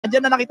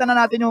Andyan na nakita na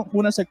natin yung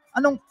unang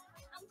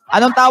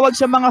anong tawag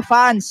sa mga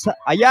fans?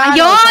 Ayan,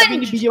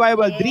 sabi ni BGY,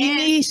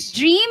 Dreamies.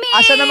 Dreamies.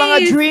 Asa na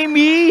mga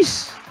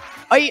Dreamies?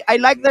 Ay,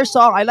 I like their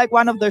song. I like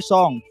one of their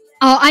song.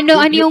 Oh,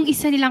 ano yung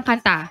isa nilang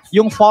kanta?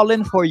 Yung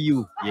Fallen for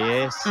You.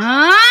 Yes.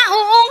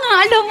 Oo nga.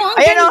 Alam mo,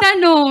 ang ganda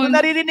nun. Kung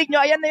naririnig nyo,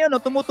 ayan na yun.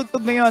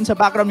 Tumutugtog ngayon sa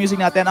background music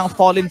natin ang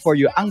Fallen for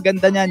You. Ang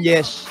ganda niyan,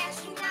 yes.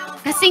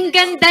 Kasing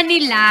ganda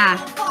nila.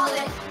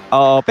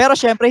 Pero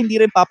syempre,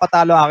 hindi rin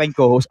papatalo ang aking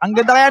co-host. Ang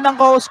ganda kaya ng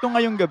co-host ko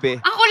ngayong gabi.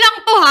 Ako lang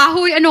to ha.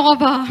 Huy, ano ka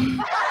ba?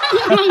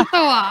 Ako lang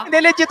to ha. Hindi,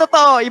 legit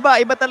totoo. Iba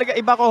talaga.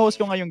 Iba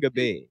co-host ko ngayong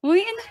gabi.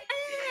 Uy,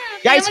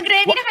 guys,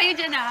 mag-ready na kayo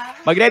dyan ha.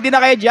 Mag-ready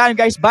na kayo dyan,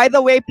 guys. By the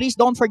way, please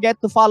don't forget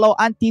to follow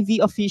TV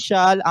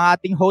Official, ang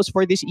ating host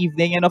for this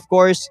evening. And of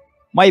course,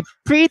 my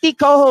pretty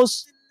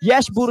co-host,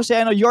 Yesh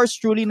Buruseno, yours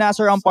truly,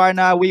 Nasser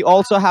Amparna. We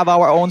also have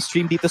our own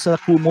stream dito sa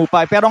Kumu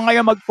pa. Pero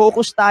ngayon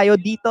mag-focus tayo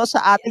dito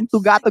sa ating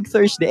Tugatog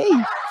Thursday.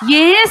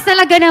 Yes,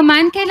 talaga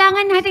naman.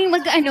 Kailangan natin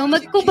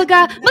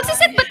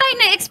magsiset ba tayo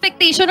ng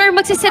expectation or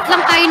magsiset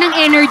lang tayo ng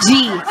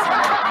energy?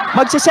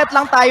 Magsiset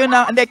lang tayo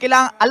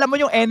kailangan, alam mo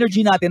yung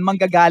energy natin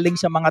manggagaling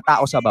sa mga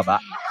tao sa baba.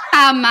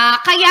 Tama.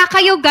 Kaya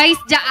kayo guys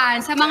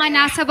dyan, sa mga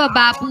nasa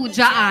baba po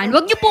dyan,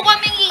 huwag niyo po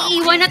kaming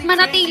iiwan at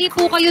manatili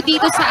po kayo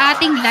dito sa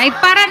ating live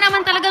para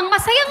naman talagang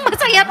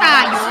masayang-masaya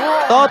tayo.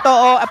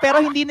 Totoo. Pero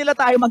hindi nila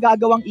tayo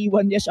magagawang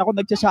iwan. Yes, ako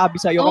nagsasabi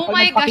sa'yo. Oh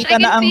my gosh, I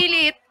can feel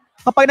it.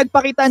 Kapag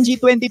nagpakita ang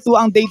G22,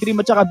 ang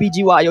Daydream at saka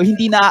Bgyo,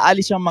 hindi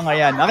naaalis yung mga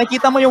yan.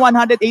 Nakikita mo yung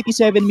 187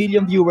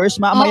 million viewers,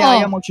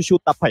 mamaya yung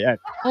mag-shoot up pa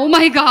yan. Oh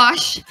my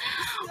gosh.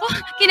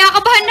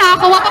 Kinakabahan na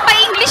ako.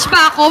 Mapapa-English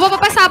ba ako?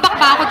 Mapapasabak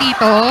ba ako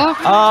dito?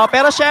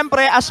 Pero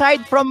syempre,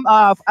 aside from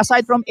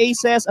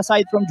Aces,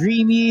 aside from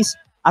Dreamies,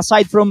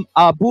 aside from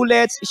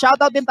Bullets,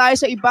 shoutout din tayo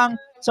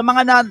sa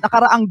mga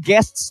nakaraang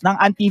guests ng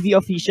TV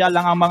Official,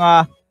 ang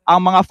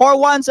mga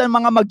 4-1s, ang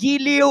mga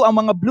Magiliw, ang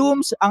mga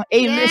Blooms, ang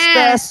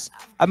A-Listes,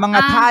 ang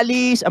mga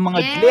Tallies, ang mga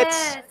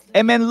Glitz,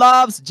 MN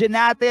Loves,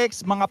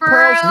 Genetics, mga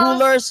Pearls,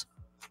 Rulers,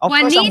 of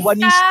course, ang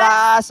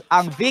Juanistas,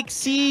 ang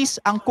Vixies,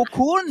 ang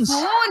Cocoons.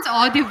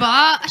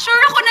 Diba?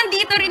 Sure ako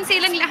nandito rin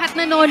silang lahat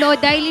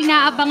nanonood dahil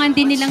inaabangan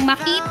din nilang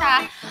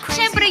makita.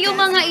 Siyempre, yung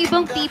mga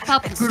ibang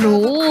P-pop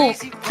group.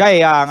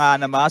 Kaya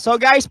nga naman. So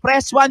guys,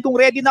 press 1 kung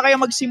ready na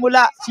kayo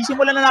magsimula.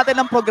 Sisimulan na natin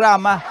ang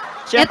programa.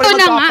 Siyempre,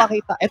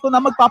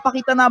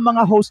 magpapakita na ang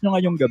mga host nyo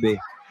ngayong gabi.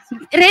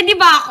 Ready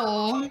ba ako?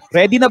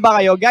 Ready na ba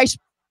kayo? Guys,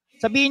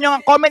 sabihin nyo,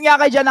 comment nga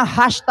kayo dyan ng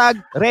hashtag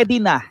ready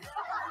na.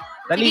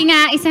 Dali. Sige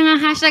nga, isa nga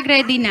hashtag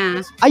ready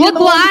na. Ayun,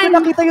 hindi ko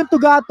nakita yung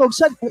Tugatog.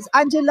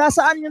 Angela,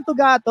 saan yung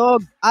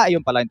Tugatog? Ayun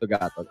pala yung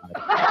Tugatog.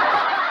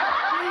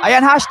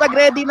 Ayan, hashtag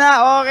ready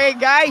na. Okay,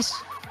 guys.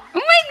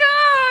 Oh my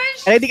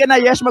gosh! Ready ka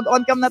na? Yes,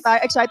 mag-on cam na tayo.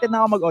 Excited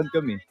na ako mag-on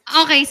cam eh.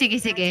 Okay, sige.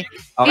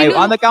 Okay,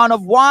 on the count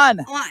of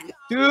 1,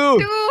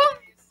 2,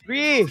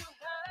 3.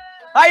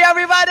 Hi,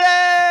 everybody!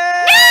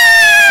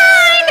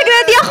 Yay!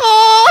 Nag-ready ako!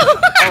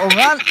 Oo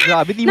nga.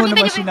 Grabe, di mo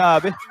naman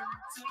sinabi.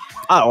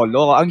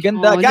 Loko. Ang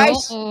ganda.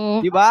 Guys,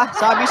 di ba?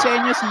 Sabi sa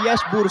inyo si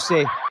Yesh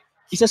Burse.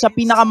 Isa sa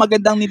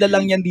pinakamagandang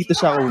nilalang yan dito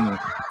sa Kumu.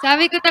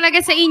 Sabi ko talaga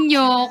sa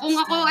inyo, kung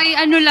ako ay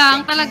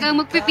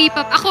talagang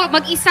magpipipap. Ako,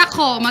 mag-isa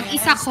ko.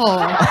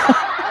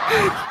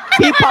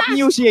 P-pop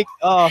music.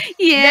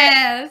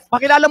 Yes.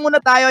 Pakilala muna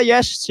tayo,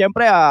 Yesh.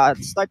 Siyempre,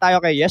 start tayo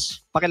kay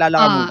Yesh. Pakilala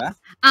ka muna.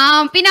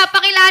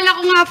 Pinapakilala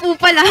ko nga po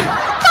pala.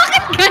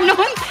 Bakit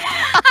ganun?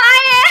 Hi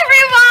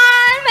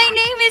everyone! My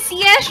name is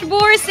Yesh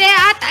Burse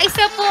at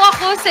isa po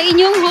ako sa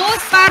inyong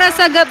host para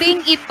sa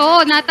gabing ito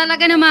na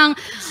talaga namang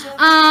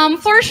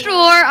for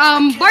sure,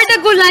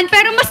 bardagulan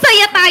pero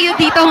masaya tayo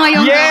dito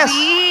ngayong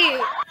gabi.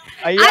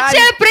 Ayan. At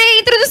syempre,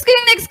 introduce ko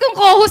yung next kong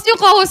co-host. Yung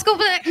co-host ko,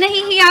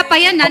 nahihiya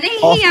pa yan na.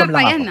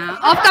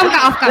 Off-cam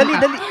ka.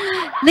 Dali.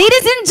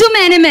 Ladies and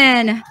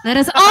gentlemen, let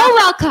us all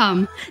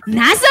welcome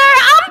Nasser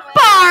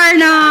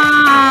Amparna!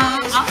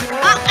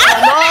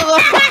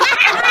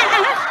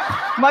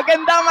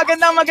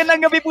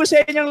 Magandang gabi po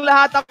sa inyong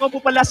lahat. Ako po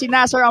pala si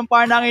Nasser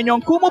Amparna, ang inyong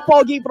Kumu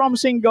Pogi from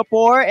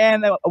Singapore,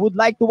 and I would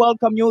like to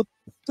welcome you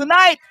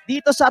tonight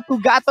dito sa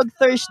Tugatog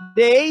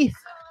Thursday.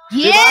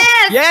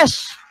 Yes! Diba? Yes!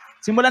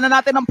 Simulan na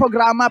natin ang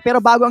programa,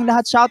 pero bago ang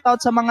lahat, shoutout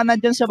sa mga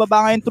nandyan sa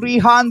baba ngayon,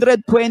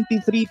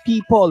 323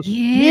 people.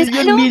 Yes!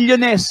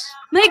 Milliones.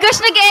 My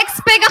gosh,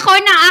 nag-expect ako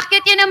na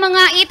akit yun ng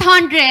mga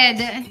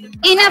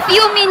 800 in a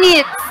few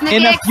minutes.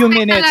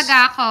 Nag-expect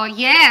talaga ako.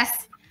 Yes.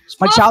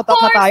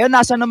 Mag-shoutout na tayo.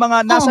 Nasa ng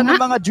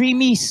mga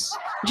Dreamies.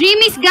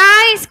 Dreamies,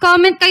 guys,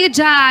 comment kayo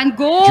dyan.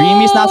 Go!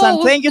 Dreamies,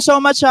 nasan? Thank you so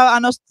much.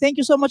 Thank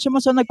you so much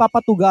sa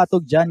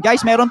nagpapatugatog dyan.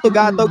 Guys, meron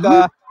tugatog.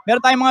 Meron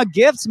tayong mga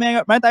gifts,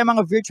 meron tayong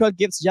mga virtual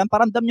gifts dyan.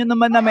 Paramdam nyo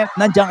naman na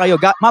nandyan kayo.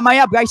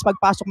 Mamaya, guys,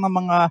 pagpasok ng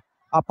mga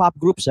pop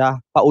groups,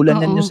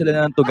 paulanan nyo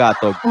sila ng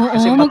tugatog.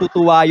 Kasi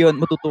matutuwa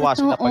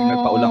sila pag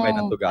nagpaulan kayo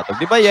ng tugatog.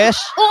 Di ba,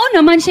 Yesh? Oo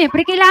naman,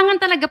 syempre. Kailangan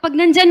talaga pag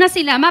nandyan na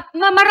sila,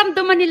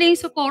 maramdaman nila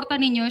yung suporta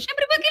ninyo.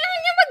 Syempre, pag kailangan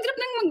nyo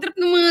mag-drop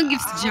ng mga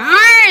gifts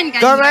dyan.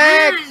 Ganyan.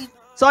 Correct!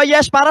 So,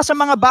 Yesh, para sa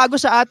mga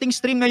bago sa ating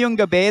stream ngayong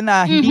gabi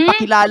na hindi pa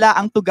kilala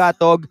ang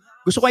tugatog,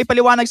 gusto ko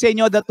ipaliwanag sa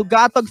inyo that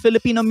Tugatog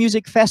Filipino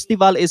Music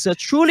Festival is a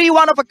truly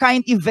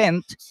one-of-a-kind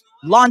event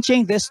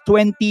launching this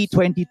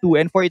 2022.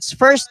 And for its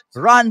first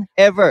run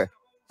ever,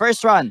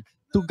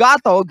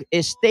 Tugatog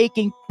is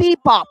taking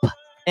P-pop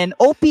and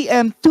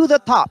OPM to the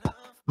top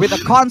with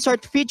a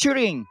concert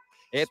featuring,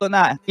 eto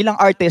na, ilang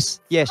artists?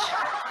 Yes. 17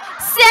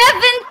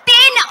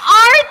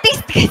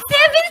 artists! 17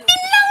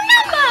 lang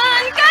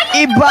naman!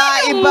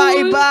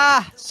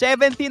 Iba!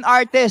 17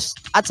 artists.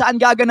 At saan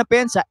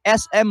gaganapin? Sa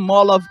SM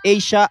Mall of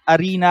Asia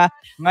Arena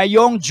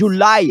ngayong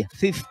July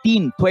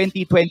 15,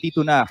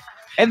 2022 na.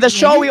 And the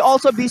show will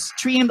also be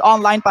streamed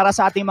online para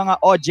sa ating mga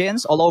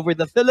audience all over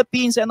the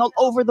Philippines and all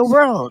over the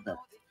world.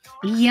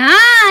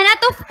 Yan!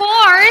 At of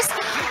course,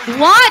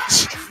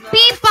 watch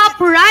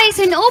P-pop Rise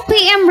and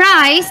OPM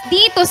Rise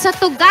dito sa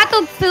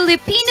Tugatog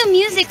Filipino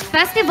Music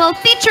Festival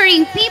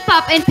featuring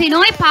P-pop and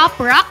Pinoy pop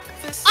rock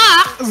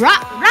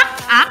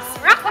acts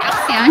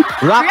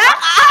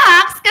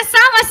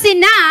kasama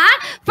sina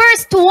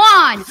First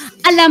One,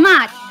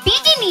 Alamat,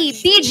 Bikini,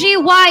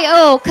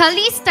 Bgyo,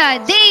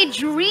 Kalista,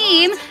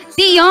 Daydream,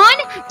 Dion,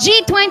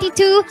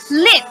 G22,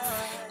 Litz,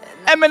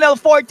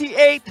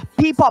 MNL48,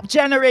 P-pop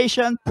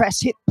Generation,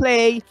 Press Hit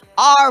Play,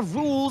 Our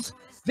Rules,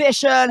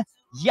 Vision,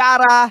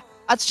 Yara,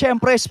 at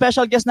syempre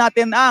special guest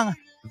natin ang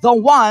The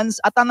Ones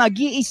at ang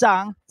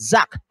nag-iisang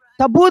Zach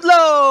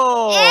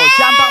Tabudlo! Yeah!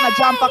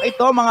 Jumpak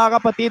ito mga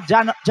kapatid.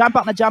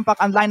 Jumpak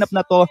ang lineup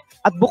na to.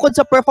 At bukod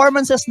sa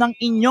performances ng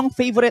inyong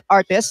favorite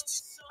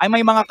artists, ay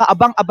may mga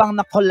kaabang-abang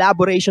na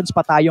collaborations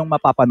pa tayong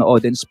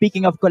mapapanood. And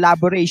speaking of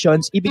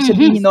collaborations, ibig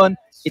sabihin nun,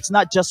 it's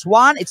not just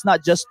one, it's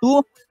not just two,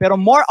 pero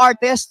more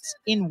artists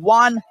in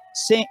one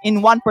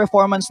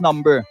performance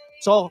number.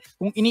 So,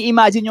 kung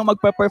ini-imagine nyo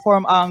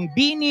magpa-perform ang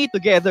Beanie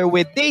together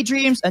with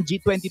Daydreams and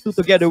G22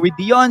 together with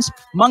Dion's,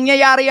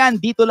 mangyayari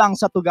yan dito lang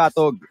sa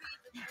Tugatog.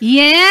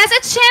 Yes,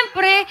 at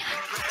syempre,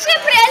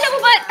 alam mo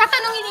ba,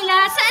 tatanungin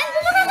nila, saan mo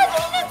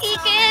makakabili ng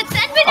tickets?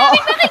 Saan ba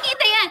namin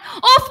makikita yan?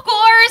 Of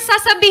course,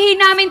 sasabihin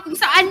namin kung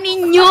saan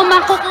ninyo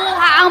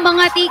makukuha ang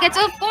mga tickets.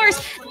 Of course,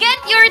 get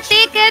your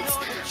tickets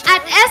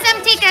at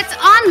SM Tickets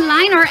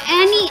online or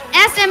any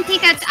SM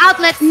Tickets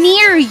outlet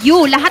near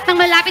you. Lahat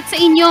ng malapit sa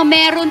inyo,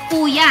 meron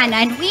po yan.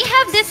 And we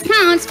have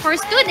discounts for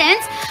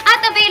students at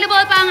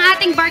available pa ang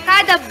ating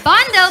Barkada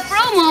Bundle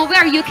promo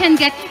where you can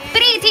get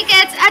 3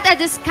 tickets at a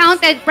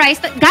discounted price.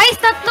 Guys,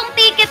 3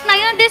 ticket na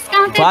yun,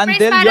 discounted bundle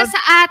price para yun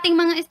sa ating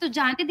mga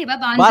estudyante, di ba?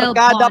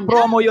 Barkada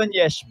promo yun,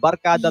 yes.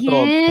 Barkada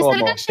promo.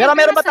 Pero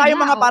meron ba tayong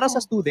mga para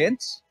sa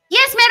students?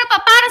 Yes, meron pa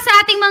para sa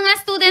ating mga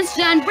students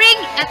dyan.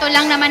 Ito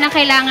lang naman ang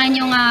kailangan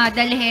nyong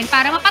dalhin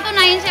para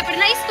mapatunayan syempre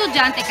na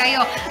estudyante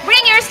kayo.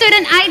 Bring your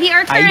student ID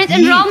or current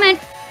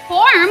enrollment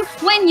form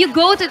when you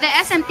go to the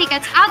SM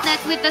Tickets outlet.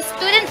 With the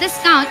student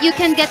discount, you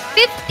can get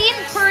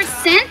 15%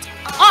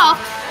 off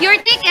your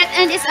ticket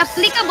and is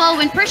applicable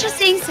when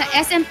purchasing sa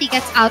SM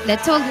Tickets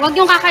outlet. So, huwag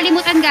yung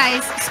kakalimutan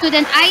guys,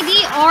 student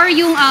ID or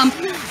yung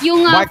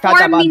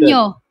form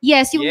ninyo.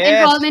 Yes, yung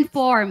enrollment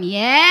form.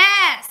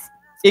 Yes!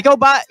 Ikaw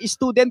ba,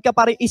 student ka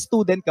pa rin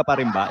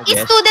ba?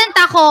 Yes. Student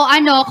ako,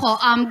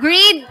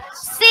 grade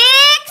 6!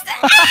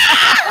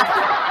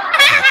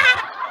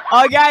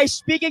 Oh guys,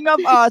 speaking of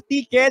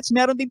tickets,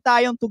 meron din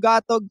tayong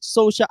Tugatog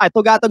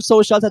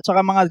Socials at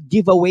saka mga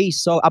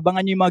giveaways. So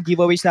abangan nyo yung mga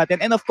giveaways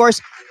natin. And of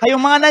course, kayong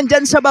mga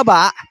nandyan sa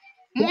baba,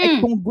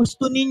 kung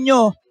gusto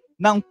ninyo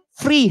ng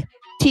free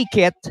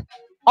ticket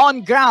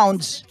on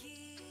grounds,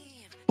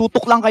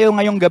 tutok lang kayo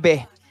ngayong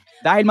gabi.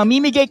 Dahil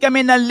mamimigay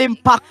kami ng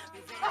limpak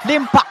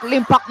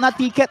na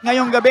ticket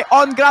ngayong gabi.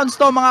 On grounds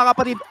to mga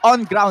kapatid,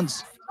 on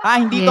grounds.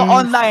 Hindi to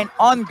online,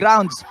 on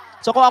grounds.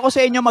 So kung ako sa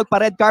inyo,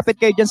 magpa-red carpet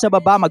kayo dyan sa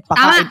baba,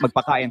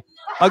 magpakain.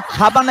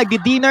 Habang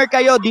nagdi-dinner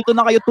kayo, dito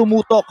na kayo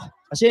tumutok.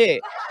 Kasi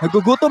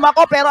nagugutom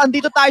ako pero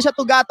andito tayo sa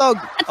Tugatog.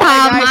 Okay,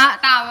 guys?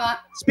 Tama.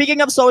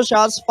 Speaking of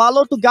socials,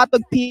 follow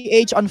Tugatog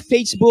PH on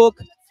Facebook,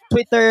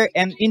 Twitter,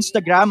 and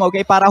Instagram,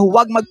 okay? Para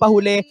huwag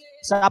magpahuli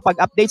sa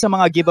pag-update sa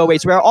mga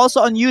giveaways. We're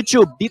also on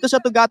YouTube. Dito sa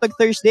Tugatog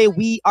Thursday,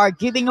 we are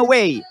giving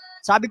away,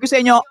 sabi ko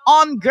sa inyo,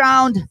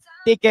 on-ground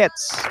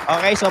tickets.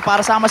 Okay, so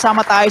para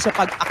sama-sama tayo sa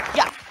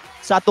pag-akyat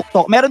sa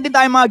tuktok. Meron din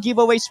tayong mga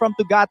giveaways from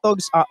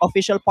Tugatog's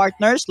official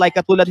partners like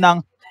katulad ng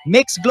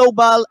Mix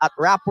Global at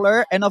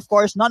Rappler, and of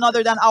course, none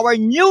other than our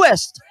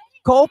newest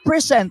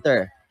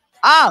co-presenter,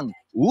 ang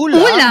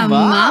Ulam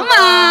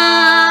Mama!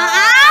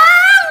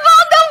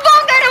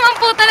 Bonggang-bongga naman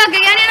po talaga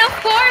yan. And of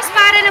course,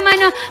 para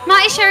naman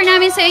ma-share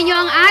namin sa inyo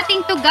ang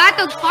ating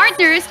Tugatog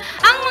partners,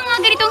 ang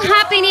mga ganitong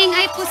happening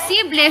ay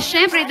posible,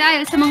 syempre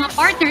dahil sa mga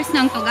partners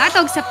ng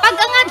Tugatog sa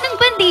pag-angat ng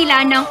bandila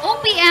ng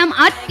OPM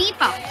at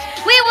P-pop.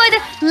 We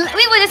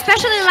would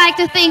especially like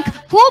to thank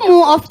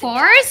Kumu, of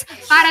course,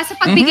 para sa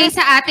pagbigay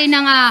sa atin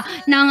ng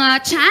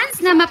chance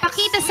na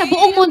mapakita sa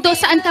buong mundo,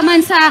 saan ka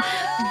man sa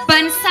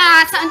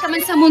bansa, saan ka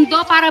man sa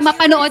mundo, para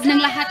mapanood ng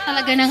lahat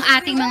talaga ng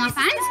ating mga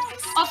fans.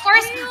 Of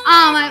course,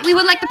 we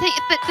would like to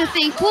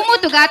thank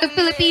Kumu, Tugatog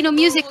Filipino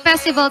Music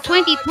Festival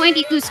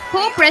 2022's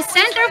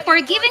co-presenter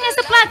for giving us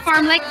a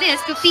platform like this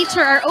to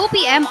feature our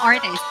OPM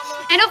artists.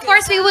 And of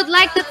course, we would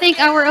like to thank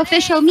our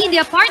official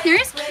media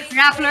partners,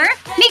 Rappler,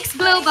 Mix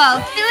Global,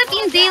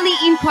 Philippine Daily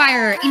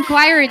Inquirer,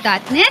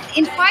 Inquirer.net,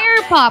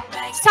 Inquirer Pop,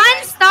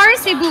 Sunstar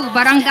Cebu,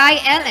 Barangay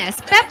LS,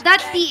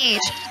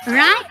 Pep.ph,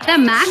 Rank the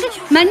Mag,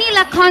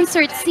 Manila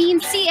Concert Scene,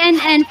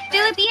 CNN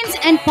Philippines,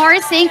 and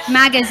Parsync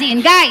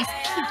Magazine. Guys,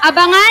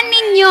 abangan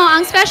ninyo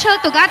ang special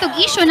Tugatog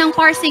issue ng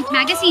Parsync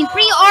Magazine.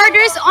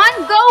 Pre-orders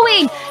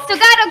ongoing!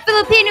 Tugatog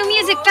Filipino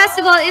Music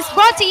Festival is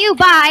brought to you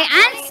by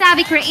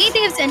Savvy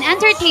Creatives and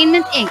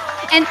Entertainment Inc.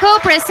 and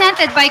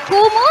co-presented by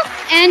Kumu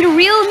and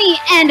Real Me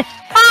and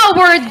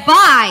powered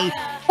by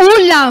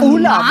Ulam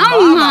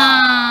Mama.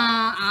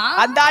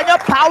 Handa nyo,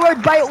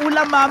 powered by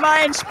Ulam Mama.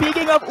 And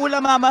speaking of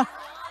Ulam Mama,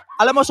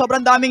 alam mo,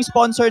 sobrang daming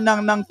sponsor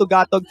ng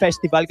Tugatog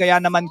Festival. Kaya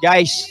naman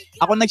guys,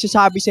 ako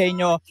nagsasabi sa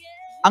inyo,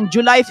 ang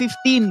July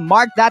 15,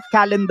 mark that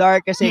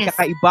calendar kasi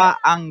kakaiba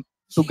ang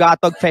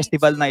Tugatog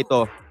Festival na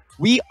ito.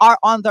 We are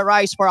on the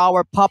rise for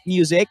our pop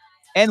music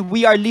and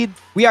we are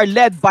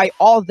led by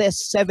all these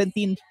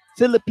 17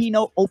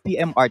 Filipino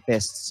OPM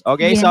artists.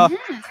 Okay? So,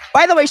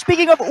 by the way,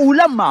 speaking of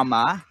Ulam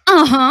Mama,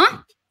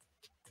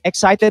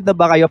 excited na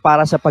ba kayo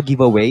para sa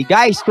pag-giveaway?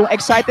 Guys, kung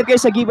excited kayo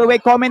sa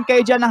giveaway, comment kayo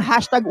dyan ng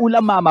hashtag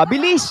Ulam Mama.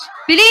 Bilis!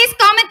 Bilis!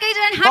 Comment kayo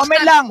dyan ng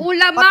comment lang.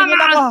 Ulam Mama. Patingin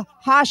ako,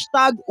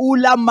 hashtag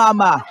Ulam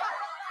Mama.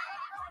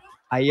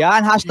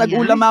 Ayan, hashtag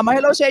Ulam Mama.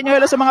 Hello sa inyo,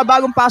 hello sa mga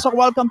bagong pasok.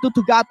 Welcome to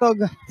Tugatog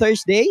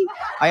Thursday.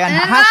 Ayan,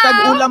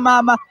 hashtag Ulam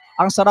Mama.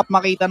 Ang sarap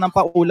makita ng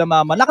pa-Ulam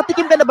Mama.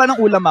 Nakatikim ka na ba ng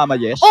Ulam Mama,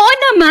 Jess? Oo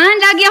naman.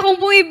 Lagi akong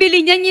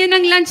bumibili niyan. Yun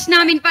ang lunch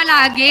namin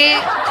palagi.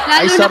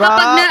 Lalo na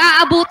kapag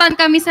naaabutan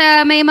kami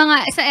sa may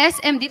mga sa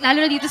SM,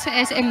 lalo na dito sa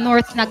SM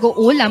North,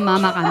 nag-Ulam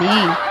Mama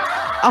kami.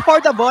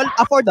 Affordable,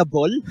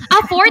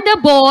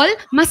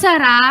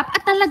 masarap,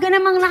 at talaga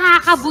namang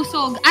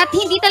nakakabusog. At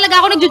hindi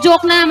talaga ako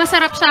nagjo-joke na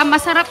masarap siya.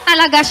 Masarap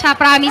talaga siya,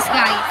 promise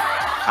guys.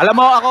 Alam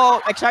mo,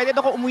 excited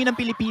ako umuwi ng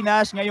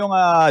Pilipinas ngayong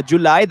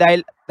July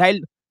dahil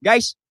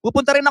guys,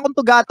 pupunta rin akong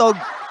Tugatog.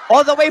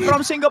 All the way from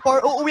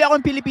Singapore, uuwi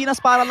ako ng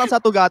Pilipinas para lang sa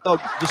Tugatog.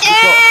 Diyos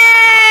ko.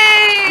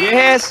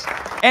 Yes!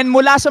 And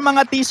mula sa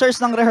mga teasers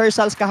ng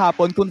rehearsals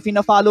kahapon, kung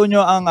fina-follow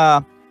nyo ang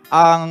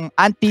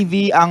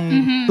ANT-TV, ang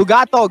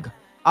Tugatog,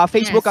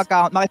 Facebook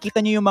account, makikita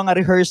nyo yung mga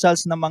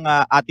rehearsals ng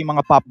mga ating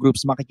mga pop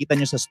groups, makikita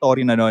nyo sa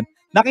story na nun.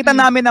 Nakita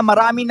namin na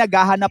marami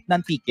naghahanap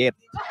ng ticket.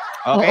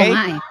 Okay?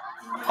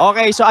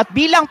 Okay, so at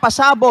bilang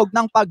pasabog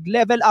ng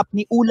pag-level up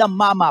ni Ulam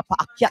Mama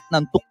paakyat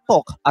ng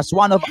tuktok as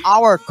one of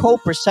our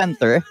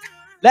co-presenter,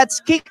 let's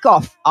kick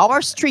off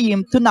our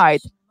stream tonight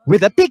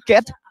with a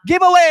ticket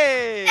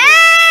giveaway!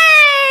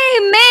 Hey!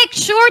 Make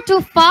sure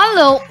to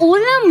follow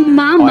Ulam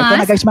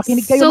Mama's guys,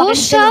 makinig kayo,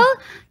 social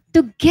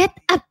to get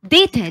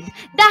updated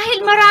dahil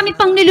marami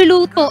pang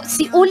niluluto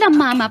si Ulam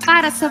Mama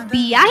para sa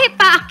biyahe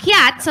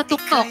paakyat sa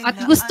tuktok at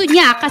gusto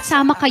niya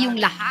kasama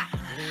kayong lahat.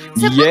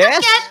 Sa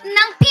paakyat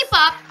ng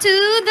P-pop to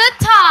the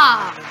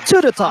top.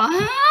 To the top.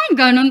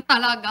 Ganun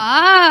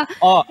talaga.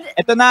 Oh,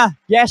 eto na.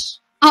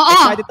 Yes.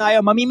 Excited tayo.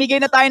 Mamimigay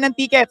na tayo ng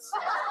tickets.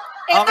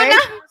 Okay?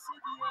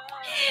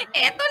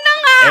 Ito na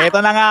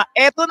nga.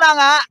 Ito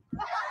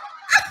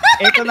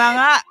na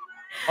nga.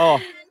 Oh.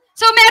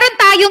 So, meron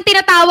tayong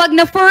tinatawag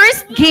na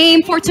first game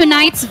for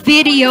tonight's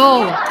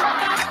video.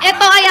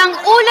 Ito ay ang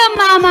Ulam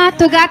Mama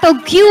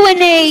Tugatog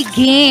Q&A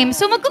game.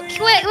 So,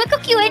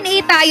 magko-Q&A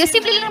tayo.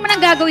 Simple lang naman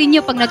ang gagawin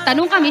nyo. Pag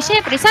nagtanong kami,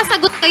 syempre,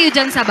 sasagot kayo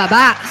dyan sa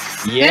baba.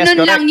 Yes,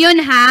 ganun lang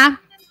yun, ha?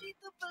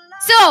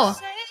 So,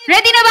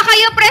 ready na ba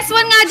kayo? Press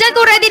 1 nga dyan.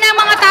 Kung ready na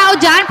ang mga tao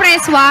dyan,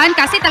 press 1.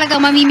 Kasi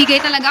talagang mamimigay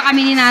talaga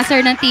kami ni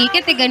Nasser ng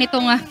ticket.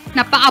 Ganitong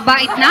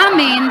napakabait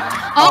namin.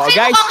 Okay,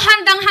 guys, mukhang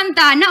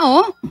handang-handa na,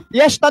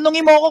 Yes,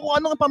 tanungin mo ako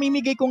kung anong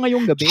pamimigay ko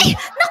ngayong gabi. Ay,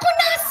 naku,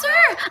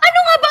 Nasser! Ano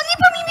nga bang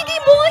ipamimigay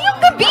mo ngayong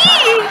gabi?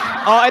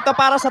 Ito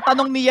para sa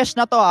tanong ni Yesh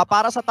na to,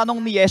 Para sa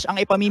tanong ni Yesh,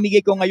 ang ipamimigay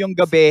ko ngayong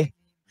gabi,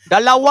 2,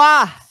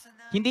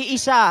 hindi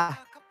isa,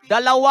 2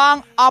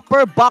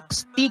 upper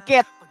box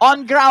ticket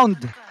on ground.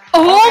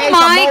 Oh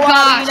my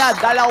gosh!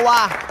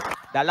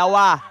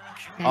 Dalawa.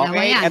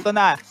 Okay, eto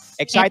na.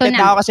 Excited Eto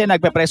na ako kasi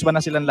nagpe-press 1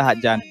 na silang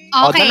lahat dyan.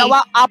 Okay. 2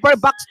 upper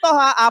box to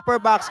upper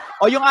box.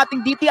 Yung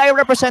ating DTI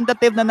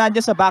representative na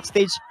nandiyan sa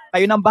backstage,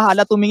 kayo nang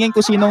bahala tumingin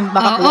kung sinong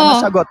nakakuha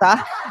na sagot,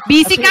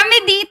 Busy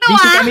kami dito,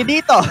 Busy kami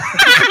dito.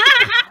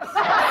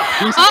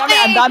 Busy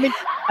kami,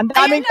 ang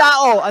daming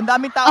tao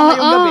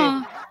ngayong gabi.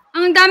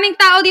 Ang daming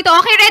tao dito.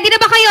 Okay, ready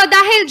na ba kayo?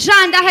 Dahil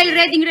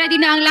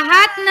ready na ang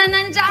lahat na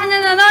nandiyan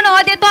na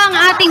nanonood. Ito ang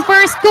ating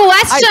first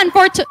question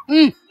for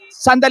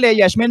Sandali,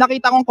 Yesh. May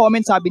nakita kong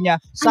comment, sabi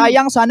niya,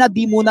 sayang sana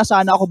di muna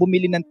sana ako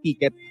bumili ng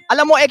ticket.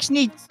 Alam mo, ex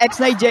ni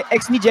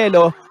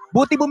Jello,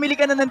 buti bumili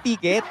ka na ng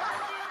ticket.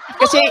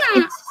 Kasi,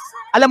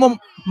 alam mo,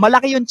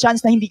 malaki yung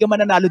chance na hindi ka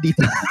mananalo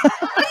dito.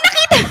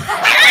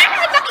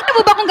 Nakita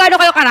mo ba kung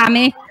gaano kayo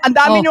karami? Ang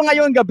dami nyo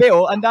ngayong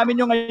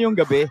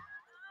gabi,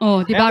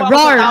 Oh, di ba?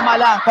 Roar! Tama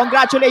lang.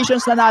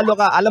 Congratulations, nanalo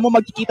ka. Alam mo,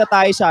 magkikita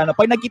tayo sa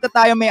Pag nagkita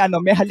tayo, may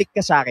halik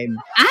ka sa akin.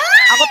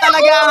 Ako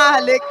talaga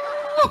ang halik.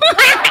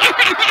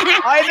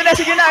 Okay, ito na.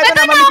 Sige na. Ito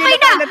na. Okay Mamigay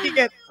na. na ng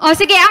ticket. O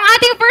sige, ang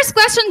ating first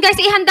question guys,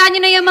 ihanda nyo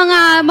na yung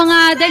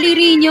mga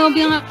daliri nyo,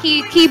 yung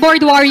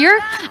keyboard warrior.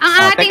 Ang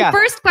ating Teka.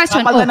 first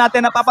question.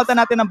 Papalitan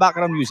natin ng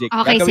background music.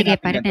 Okay, Gagawin sige.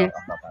 natin Para ganito.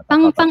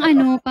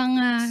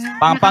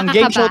 Pang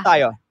game show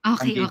tayo.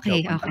 Okay.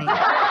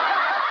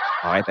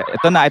 Okay,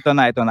 ito na.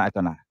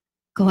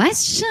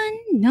 Question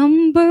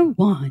number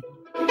 1.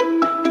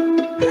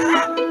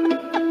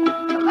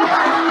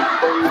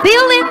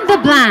 Fill in the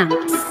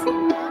blanks.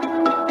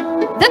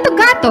 The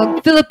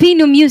Tugatog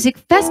Filipino Music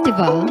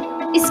Festival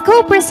is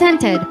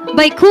co-presented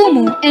by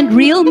Kumu and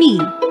Real Me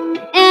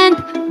and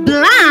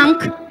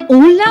blank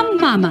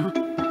Ulam Mama.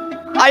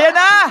 Ayan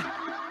na!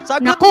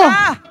 Sagot Nako.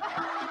 na!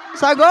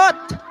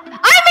 Sagot!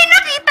 Ay, may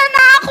nakita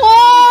na ako!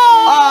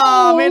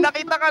 May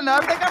nakita ka na?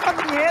 Teka,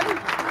 patingin.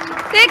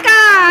 Teka,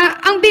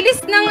 ang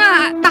bilis ng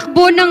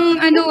takbo ng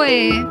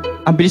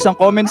Ang bilis ng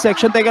comment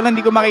section. Teka lang,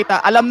 hindi ko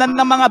makita. Alam na ng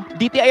mga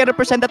DTI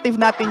representative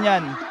natin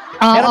yan.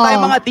 Meron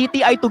tayong mga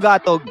DTI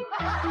Tugatog.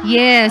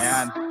 Yes.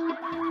 Ayan.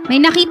 May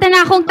nakita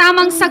na akong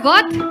tamang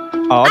sagot.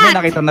 Oo, may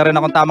nakita na rin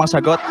akong tamang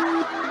sagot.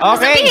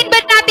 Okay. Sabihin ba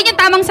natin yung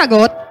tamang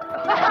sagot?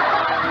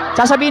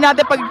 Sasabihin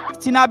natin pag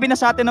sinabi na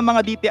sa atin ng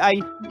mga DTI,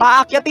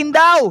 paakyatin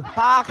daw!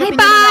 Ay,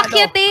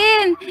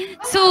 paakyatin!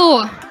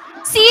 So,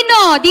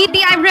 sino?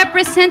 DTI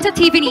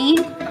representative ni?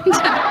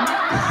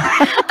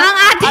 Ang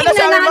ating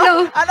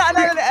nanalo.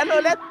 Ano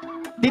ulit?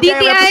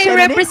 DTI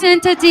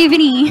representative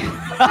ni.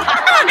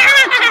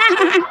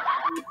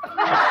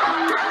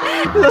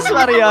 Los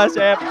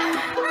Mariosep.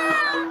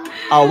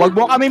 Wag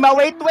mo kami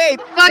ma-wait.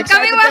 Wag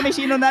kami kami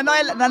sino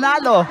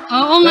nanalo.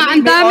 Oo nga,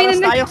 ang dami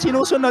na tayong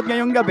sinusunod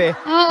ngayong gabi.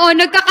 Oo,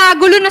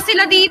 nagkakagulo na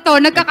sila dito.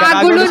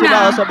 Nagkakagulo na.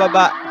 Sila sa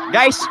baba.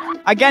 Guys,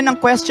 again, ang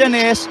question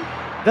is,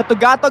 the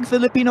Tugatog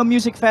Filipino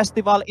Music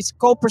Festival is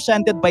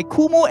co-presented by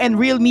Kumu and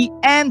Real Me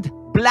and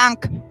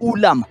blank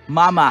Ulam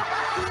Mama.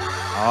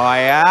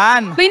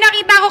 Ayan. May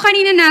nakita ko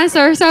kanina na,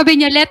 sir. Sabi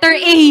niya, letter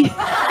A.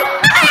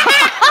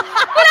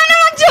 Wala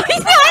namang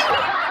choice yan.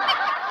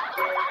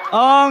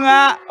 Oo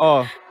nga.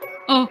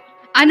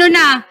 Ano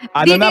na?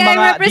 Ano na DTI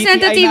mga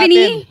representative DTI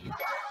ni? natin?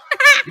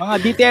 Mga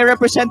DTI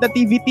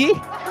representativity?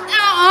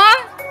 Oo.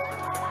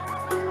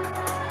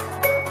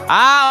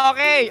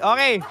 Okay.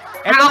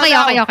 Eto na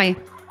daw. Okay.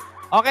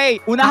 Okay,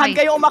 unahan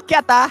Okay. kayong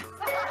umakyat ha.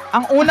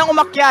 Ang unang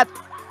umakyat,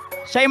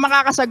 siya yung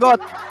makakasagot.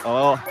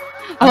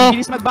 Ang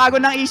bilis magbago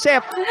ng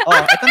isip.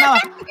 Ito na.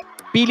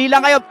 Pili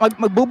lang kayo.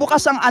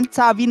 Magbubukas ang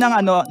antavi ng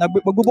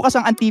magbubukas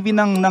ang antivi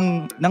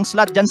ng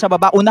slot diyan sa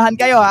baba. Unahan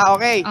kayo ha,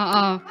 okay?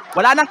 Oo.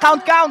 Wala nang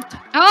count.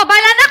 Oo,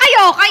 bala na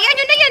kayo. Kaya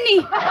nyo na yan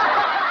eh.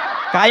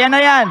 Kaya na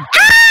yan.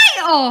 Ay,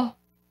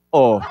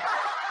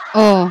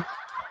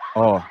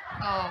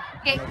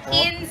 Okay,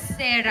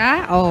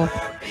 Kinsera.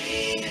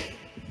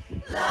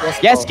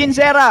 Yes,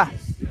 Kinsera.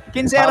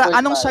 Powered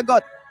Anong by-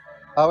 sagot?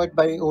 Powered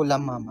by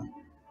Ulam Mama.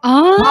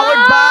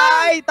 Powered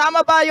by.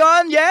 Tama ba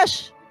yon?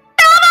 Yes.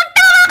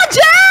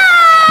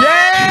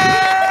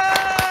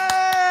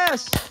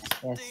 Yes!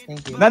 Yes,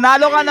 thank you.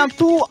 Nanalo ka ng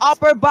 2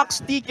 upper box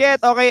ticket.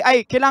 Okay,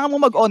 kailangan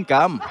mo mag-on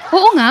cam.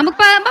 Oo nga,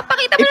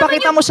 mapakita mo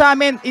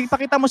naman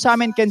Ipakita mo sa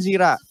amin,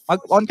 Kenzira.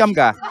 Mag-on cam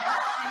ka.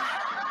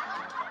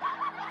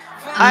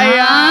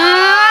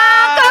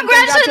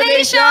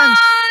 Congratulations!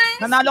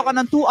 Nanalo ka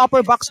ng 2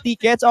 upper box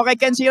tickets. Okay,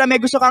 Kenzira, may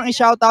gusto kang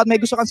i-shoutout, may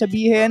gusto kang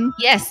sabihin.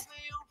 Yes.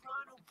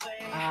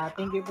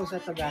 Thank you po sa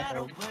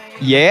Tugatog.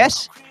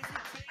 Yes?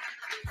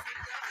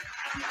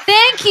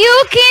 Thank you,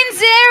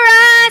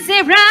 Kinzera!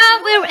 Zera,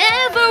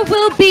 wherever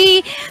we'll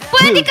be.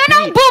 Pwede ka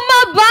nang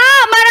bumaba.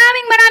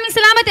 Maraming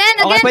salamat. And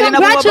Okay, again, pwede na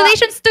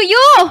congratulations to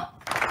you.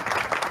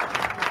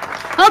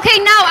 Okay,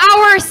 now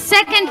our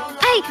second...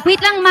 Ay,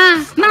 wait lang,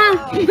 ma.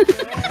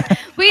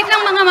 Wait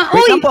lang, mga ma.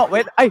 Wait lang po.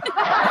 Wait.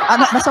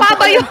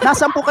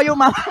 Nasan po kayo,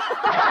 ma?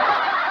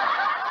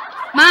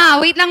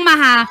 Ma, wait lang, ma,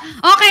 ha.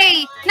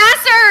 Okay,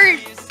 Nasser,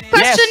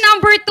 question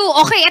number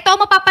 2. Okay, ito ang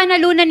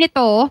mapapanalunan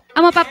nito.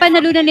 Ang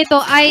mapapanalunan nito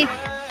ay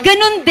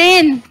ganun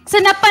din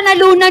sa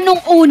napanalunan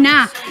nung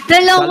una.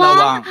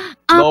 Dalawang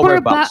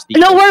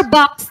lower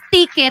box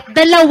ticket.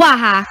 Dalawa,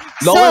 ha.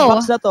 Lower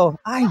box na to.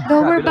 Ay,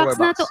 Lower box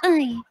na to.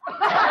 Ay.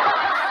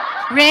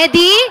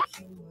 Ready?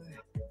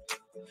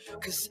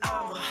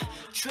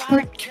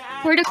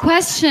 For the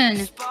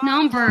question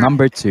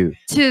number 2.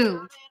 2.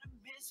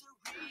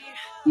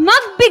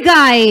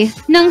 Magbigay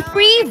ng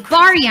free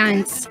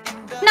variants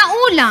na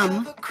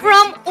ulam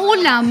from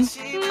Ulam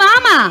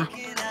Mama.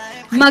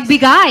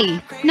 Magbigay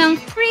ng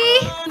free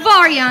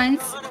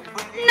variants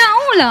na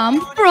ulam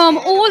from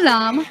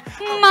Ulam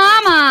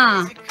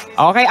Mama.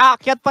 Okay,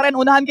 aakyat pa rin.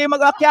 Unahan kayo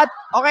mag-aakyat.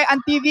 Okay, on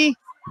TV,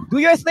 do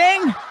your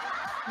thing.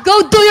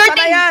 Go do your Sana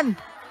thing. yan.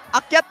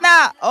 Akyat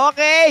na.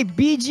 Okay,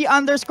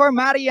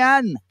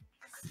 BG_Marian.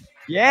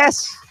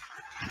 Yes.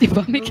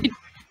 Diba may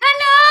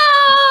Hello!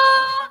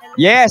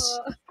 Yes.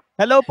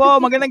 Hello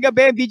po, magandang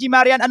gabi, BG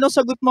Marian. Anong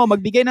sagot mo?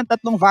 Magbigay ng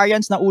 3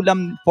 variants na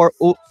ulam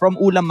from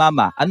Ulam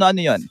Mama. Ano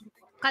yon?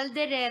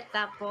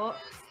 Kaldereta po,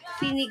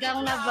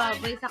 sinigang na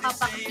baboy sa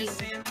kapaksiw.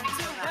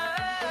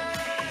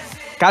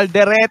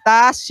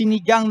 kaldereta,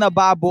 sinigang na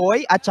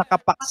baboy, at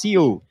saka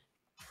paksiw.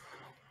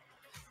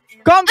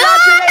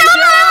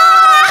 Congratulations!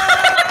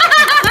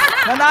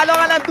 Nanalo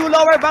ka ng 2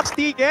 lower box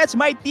tickets.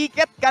 May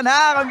ticket ka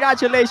na.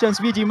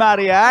 Congratulations, BG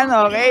Marian.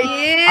 Okay?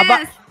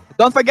 Yes!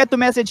 Don't forget to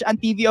message ang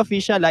TV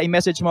official.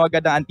 I-message mo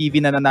agad ang TV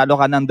na nanalo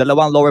ka ng 2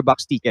 lower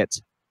box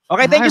tickets.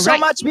 Okay, thank you so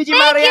much, BG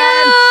Marian.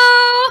 Thank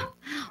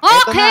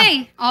you! Okay.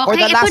 For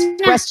the last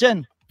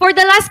question. For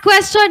the last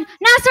question.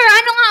 Nasir,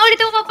 ano nga ulit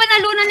ang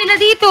papanalunan nila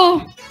dito?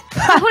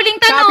 Sa huling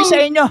tanong.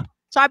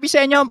 Sabi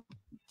sa inyo,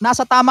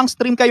 nasa tamang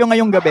stream kayo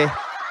ngayong gabi.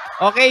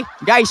 Okay,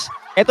 guys,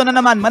 eto na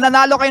naman.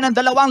 Mananalo kayo ng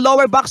 2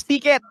 lower box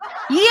ticket.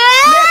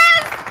 Yes!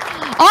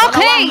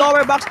 Okay. 2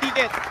 lower box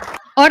ticket.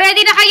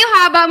 Already na kayo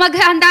ha?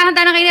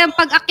 Maghanda-handa na kayo ng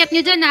pag-akyat nyo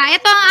dyan ha?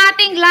 Ito ang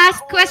ating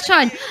last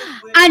question.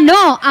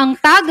 Ano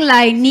ang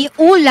tagline ni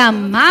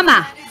Ulam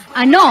Mama?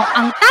 Ano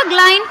ang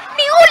tagline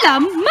ni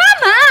Ulam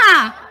Mama?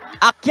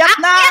 Akyat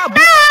na!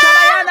 Bukas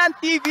na yan ang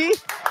TV.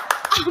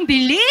 Ang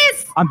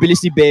bilis! Ang bilis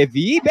ni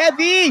Bevy.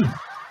 Bevy!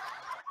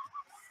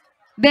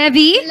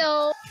 Bevy?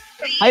 Hello.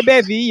 Hi,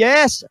 Bevy.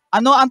 Yes.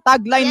 Ano ang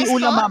tagline ni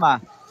Ulam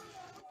Mama?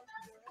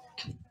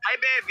 Hi,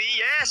 Bevy.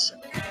 Yes.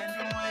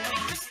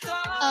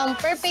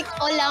 Perfect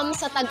ulam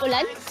sa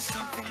tag-ulan.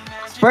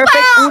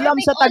 Perfect ulam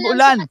sa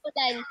tag-ulan.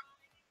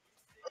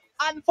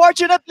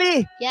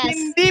 Unfortunately, Yes.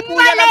 hindi po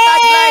yan ang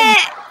tagline.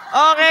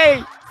 Okay.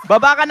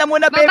 Baba ka na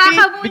muna, Baba Bevy.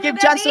 ka muna, Give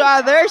chance to Bevy.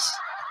 others.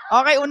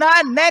 Okay,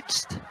 unahan.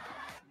 Next.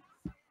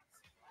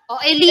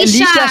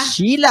 Alicia.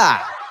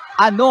 Sheila.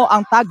 Ano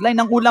ang tagline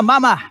ng Ulam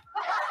Mama?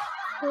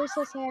 Sure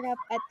sa sarap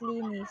at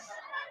linis.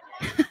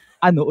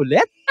 Ano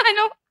ulit?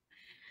 Ano?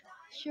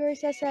 Sure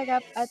sa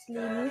sarap at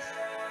linis.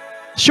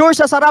 Sure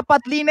sa sarap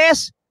at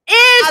linis?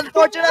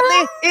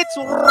 Unfortunately, it's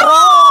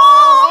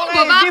wrong.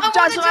 Okay, Baba give ka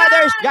chance to muna dyan.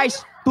 others. Guys,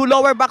 2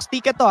 lower box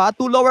ticket to ha.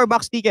 2 lower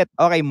box ticket.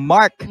 Okay,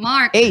 Mark.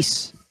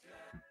 Ace.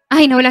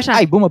 Ay, nawala siya.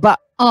 Ay, bumaba.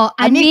 Oh,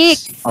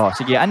 Anix. Oh,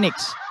 sige,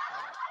 Anix.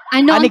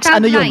 Ano ang Anix,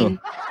 ano yun? tagline?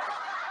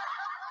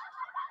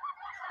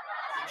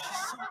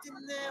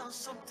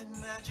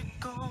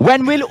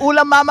 When will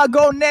Ulam Mama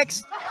go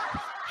next?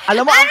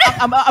 Alam mo,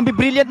 ang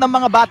brilliant ng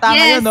mga bata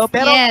ngayon, no?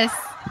 Pero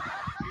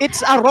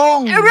it's a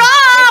wrong.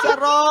 Wrong! It's a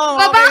wrong.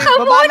 Baba ka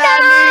baba muna! na,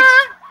 Anix.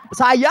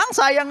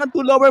 Sayang ang 2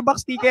 lower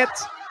box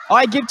tickets.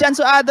 Okay, give chance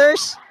to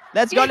others.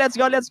 Let's go.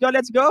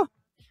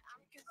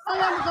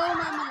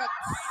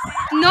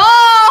 No!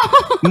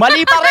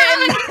 Mali pa rin.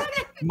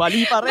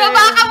 Mali pa rin.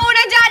 Baba ka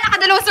muna dyan.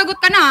 Nakadalawang sagot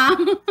ka na.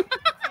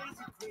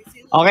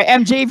 Okay,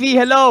 MJV,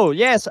 hello.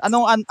 Yes,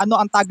 ano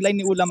ang tagline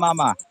ni Ulam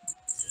Mama?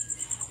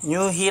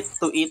 New hit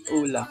to eat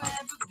ulam.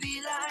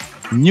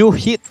 New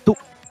hit to...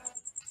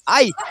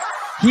 Ay,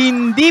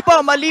 hindi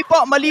po. Mali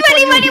po. New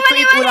hit to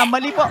eat ulam.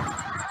 Mali po.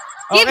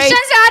 Give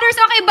chance to others.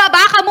 Okay,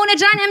 baba ka muna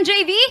dyan,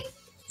 MJV.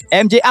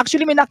 MJ,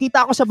 actually may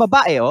nakita ako sa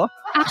babae, oh.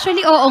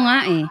 Actually, oo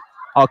nga eh.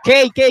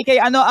 Okay,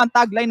 KK, ano ang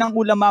tagline ng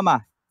Ulam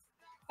Mama?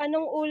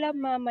 Anong ulam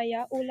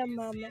mamaya? Ulam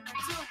mama.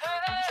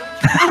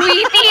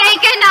 Witty, I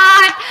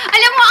cannot.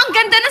 Alam mo, ang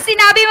ganda ng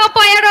sinabi mo,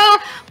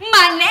 pero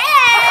mali!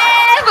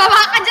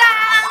 Baba ka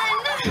dyan!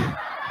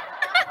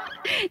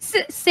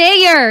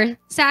 Sayer?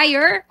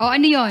 O,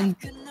 ano yun?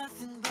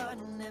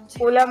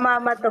 Ulam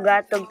mama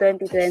Tugatog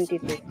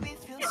 2022.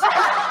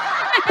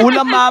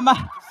 Ulam Mama.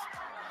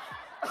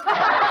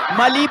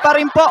 Mali pa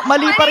rin po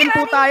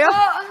tayo.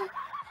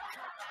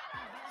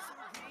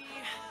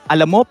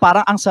 Alam mo,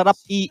 parang ang sarap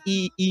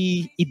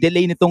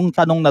i-delay nitong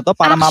tanong na to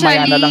para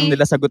mamaya na lang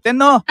nila sagutin,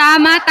 no?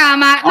 Tama.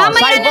 Oh,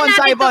 Mamaya na natin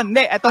Saibon.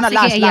 Hindi, eto na,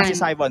 last si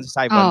Saibon.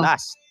 Oh.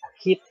 Last.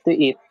 Hit to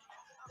eat.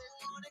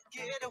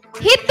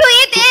 Hit to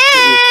it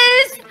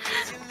is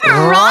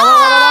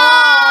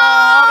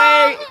wrong!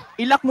 Okay,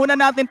 ilak muna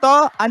natin to.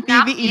 Ang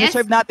TV, Yes.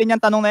 i-reserve natin yung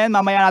tanong na yan.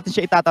 Mamaya natin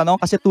siya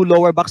itatanong kasi 2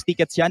 lower box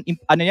tickets yan.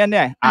 Ano yan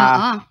eh?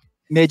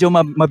 Medyo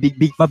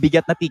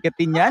mabigat na ticket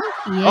din yan.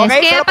 Yes, Okay,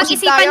 kaya pero proceed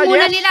pag-isipan tayo,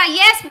 muna yes. nila.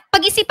 Yes,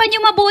 pag-isipan nyo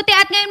mabuti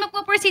at ngayon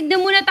magpo-proceed na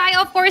muna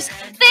tayo. Of course,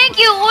 thank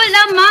you,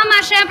 Ulam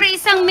Mama. Siyempre,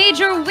 isang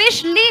major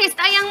wish list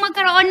ay ang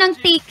magkaroon ng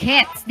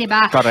tickets, di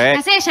ba?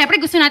 Correct. Kasi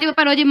siyempre, gusto natin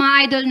mapanood yung mga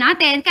idol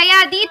natin.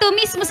 Kaya dito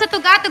mismo sa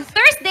Tugatog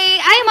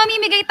Thursday ay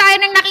mamimigay tayo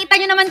ng nakita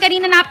nyo naman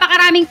kanina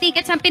napakaraming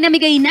tickets ang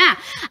pinamigay na.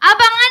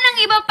 Abangan ng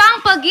iba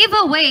pang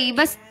pag-giveaway.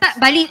 Basta,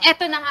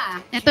 eto na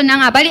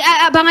nga.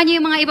 Abangan nyo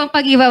yung mga ibang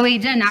pag-giveaway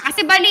dyan ha.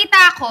 Kasi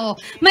balita ako,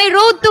 may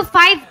road to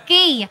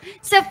 5K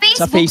sa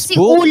Facebook si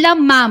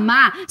Ulam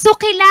Mama. So,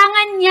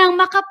 kailangan niyang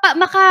maka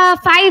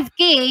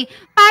 5K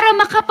para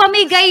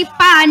makapamigay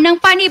pa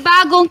ng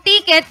panibagong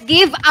ticket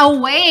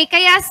giveaway.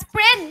 Kaya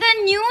spread the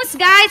news,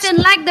 guys, and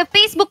like the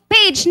Facebook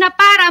page na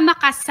para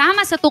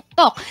makasama sa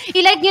tuktok.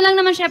 I-like nyo lang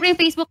naman syempre yung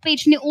Facebook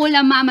page ni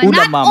Ulam Mama.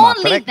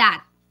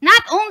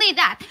 Not only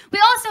that,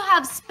 we also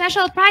have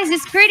special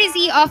prizes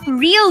courtesy of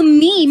Real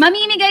Me.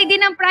 Mamimigay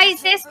din ng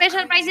prizes,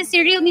 special prizes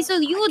si Real Me.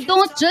 So you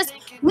don't just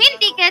win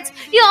tickets,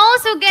 you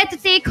also get to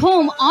take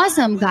home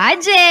awesome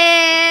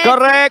gadgets.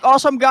 Correct,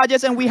 awesome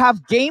gadgets, and we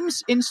have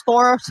games in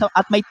store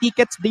at may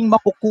tickets ding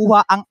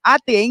makukuha ang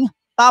ating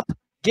top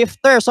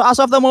gifter. So as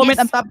of the moment,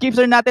 ang top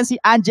gifter natin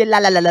si Angela.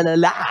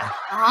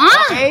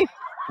 Okay?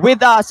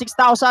 with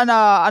 6,000,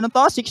 ano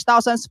to?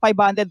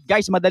 6,500.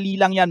 Guys, madali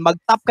lang yan.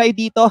 Mag-top kayo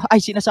dito.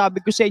 Ay, sinasabi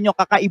ko sa inyo,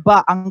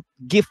 kakaiba ang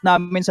gift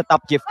namin sa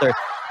Top Gifter.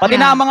 Pati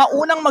na mga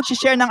unang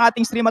mag-share ng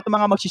ating stream at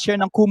mga mag-share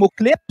ng Kumu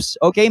clips,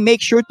 okay?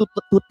 Make sure to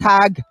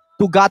tag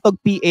Tugatog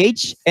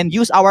PH and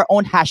use our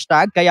own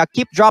hashtag. Kaya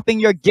keep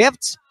dropping your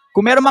gifts.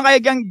 Kung meron man kayo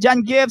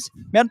dyan gifts,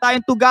 meron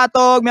tayong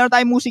Tugatog, meron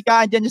tayong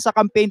musika dyan sa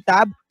campaign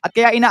tab. At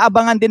kaya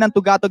inaabangan din ng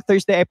Tugatog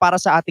Thursday ay para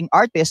sa ating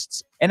artists.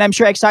 And I'm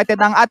sure excited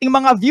ang ating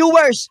mga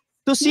viewers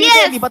to see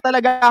din, iba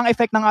talaga ang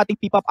effect ng ating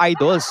P-pop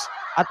idols.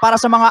 At para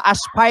sa mga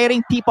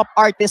aspiring P-pop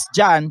artists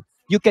dyan,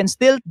 you can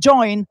still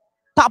join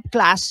Top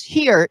Class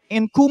here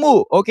in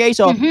Kumu. Okay,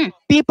 so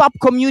P-pop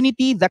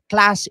community, the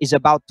class is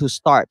about to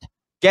start.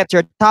 Get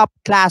your Top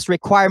Class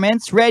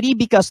requirements ready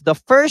because the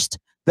first,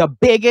 the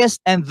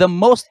biggest, and the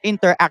most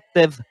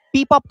interactive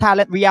P-pop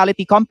talent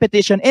reality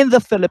competition in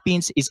the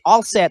Philippines is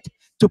all set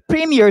to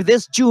premiere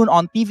this June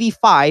on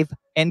TV5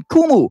 and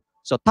Kumu.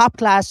 So Top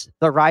Class,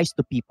 the rise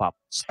to P-pop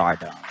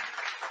stardom.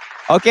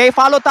 Okay,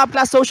 follow Top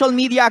Class social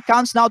media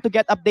accounts now to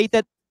get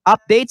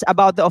updates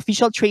about the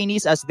official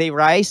trainees as they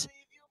rise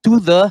to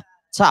the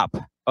top.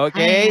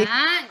 Okay?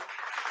 Ayan.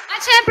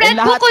 At syempre,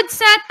 bukod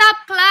sa Top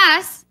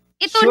Class,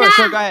 ito na.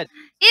 Sure, go ahead.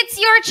 It's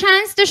your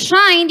chance to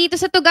shine dito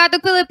sa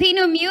Tugatog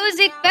Filipino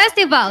Music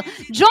Festival.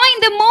 Join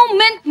the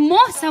moment mo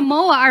sa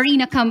MOA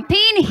Arena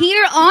campaign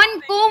here on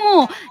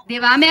Kumu.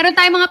 Diba? Meron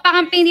tayong mga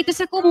pa-campaign dito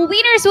sa Kumu.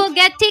 Winners will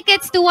get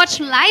tickets to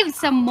watch live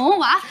sa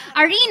MOA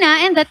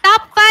Arena and the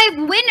top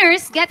 5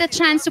 winners get a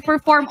chance to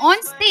perform on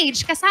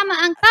stage kasama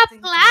ang Top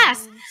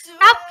Class.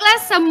 Top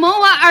Class sa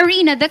MOA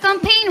Arena. The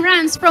campaign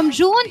runs from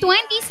June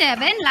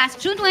 27,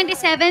 last June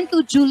 27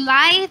 to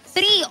July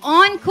 3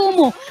 on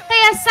Kumu.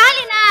 Kaya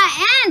sali na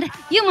and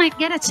you might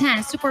get a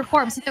chance to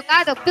perform sa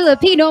Tugatog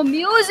Filipino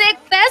Music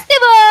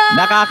Festival!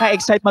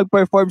 Nakaka-excite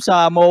mag-perform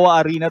sa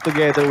MOA Arena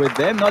together with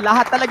them. No?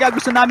 Lahat talaga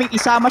gusto naming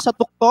isama sa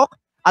tuktok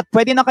at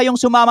pwede na kayong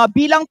sumama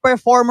bilang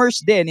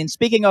performers din. And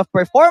speaking of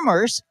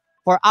performers,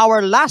 for our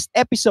last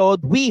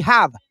episode, we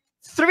have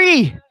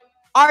 3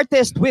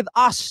 artists with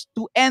us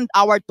to end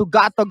our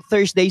Tugatog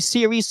Thursday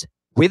series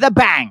with a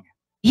bang.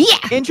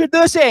 Yeah!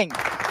 Introducing,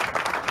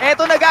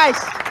 eto na guys,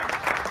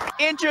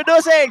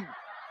 introducing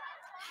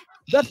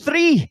the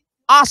 3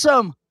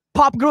 awesome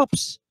pop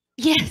groups.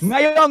 Yes!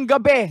 Ngayong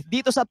gabi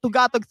dito sa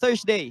Tugatog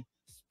Thursday.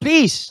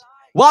 Please,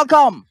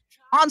 welcome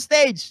on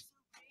stage.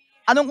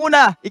 Anong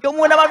una? Ikaw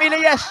muna,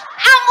 mamili, yes.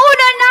 Ang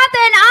una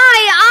natin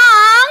ay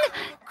ang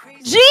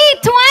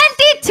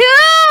G22!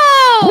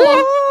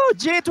 Woo!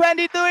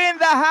 G22 in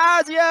the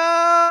house, yo!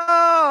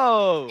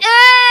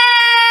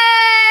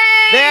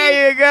 Yay! There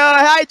you go.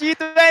 Hi,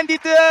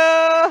 G22.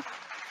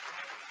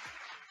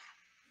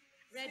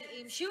 Ready,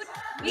 aim, shoot.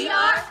 We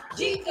are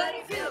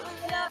G22.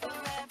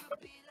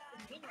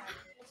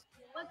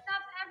 What's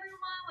up,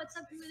 everyone? What's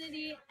up,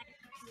 community?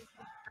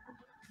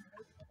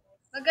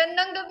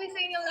 Magandang gabi sa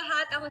inyong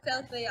lahat. Ako si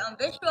Althea, ang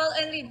visual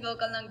and lead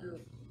vocal ng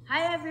group.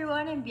 Hi,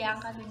 everyone. I'm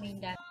Bianca, the main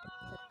dancer.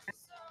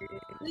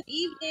 Good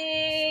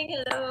evening.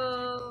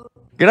 Hello.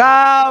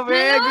 Grabe.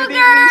 Hello, Good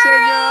evening sa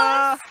inyo.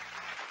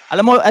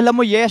 Alam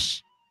mo,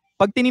 yes.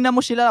 Pag tinignan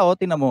mo sila,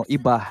 tingnan mo,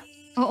 iba.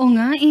 Oo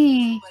nga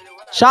eh.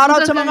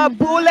 Shoutout sa mga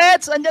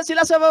bullets. Andyan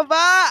sila sa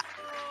baba.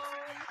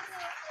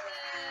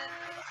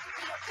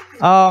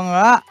 Oo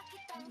nga.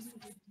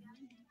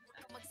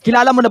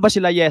 Kilala mo na ba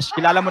sila, Yes?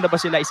 Kilala mo na ba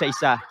sila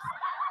isa-isa?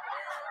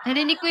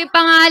 Narinig ko yung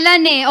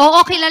pangalan eh.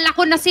 Oo, kilala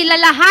ko na sila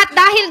lahat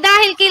dahil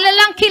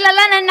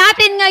kilala na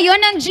natin ngayon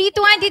ng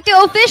G22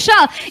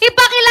 official.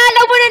 Ipakilala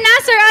mo na na,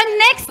 sir, ang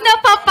next na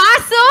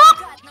papasok.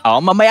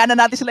 Mamaya na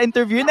natin sila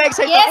interview.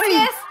 Na-excite ako eh.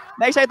 Yes.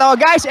 Na-excite ako.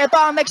 Guys, ito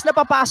ang next na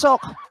papasok.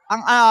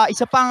 Ang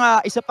isa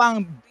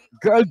pang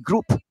girl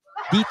group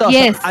dito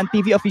sa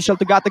TV official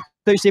Tugatog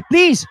Thursday.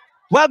 Please,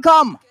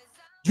 welcome,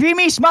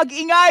 Dreamies,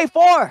 mag-ingay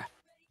for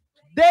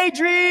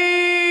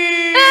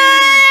Daydream!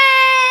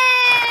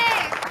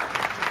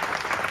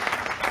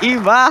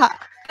 Iba!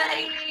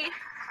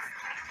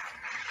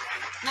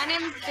 My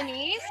name is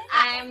Denise.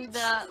 I'm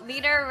the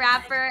leader,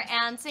 rapper,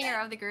 and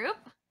singer of the group.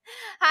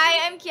 Hi,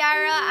 I'm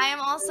Kiara. I am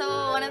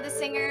also one of the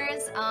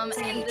singers, and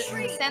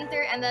the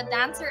center and the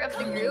dancer of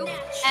the group.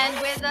 And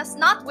with us,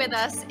 not with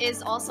us,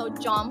 is also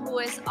Jom,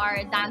 who is our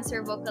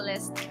dancer,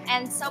 vocalist,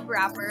 and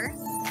sub-rapper.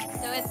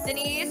 So it's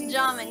Denise,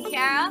 Jom, and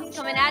Kiara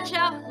coming at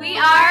ya. We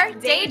are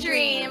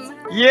Daydream.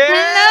 Yeah!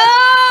 Hello!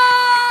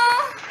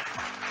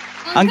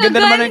 Ang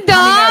ganda naman ng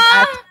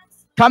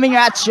coming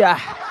at ya.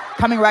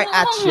 Coming right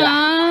at ya.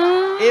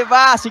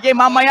 Iba, sige,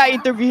 mamaya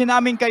interviewin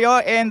namin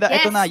kayo and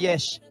ito na,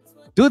 yes.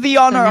 Do the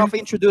honor of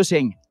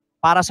introducing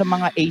para sa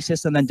mga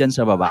aces na nandyan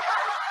sa baba.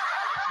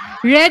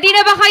 Ready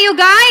na ba kayo,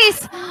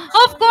 guys?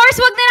 Of course,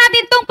 wag na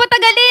natin tong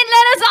patagalin.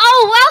 Let us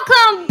all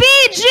welcome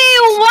Bgyo!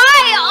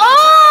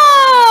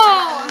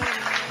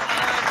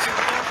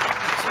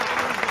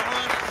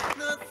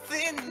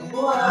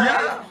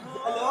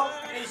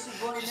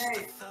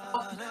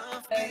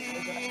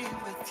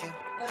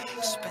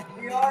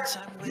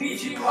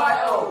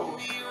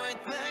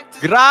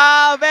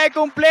 Grabe,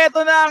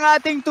 kumpleto na ang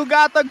ating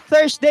Tugatog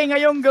Thursday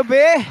ngayong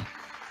gabi.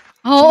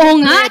 Oo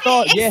nga,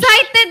 Ito, yes.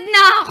 excited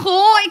na ako.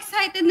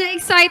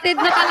 Excited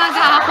na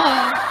talaga ako.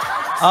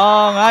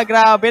 Oo nga,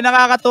 grabe.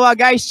 Nakakatuwa,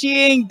 guys.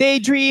 Seeing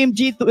Daydream,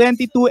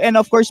 G22, and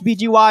of course,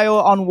 Bgyo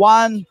on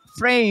one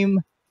frame.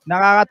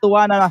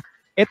 Nakakatuwa na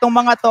itong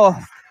mga to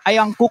ay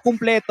ang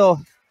kukumpleto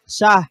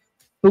sa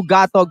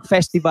Tugatog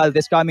Festival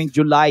this coming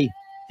July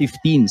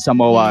 15 sa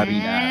Moa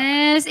Arena.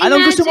 Yes,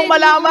 Anong gusto mong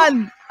imagine mo. malaman?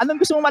 Anong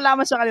gusto mong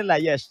malaman sa kanila?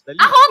 Yes. Dali.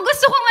 Ako,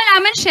 gusto kong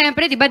malaman,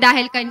 syempre, di ba,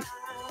 dahil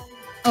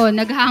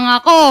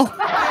naghanga ako.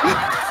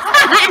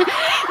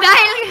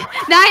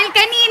 dahil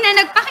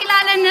kanina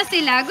nagpakilala na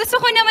sila, gusto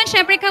ko naman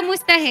syempre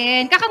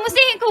kakamustahin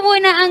ko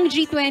muna ang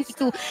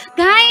G22.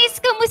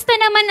 Guys, kamusta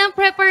naman ang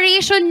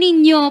preparation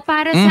ninyo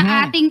para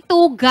sa ating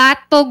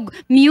Tugatog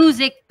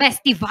Music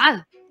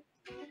Festival?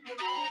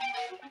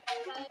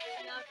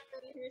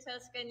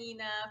 Rehearsals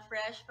kanina,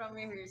 fresh from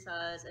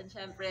rehearsals, and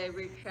syempre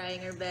we're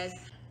trying our best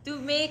to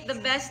make the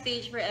best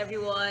stage for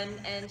everyone,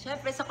 and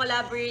syempre sa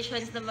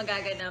collaborations na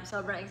magaganap,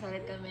 sobrang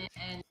excited kami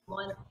and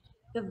want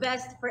the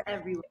best for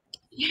everyone.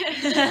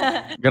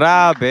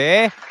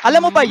 Grabe.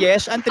 Alam mo ba,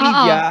 Yes, ang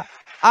trivia,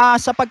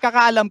 sa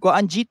pagkakaalam ko,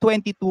 ang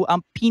G22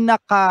 ang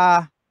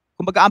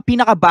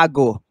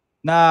pinakabago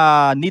na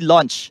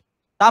ni-launch.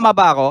 Tama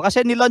ba ako?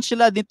 Kasi ni-launch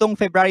sila nitong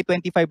February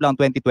 25 lang,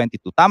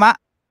 2022. Tama?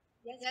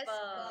 Yes po.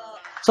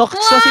 So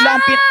sila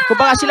ang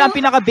kumbaga sila ang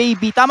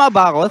pinaka-baby. Tama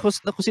ba ako?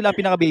 Kung sila ang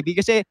pinaka-baby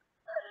kasi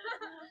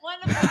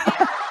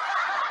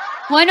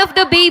One of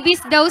the babies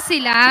daw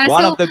sila.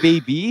 one of the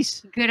babies.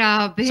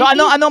 Grabe. So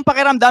anong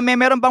pakiramdam?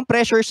 Meron bang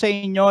pressure sa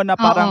inyo na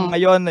parang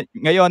ngayon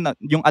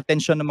yung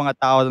attention ng mga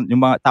tao,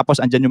 tapos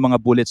andyan yung mga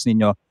bullets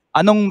ninyo.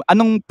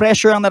 Anong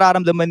pressure ang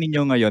nararamdaman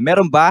ninyo ngayon?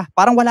 Meron ba?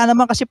 Parang wala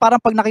naman kasi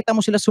parang pag nakita mo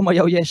sila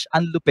sumayaw, yes,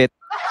 ang lupit.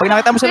 Pag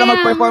nakita mo sila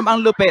mag-perform,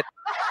 ang lupit.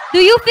 Do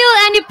you feel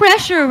any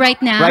pressure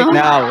right now? Right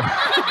now.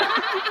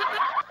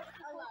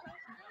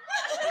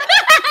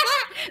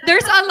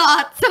 There's a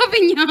lot,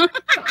 sabi niya.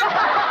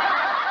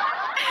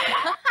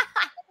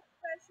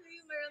 Pressure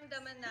yung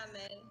maramdaman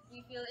namin.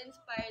 We feel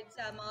inspired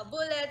sa mga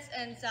bullets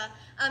and sa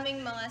aming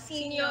mga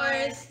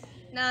seniors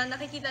na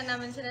nakikita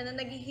namin sila na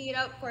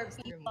naghihirap for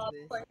P-pop,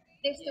 for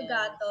this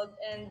Tugatog,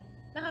 and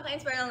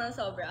nakaka-inspire lang ng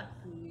sobra.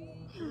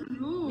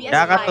 We aspire.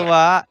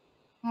 Nakakatuwa.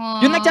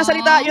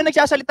 Yung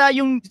nagsasalita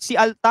yung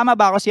tama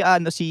ba ako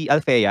si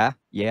Althea?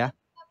 Yeah.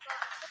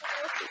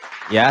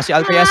 Yeah, si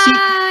Althea.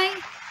 Hi!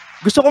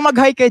 Gusto ko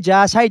mag-hi kay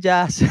Jazz. Hi,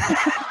 Jazz.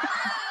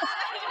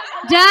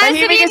 Jazz,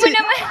 Tahimik sabihin mo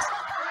naman.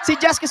 Si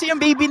Jazz kasi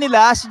yung baby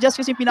nila. Si Jazz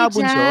kasi yung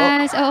pinakabunso.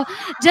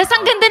 Jazz,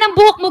 ang ganda ng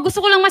buhok mo.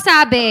 Gusto ko lang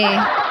masabi.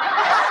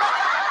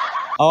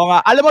 Oo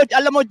nga.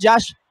 Alam mo,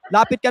 Jazz,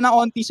 lapit ka ng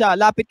onti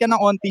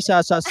sa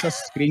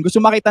screen.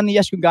 Gusto makita ni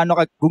Jazz kung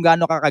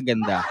gaano ka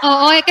kaganda.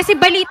 Oo, kasi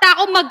balita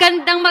ko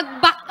maganda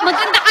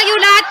kayo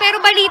lahat,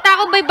 pero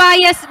balita ko may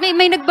bias,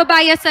 may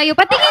nagbabias sa'yo.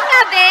 Patingin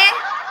nga, be.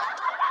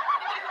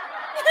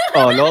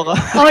 Oh, loko.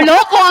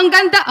 Loko, ang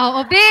ganda.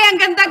 Be, ang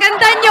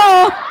ganda-ganda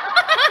nyo.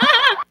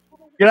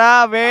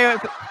 Grabe.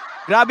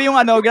 Grabe.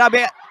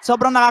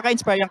 Sobrang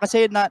nakaka-inspire yan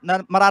kasi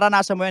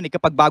mararanasan mo yan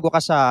kapag bago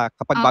ka sa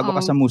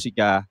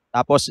musika.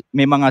 Tapos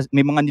may mga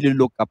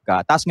nilulook up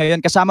ka. Tapos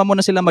ngayon kasama mo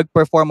na sila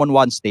mag-perform on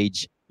one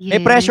stage. May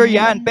pressure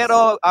yan.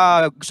 Pero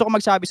gusto ko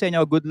magsabi sa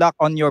inyo, good luck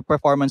on your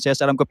performances.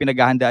 Alam ko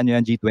pinaghahandaan nyo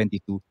yan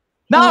G22.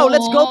 Now,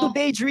 let's go to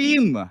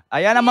Daydream.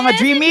 Ayan ang mga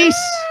dreamies.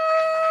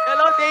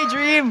 Hello,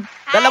 Daydream.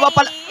 Dalawa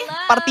pala.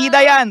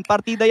 Partida yan,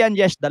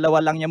 yes.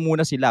 Dalawa lang yan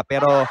muna sila.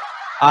 Pero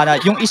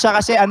yung isa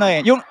kasi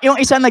yung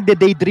isa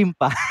nagde-daydream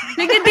pa.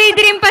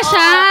 Nagde-daydream pa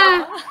siya.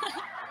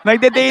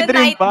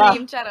 Nagde-daydream pa.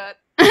 Dream, charot.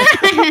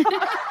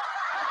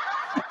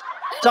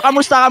 So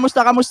kamusta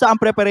ang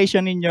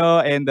preparation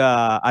ninyo and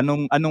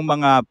anong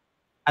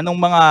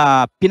mga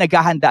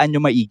pinaghahandaan nyo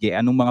maigi?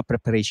 Anong mga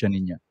preparation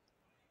ninyo?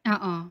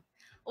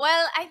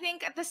 Well, I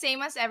think the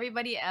same as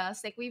everybody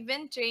else. Like we've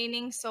been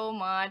training so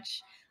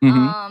much.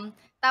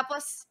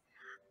 Tapos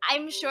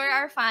I'm sure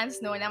our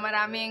fans know na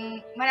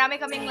marami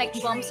kaming like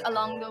bumps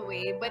along the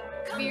way, but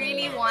we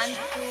really want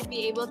to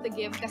be able to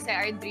give kasi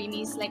our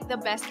dreamies like the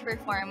best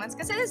performance.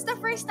 Kasi this is the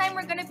first time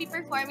we're gonna be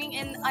performing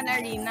in an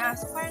arena.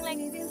 So parang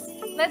like,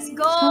 let's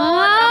go!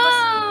 Wow! Tapos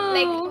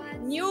like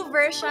new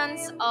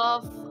versions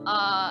of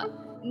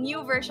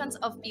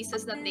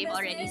pieces that they've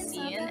already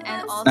seen,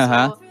 and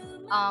also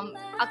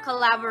a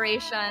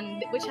collaboration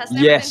which has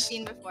never been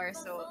seen before.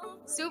 So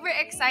super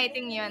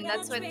exciting yun.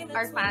 That's what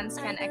our fans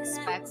can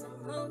expect.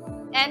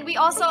 And we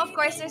also, of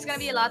course, there's gonna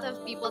be a lot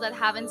of people that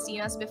haven't seen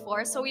us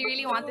before. So we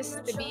really want this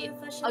to be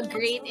a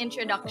great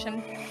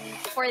introduction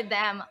for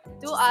them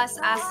to us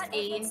as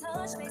a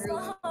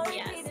group.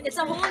 Yes. It's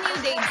a whole new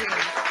daydream.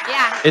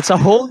 Yeah. It's a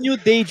whole new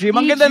daydream.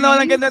 Ang ganda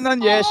nun,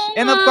 yes.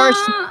 And of course,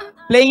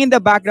 playing in the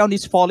background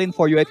is Falling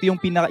For You. Ito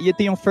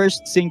yung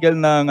first single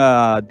ng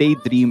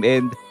Daydream.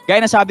 And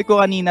gaya na sabi ko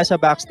kanina sa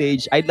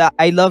backstage,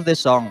 I love this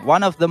song.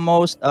 One of the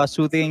most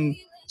soothing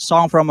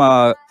song from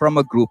a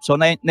group. So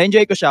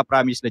na-enjoy ko siya,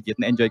 promise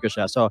legit, na-enjoy ko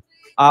siya. So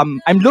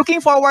I'm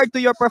looking forward to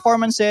your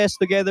performances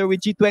together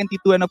with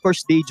G22 and of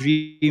course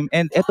Daydream.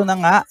 And eto na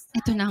nga.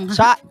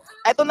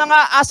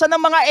 Asa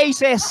ng mga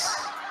aces?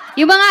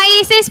 Yung mga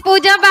aces po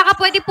dyan, baka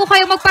pwede po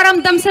kayo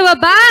magparamdam sa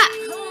baba.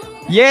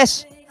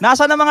 Yes.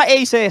 Nasa na mga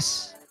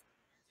aces?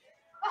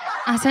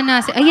 Asa na?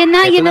 Ayan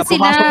na, ayan na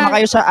sila. Pumasok na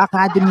kayo sa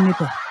academy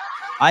nito.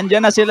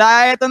 Andyan na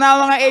sila. Ito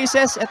na mga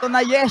aces. Ito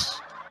na, yes.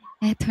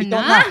 Ito Ito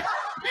na.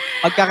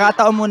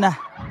 Pagkakataon muna.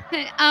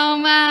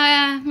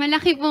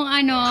 Malaki pong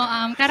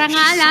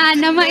karangalan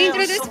na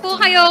ma-introduce po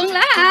kayong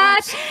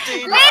lahat.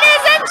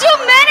 Ladies and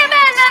gentlemen,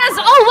 let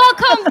us all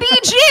welcome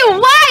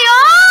Bgyo!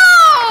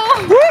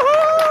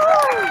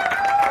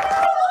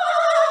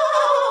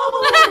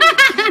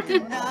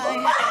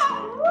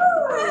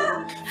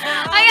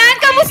 Ayan,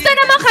 kamusta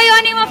naman kayo?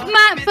 Ano yung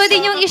pwede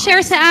niyong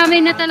i-share sa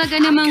amin na talaga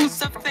namang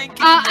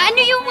ano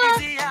yung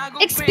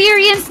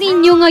experience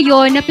ninyo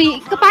ngayon? Na,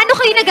 paano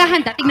kayo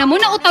naghahanda? Tingnan mo,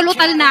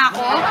 nautol-utal na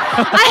ako.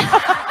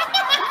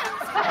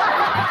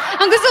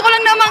 Ang gusto ko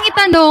lang namang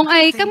itanong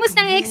ay,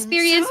 kamusta ang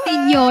experience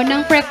ninyo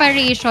ng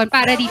preparation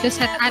para dito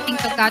sa ating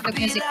Tugatog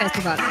Music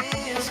Festival?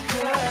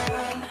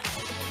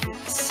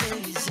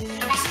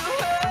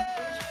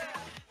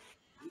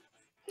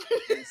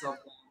 So,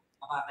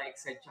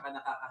 nakaka-excite tsaka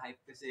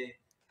nakaka-hype kasi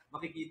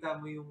makikita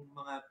mo yung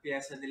mga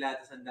piyesa nila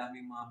at ang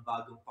daming mga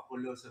bagong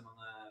pakulo sa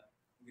mga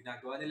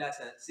ginagawa nila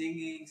sa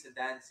singing, sa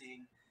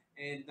dancing,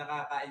 and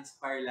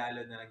nakaka-inspire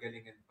lalo na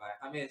galingan pa.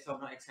 Kami,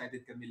 sobrang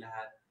excited kami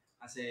lahat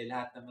kasi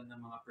lahat naman ng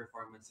mga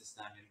performances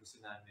namin, gusto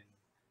namin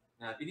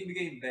na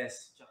binibigay yung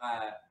best.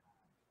 Tsaka,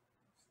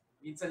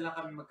 minsan lang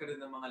kami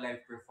magkaroon ng mga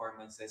live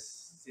performances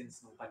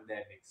since nung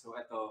pandemic. So,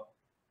 ito,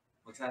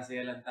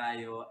 magsasaya lang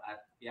tayo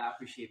at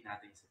i-appreciate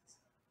natin isa.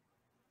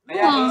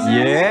 Kaya,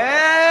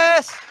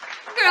 yes!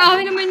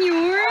 Grabe naman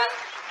yun.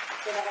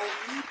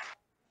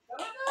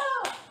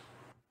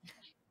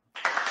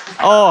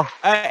 Oh,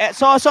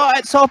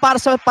 so para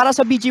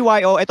sa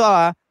BGYO, ito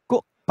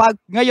pag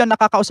ngayon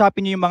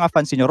nakakausapin niyo yung mga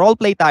fans niyo, role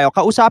play tayo.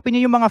 Kausapin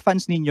niyo yung mga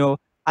fans niyo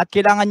at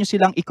kailangan niyo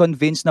silang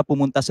i-convince na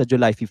pumunta sa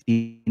July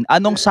 15.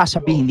 Anong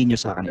sasabihin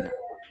niyo sa kanila?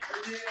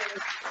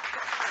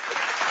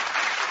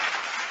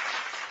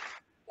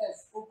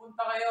 yes,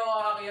 pupunta kayo,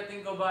 akiyatin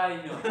ko bahay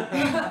niyo.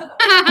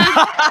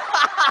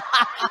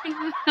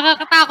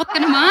 Nakakatakot ka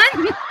naman.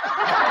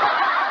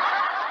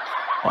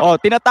 Oh,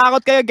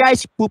 tinatakot kayo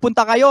guys,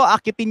 pupunta kayo,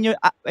 akitin nyo,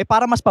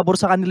 para mas pabor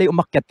sa kanila yung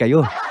umakyat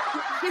kayo.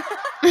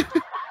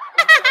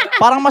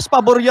 Parang mas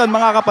pabor yon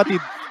mga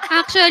kapatid.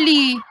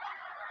 Actually.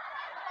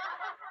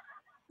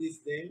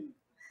 This day?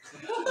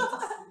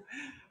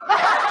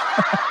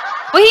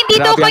 O hindi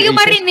daw Grabe ang kayo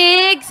aces.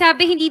 marinig.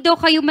 Sabi hindi daw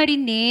kayo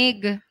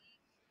marinig.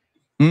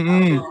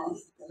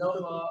 Hello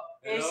po.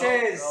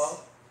 Aces!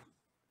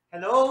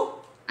 Hello?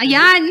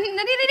 Ayan,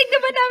 naririnig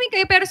naman namin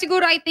kayo pero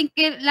siguro I think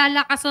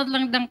lalakasan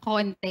lang ng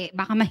konti.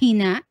 Baka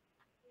mahina.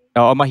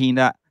 Oo,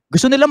 mahina.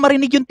 Gusto nila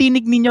marinig yung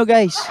tinig ninyo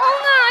guys. Oo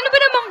nga, ano ba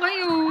naman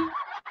kayo?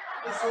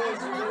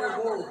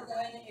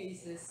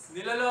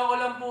 Niloloko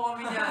lang po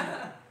kami niyan.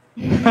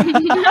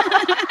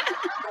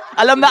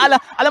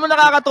 alam mo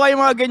nakakatuwa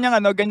yung mga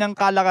ganyang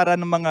kalakaran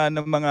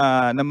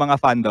ng mga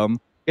fandom.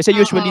 Kasi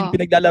usually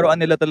pinaglalaroan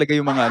nila talaga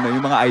yung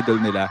mga idol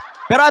nila.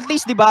 Pero at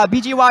least 'di ba,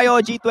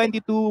 BGYO,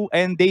 G22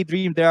 and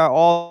Daydream, they are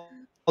all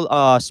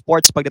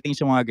sports pagdating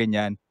sa mga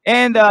ganyan.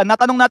 And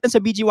natanong natin sa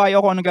BGYO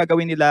kung anong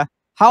gagawin nila.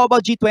 How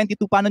about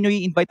G22? Paano nyo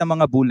i-invite ang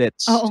mga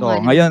bullets? Oo, so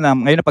ngayon na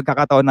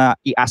pagkakataon na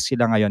i-ask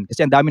sila ngayon.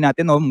 Kasi ang dami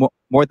natin,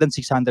 more than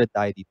 600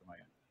 tayo dito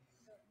ngayon.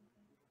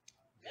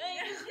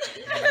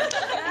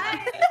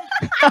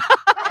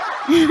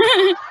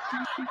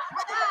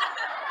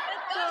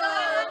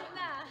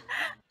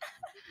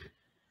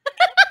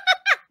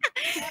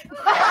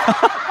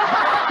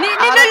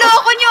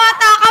 Niloloko nyo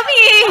ata kami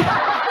eh.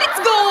 Let's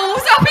go!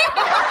 Sabi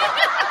mo.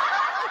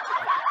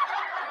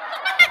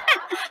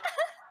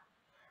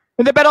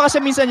 Hindi, pero kasi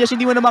minsan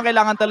hindi mo naman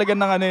kailangan talaga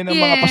ng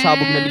mga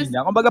pasabog na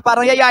linya. Kumbaga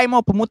parang yayain mo,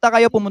 pumunta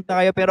kayo,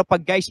 pero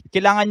pag guys,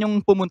 kailangan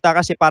yung pumunta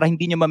kasi para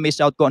hindi nyo ma-miss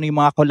out kung ano yung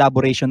mga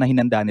collaboration na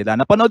hinanda nila.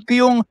 Napanood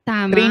ko yung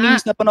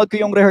trainings, napanood ko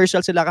yung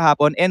rehearsal sila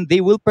kahapon, and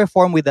they will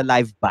perform with a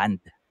live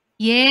band.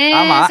 Yes.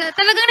 Tama.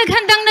 Talagang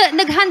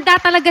naghanda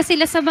talaga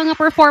sila sa mga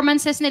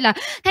performances nila.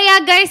 Kaya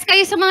guys,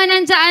 kayo sa mga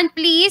nandyan,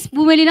 please,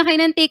 bumili na kayo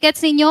ng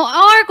tickets ninyo.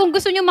 Or kung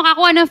gusto nyo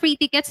makakuha ng free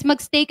tickets,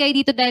 magstay kayo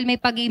dito dahil may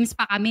pag-games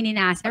pa kami ni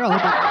Nasser.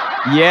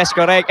 Yes,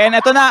 correct. And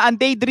ito na, ang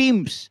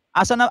Daydreams.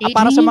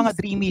 Para sa mga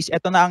dreamies,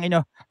 ito na ang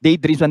inyo.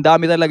 Daydreams, ang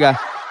dami talaga.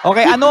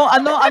 Okay,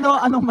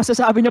 anong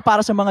masasabi nyo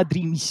para sa mga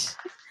dreamies?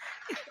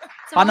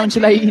 Paano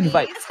sila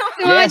i-invite? Sa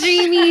mga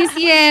dreamies,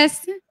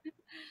 yes.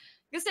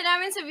 Gusto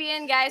namin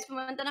sabihin, guys,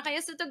 pumunta na kayo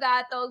sa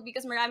Tugatog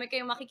because marami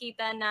kayong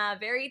makikita na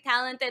very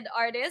talented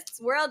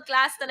artists.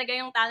 World-class talaga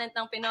yung talent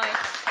ng Pinoy.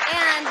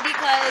 And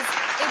because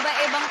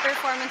iba-ibang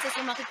performances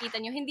yung makikita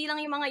nyo, hindi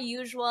lang yung mga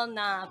usual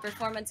na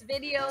performance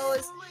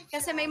videos,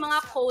 kasi may mga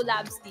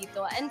collabs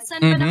dito. And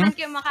saan pa naman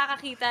kayo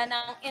makakakita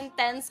ng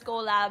intense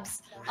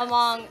collabs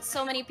among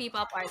so many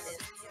P-pop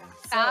artists?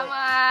 Tama!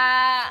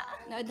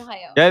 Nood na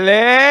kayo.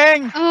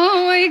 Galing!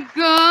 Oh my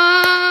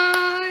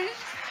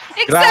gosh!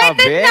 Excited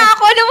Grabe. na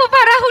ako. Alam mo,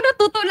 para ako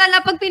natutulala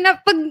pag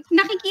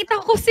nakikita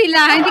ko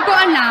sila. Hindi ko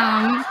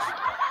alam.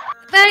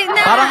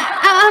 Parang-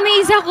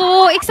 Amaze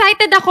ako.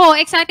 Excited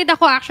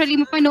ako actually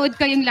mapanood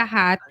kayong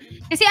lahat.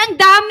 Kasi ang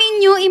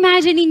dami nyo,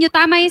 imagine niyo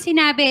tama yung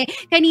sinabi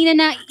kanina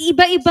na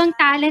iba-ibang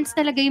talents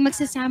talaga yung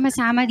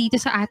magsasama-sama dito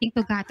sa ating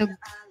Tugatog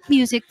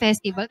Music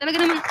Festival. Talaga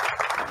naman,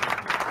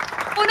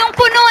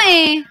 punong-puno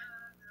eh.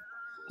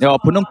 Yo,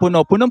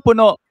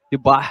 punong-puno,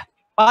 'di ba?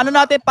 Paano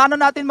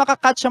natin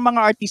makakatch ang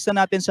mga artista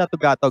natin sa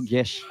Tugatog,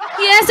 Yesh?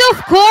 Yes,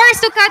 of course.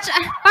 To catch,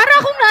 para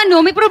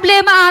akong may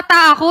problema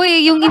ata ako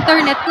eh, yung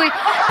internet ko eh.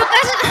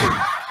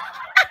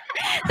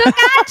 To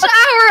catch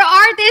our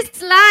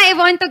artists live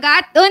on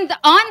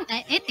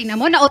tingnan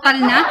mo, nautal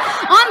na.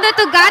 On the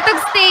Tugatog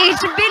stage,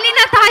 bili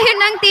na tayo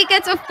ng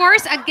tickets, of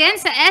course, again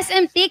sa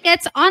SM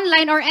Tickets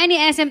online or any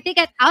SM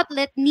ticket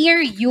outlet near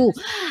you.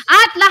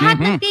 At lahat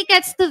ng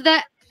tickets to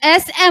the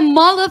SM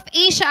Mall of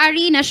Asia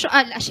Arena,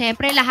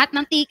 syempre lahat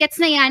ng tickets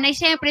na yan ay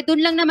syempre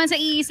dun lang naman sa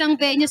iisang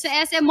venue sa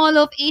SM Mall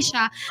of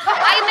Asia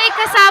ay may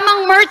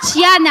kasamang merch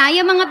yan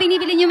yung mga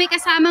binibili nyo may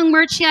kasamang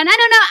merch yan.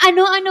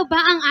 Ano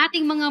ba ang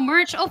ating mga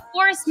merch? Of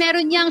course,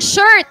 meron yang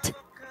shirt,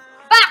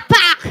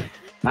 backpack,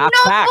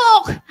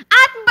 notebook,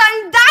 at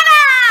bandana!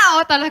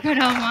 Talaga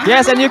naman.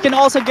 Yes, and you can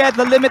also get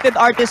the limited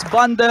artist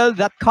bundle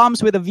that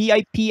comes with a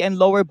VIP and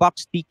lower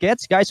box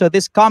tickets, guys. So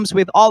this comes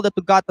with all the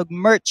Tugatog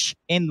merch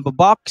in a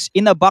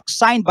box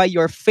signed by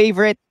your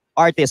favorite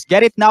artist.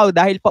 Get it now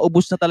dahil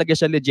paubos na talaga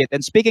siya legit.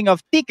 And speaking of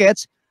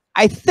tickets,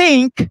 I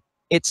think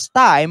it's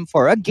time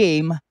for a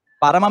game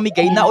para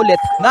mamigay na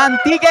ulit ng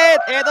ticket.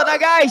 Eto na,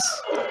 guys.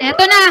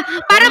 Eto na.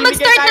 Para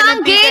mag-start na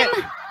ang game,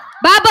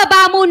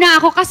 bababa muna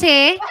ako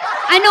kasi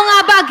ano nga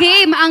ba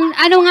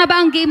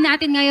ang game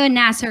natin ngayon,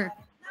 Nasser?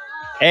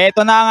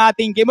 Eto na ang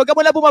ating game. Huwag ka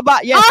muna bumaba.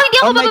 Yes, hindi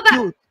ako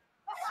bababa.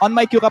 On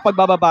my cue kapag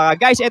bababa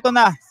ka. Guys, eto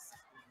na.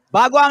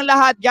 Bago ang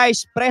lahat,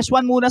 guys, press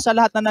 1 muna sa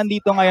lahat na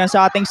nandito ngayon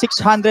sa ating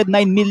 609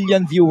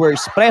 million viewers.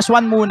 Press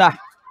 1 muna.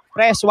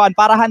 Press 1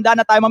 para handa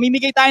na tayo.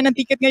 Mamimigay tayo ng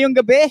ticket ngayong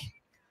gabi.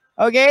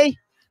 Okay?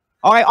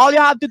 Okay, all you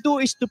have to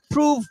do is to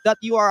prove that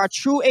you are a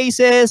true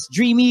aces,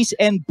 dreamies,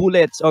 and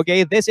bullets.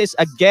 Okay? This is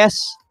a guess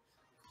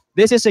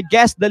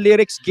the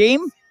lyrics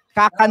game.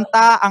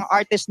 Kakanta ang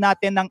artist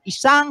natin ng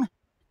isang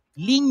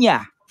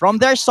linya from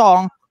their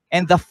song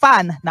and the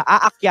fan na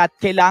aakyat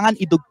kailangan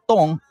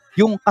idugtong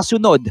yung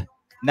kasunod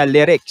na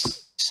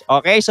lyrics.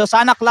 Okay? So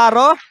sana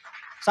klaro?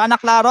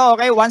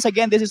 Okay? Once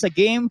again, this is a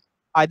game.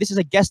 This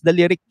is a guess the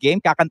lyric game.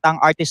 Kakanta ang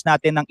artist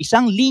natin ng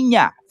isang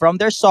linya from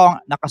their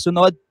song na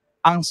kasunod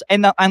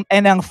and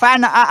ang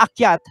fan na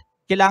aakyat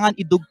kailangan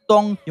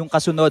idugtong yung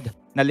kasunod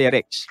na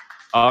lyrics.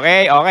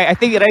 Okay. I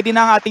think ready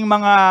na ang ating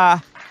mga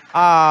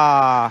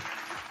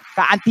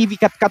ka-TV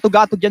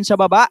katugatog dyan sa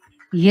baba.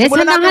 Yes,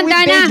 simulan natin with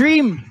handa na.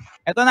 Daydream.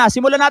 Ito na,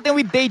 simulan natin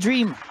with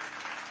Daydream.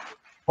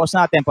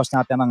 Pause natin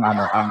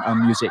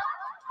ang music.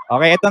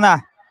 Okay, ito na.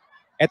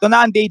 Ito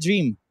na ang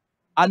Daydream.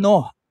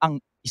 Ano ang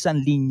isang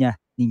linya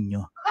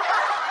ninyo?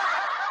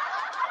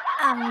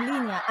 Ang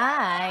linya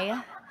ay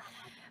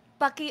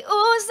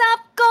pakiusap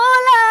ko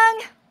lang.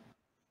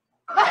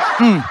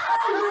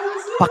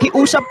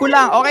 Pakiusap ko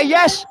lang. Okay,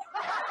 yes.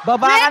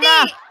 Baba ka na.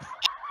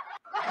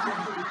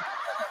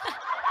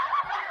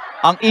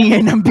 Ang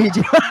ingay ng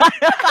video.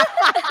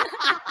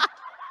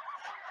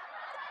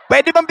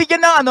 Pwede bang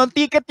bigyan ng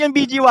ticket yung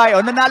BGY?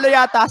 Nanalo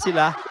yata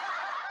sila.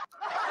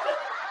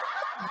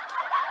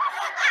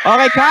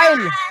 Okay,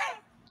 Kyle.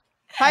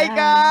 Hi,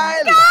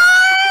 Kyle.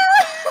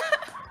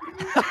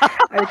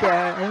 Ay,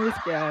 Kiara. I miss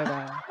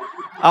Kiara.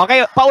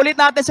 Okay, paulit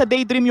natin sa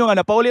Daydream yung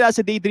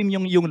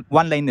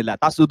one line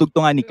nila. Tapos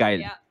dudugtungan ni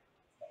Kyle.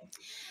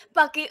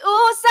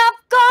 Pakiusap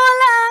ko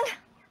lang.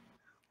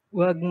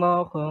 Huwag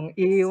mo kong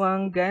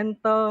iwang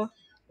ganto.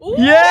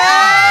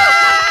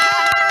 Yeah!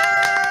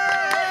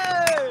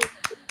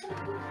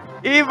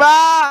 Iba!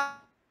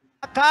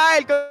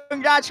 Kyle,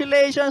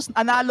 congratulations!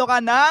 Analo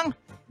ka ng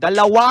 2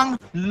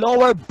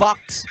 lower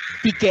box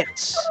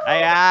tickets.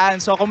 Ayan.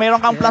 So kung mayroon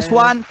kang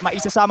 +1,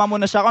 maisasama mo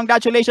na siya.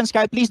 Congratulations,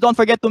 Kyle. Please don't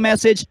forget to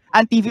message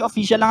AnTV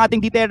Official. Ang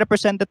ating detail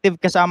representative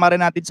kasama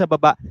rin natin sa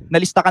baba.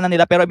 Nalista ka na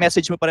nila pero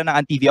message mo pa rin ng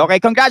AnTV. Okay,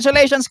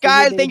 congratulations,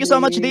 Kyle. Thank you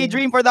so much,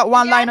 Daydream, for that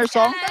one-liner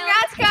song.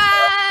 Congrats,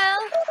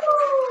 Kyle!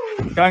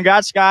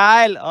 Congrats,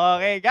 Kyle.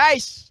 Okay,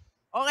 guys.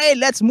 Okay,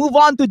 let's move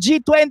on to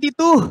G22.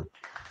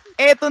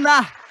 Eto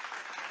na.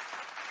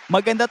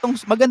 Maganda tong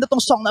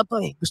song na to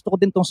eh. Gusto ko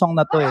din tong song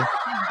na to eh.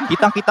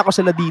 Kitang-kita ko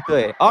sila dito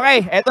eh.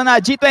 Okay, eto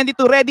na. G22.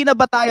 Ready na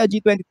ba tayo,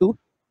 G22?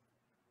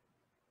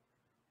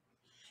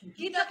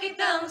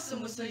 Kita-kitang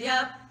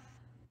sumusulyap.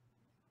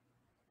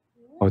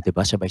 Oh,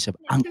 diba? Sabay-sabay.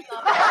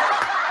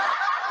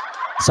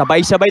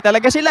 Sabay-sabay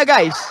talaga sila,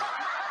 guys.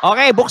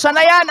 Okay, buksan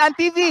na yan,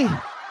 AnTV.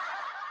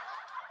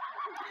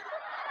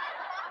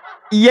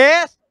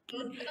 Yes!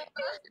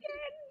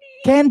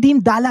 Candy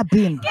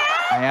Dalabin.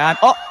 Ayan.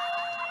 Oh,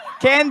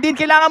 Candy,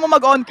 kailangan mo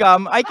mag-on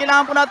cam. Ay,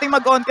 kailangan po natin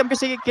mag-on cam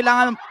kasi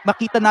kailangan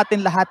makita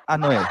natin lahat,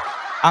 ang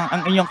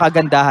inyong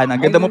kagandahan.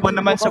 Ang ganda mo pa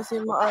naman sa...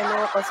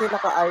 Kasi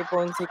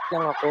naka-iPhone 6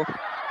 lang ako.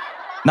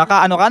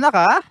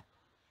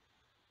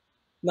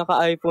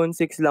 Naka-iPhone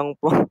 6 lang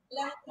po.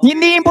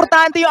 Hindi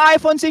importante yung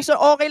iPhone 6.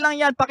 Okay lang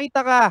yan.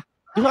 Pakita ka.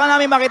 Gusto ka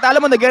namin makita.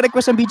 Alam mo,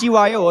 nag-request ang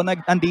BGYO,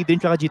 ang Daydream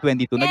tsaka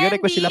G22.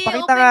 Nag-request sila.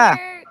 Pakita ka.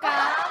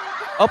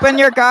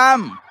 Open your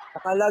cam.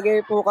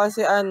 Nakalagay po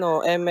kasi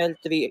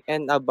ML3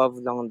 and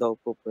above lang daw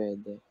po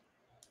pwede.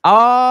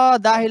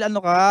 Dahil ano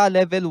ka,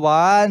 level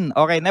 1.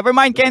 Okay, never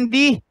mind,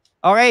 Candy.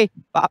 Okay,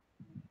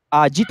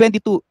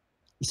 G22,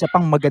 isa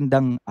pang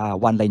magandang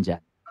one line dyan.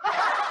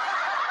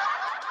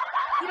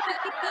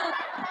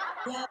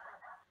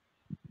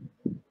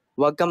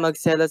 Huwag kang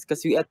magselos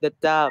kasi we at the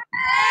top.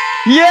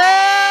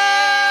 Yeah!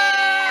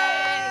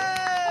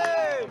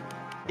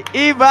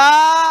 Iba!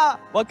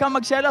 Huwag kang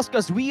magselos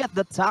because we at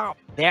the top.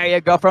 There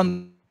you go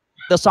from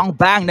the song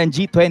Bang ng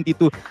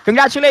G22.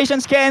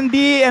 Congratulations,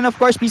 Candy! And of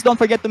course, please don't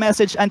forget to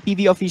message ang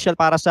TV official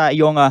para sa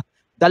iyong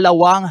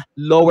dalawang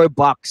lower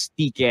box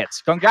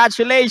tickets.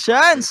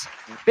 Congratulations!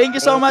 Thank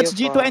you so much,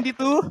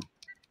 G22.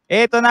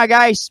 Ito na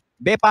guys.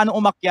 Paano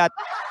umakyat?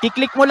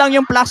 Kiklik mo lang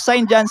yung plus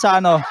sign dyan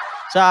sa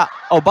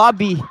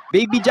Bobby,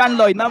 Baby John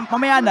Lloyd,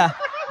 mamaya na.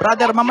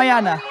 Brother,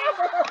 mamaya na.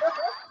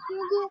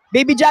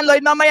 Baby John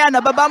Lloyd, mamaya na.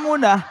 Baba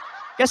muna.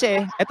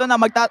 Kasi, eto na,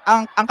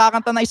 ang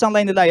kakanta na isang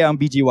line nila yung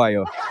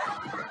BGYO.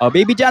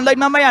 Baby John Lloyd,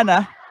 mamaya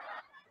na.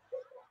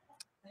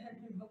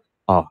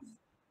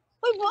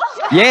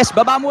 Yes,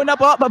 baba muna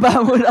po. Baba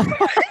muna po.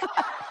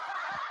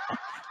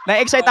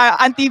 Na-excite tayo.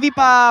 Ang TV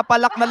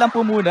palak na lang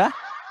po muna.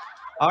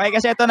 Okay,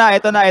 kasi ito na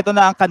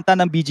ang kanta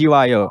ng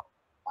BGYO.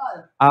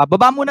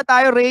 Baba muna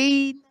tayo,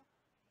 Rain.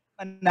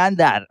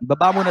 Nandar,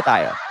 baba muna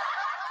tayo.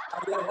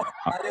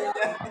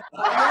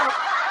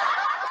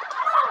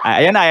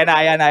 Ayan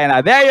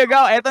na. There you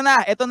go. Ito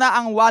na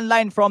ang one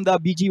line from the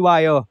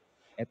BGYO.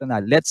 Ito na,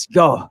 let's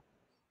go.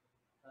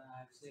 5,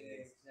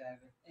 6,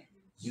 7,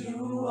 8.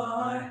 You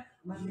are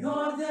my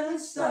northern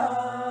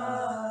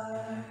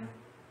star.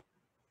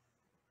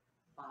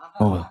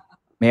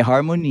 May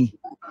harmony.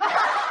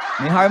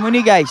 May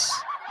harmony, guys.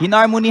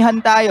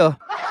 Hinarmonihan tayo.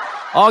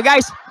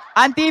 Guys,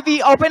 ang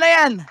TV, open na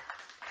yan.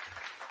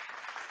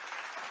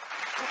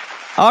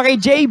 Okay,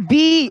 JB.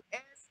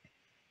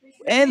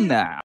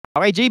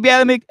 Okay, JB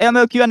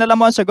MLQ, alam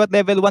mo, sagot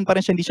level 1 pa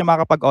rin siya, hindi siya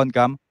makapag-on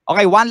cam.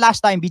 Okay, one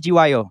last time,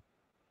 BGYO.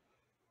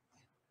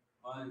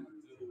 1, 2,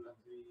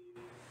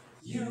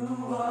 3. You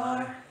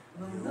are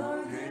my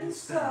northern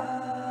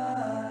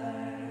star.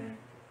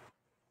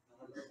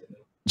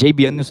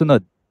 JB, ano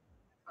sunod?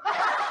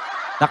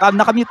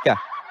 Nakamute ka.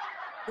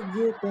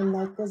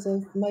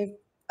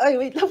 Ay,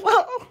 wait lang po.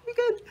 Oh my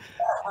God.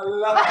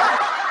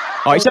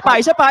 Isa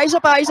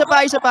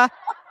pa.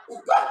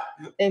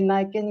 And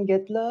I can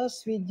get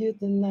lost with you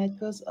tonight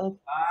cause of...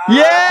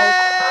 Yeah!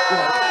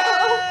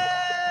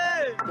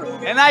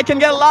 And I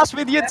can get lost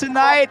with you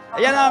tonight.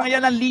 Yan ang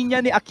linya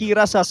ni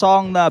Akira sa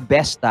song na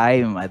Best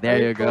Time. There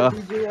you go.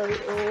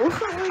 Oh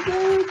my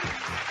God.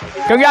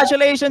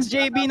 Congratulations,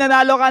 JB.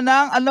 Nanalo ka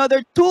ng another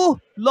 2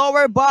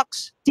 lower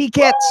box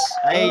tickets.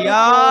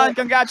 Ayan.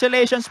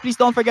 Congratulations. Please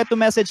don't forget to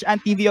message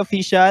ang TV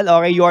official.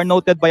 Okay, you are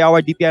noted by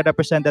our DTI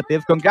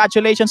representative.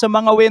 Congratulations sa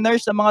mga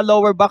winners sa mga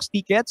lower box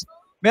tickets.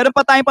 Meron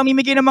pa tayong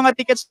pamimigay ng mga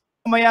tickets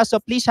mamaya, so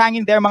please hang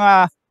in there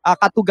mga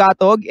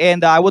katugatog.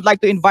 And I would like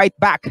to invite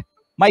back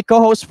my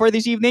co-host for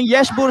this evening,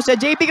 Yesh Burse.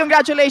 JP,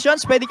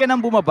 congratulations. Pwede ka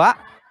nang bumaba.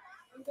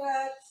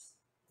 Congrats.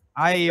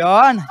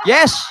 Ayun.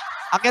 Yes.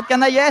 Akit ka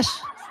na, Yesh.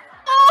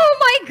 Oh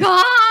my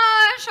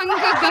gosh! Ang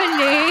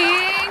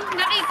gagaling!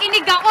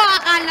 Nakikinig ako.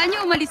 Akala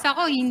nyo umalis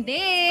ako.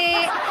 Hindi.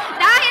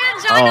 Dahil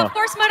dyan, of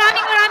course,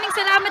 maraming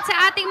salamat sa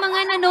ating mga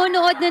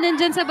nanonood na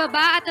nandyan sa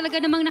baba at talaga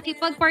namang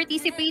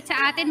nakipag-participate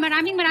sa atin.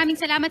 Maraming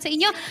salamat sa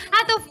inyo.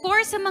 At of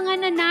course, sa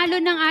mga nanalo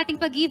ng ating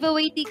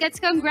pag-giveaway tickets,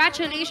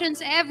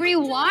 congratulations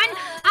everyone!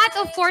 At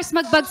of course,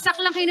 magbagsak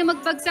lang kayo na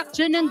magbagsak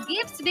dyan ng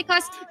gifts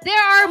because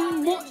there are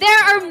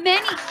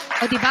many,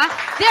 diba?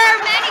 There are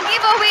many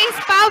giveaways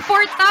pa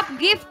for top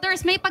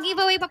gifters. May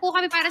pag-giveaway pa po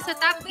kami para sa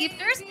top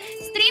gifters,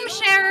 stream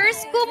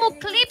sharers, Kumu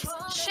clips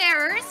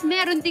sharers.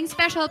 Meron ding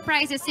special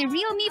prizes si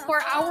Realme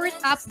for our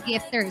top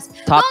gifters.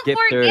 Don't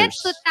forget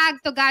to tag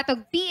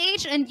Tugatog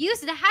PH and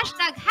use the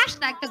hashtag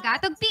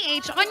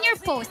TugatogPH on your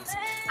posts.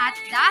 At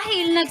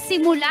dahil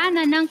nagsimula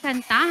na ng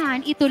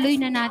kantahan, ituloy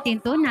na natin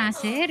to,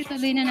 Nasir.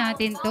 Ituloy na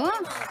natin to.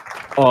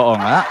 Oo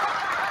nga.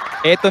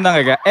 Ito na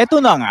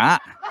nga.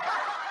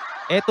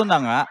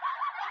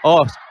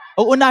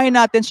 Uunahin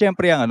natin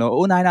syempre ang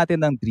uunahin natin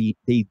ng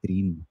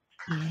Daydream.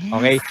 Yes.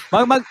 Okay?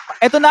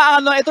 Ito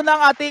na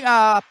ang ating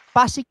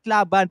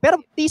pasiklaban. Pero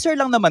teaser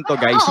lang naman to,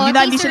 guys.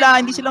 Hindi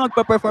sila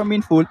magpa-perform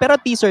in full, pero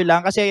teaser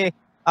lang kasi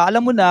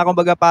alam mo na,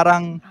 kumbaga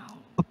parang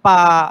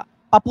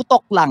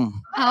paputok lang.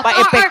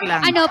 Pa-effect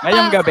lang.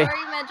 Ngayong gabi.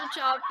 Sorry, medyo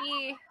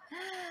choppy.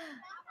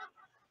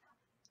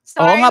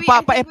 Oo nga,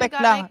 pa-effect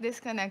lang. Like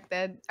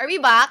disconnected. Are we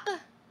back?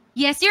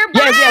 Yes, you're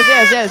back!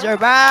 Yes,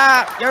 you're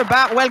back. You're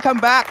back. Welcome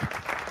back.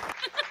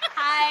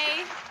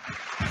 Hi.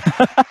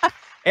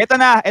 Ito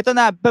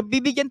na.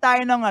 Bibigyan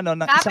tayo ng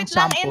isang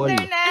sample.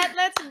 Internet.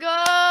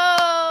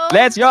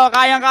 Let's go.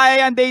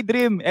 Kayang-kaya yan,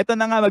 Daydream. Ito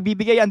na nga,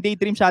 magbibigay ang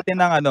Daydream sa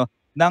atin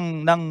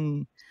ng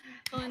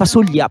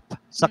pasulyap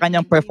sa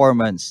kanyang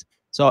performance.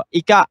 So,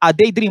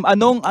 Daydream,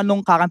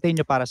 anong kakantahin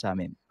nyo para sa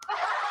amin?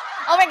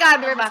 Oh my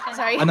God, we're back.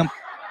 Sorry. Anong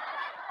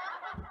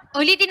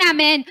Ulitin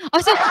namin.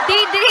 Oh, so,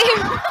 Daydream.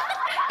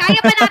 Kaya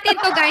pa natin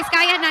to, guys.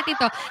 Kaya natin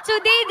to. So,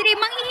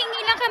 Daydream,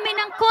 manghihingi lang kami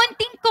ng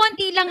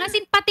konting-konti lang, as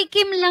in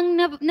patikim lang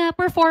na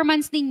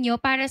performance ninyo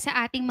para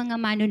sa ating mga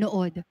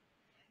manonood.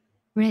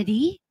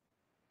 Ready?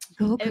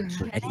 Go, girl.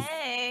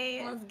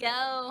 Okay. Let's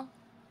go.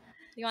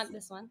 You want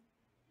this one?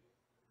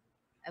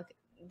 Okay.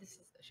 This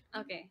is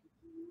okay.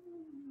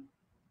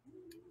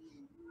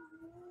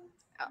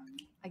 Oh,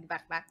 like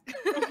back.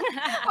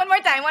 One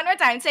more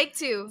time. Take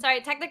 2.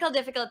 Sorry, technical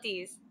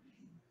difficulties.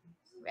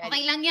 Ready?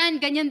 Okay lang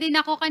yan. Ganyan din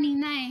ako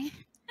kanina eh.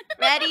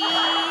 Ready,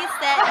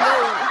 set, go!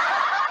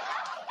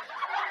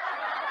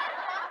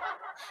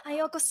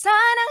 Ayoko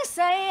sanang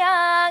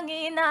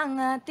sayangin ang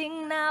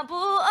ating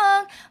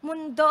nabuong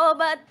mundo.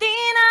 Ba't di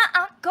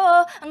na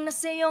ako ang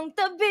nasa iyong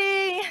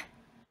tabi?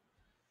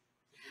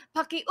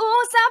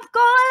 Pakiusap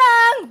ko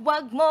lang,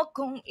 wag mo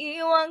kong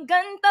iwang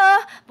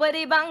ganto.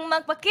 Pwede bang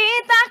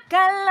magpakita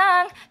ka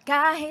lang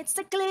kahit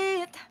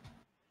saglit?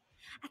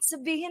 At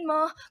sabihin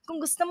mo kung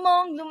gusto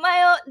mong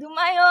lumayo,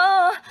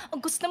 o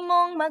gusto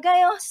mong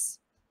magayos.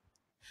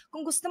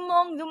 Kung gusto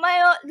mong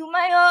lumayo,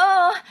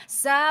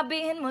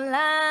 sabihin mo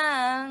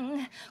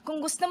lang.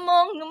 Kung gusto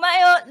mong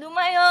lumayo,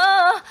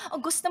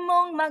 o gusto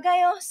mong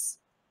magayos.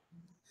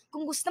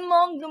 Kung gusto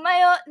mong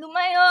lumayo,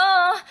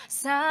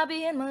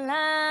 sabihin mo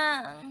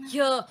lang.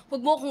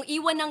 Huwag mo kong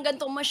iwan ng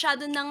ganito,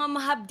 masyado na nga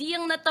mahabdi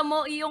ang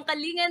natamo. Iyong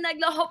kalinga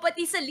naglaho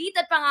pati salit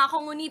at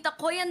pangako, ngunit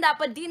ako'y ang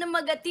dapat di na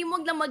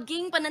magatimog na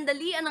maging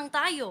panandalian ng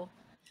tayo.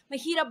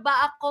 Mahirap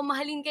ba ako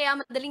mahalin kaya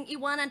madaling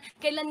iwanan?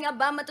 Kailan nga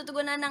ba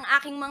matutugunan ng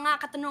aking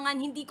mga katanungan?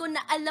 Hindi ko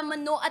na alam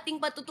ano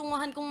ating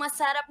patutunguhan kung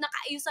masarap na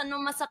kaayusan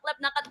o masaklap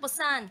na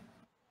katapusan.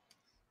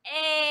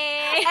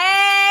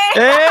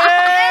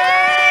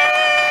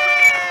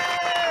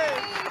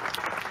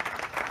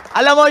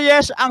 Alam mo,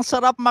 yes, ang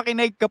sarap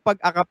makinig kapag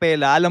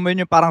acapella. Alam mo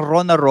yun, yung parang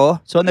raw na raw.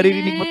 So,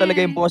 naririnig mo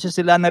talaga yung boses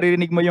sila,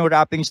 naririnig mo yung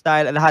rapping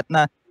style, lahat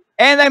na.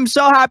 And I'm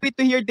so happy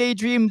to hear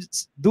Daydream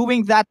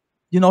doing that,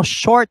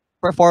 short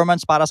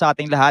performance para sa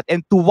ating lahat.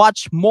 And to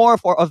watch more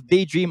of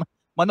Daydream,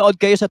 manood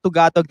kayo sa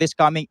Tugatog this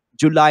coming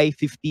July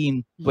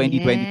 15,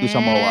 2022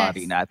 sa MOA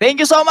Arena.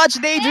 Thank you so much,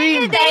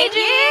 Daydream!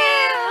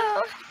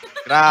 Daydream!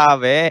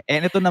 Grabe.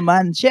 And ito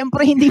naman,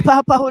 syempre hindi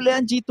papahuli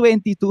ang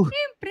G22.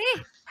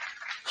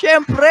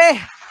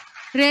 Syempre!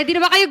 Ready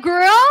na ba kayo,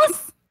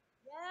 girls?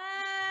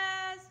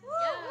 Yes!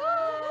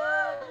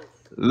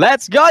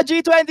 Let's go,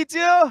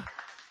 G22!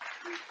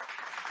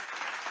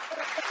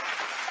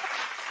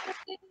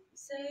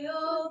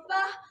 Sa'yo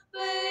ba,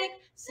 balik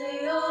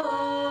sa'yo?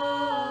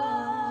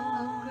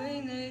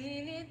 Ako'y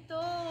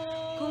nalilito.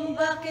 Kung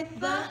bakit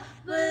ba,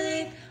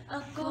 balik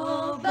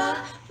ako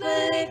ba,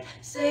 balik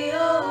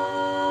sa'yo?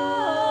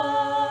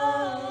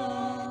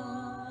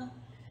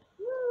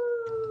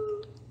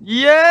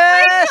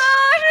 Yes!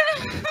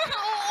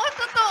 Oo,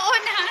 totoo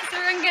na.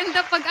 Sir, ang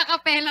ganda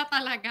pag-acapella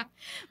talaga.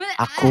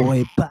 Ako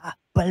ay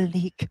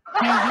babalik.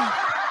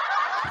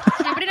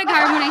 Siyempre,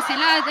 nag-harmonize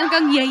sila.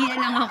 Hanggang yaya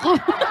lang ako.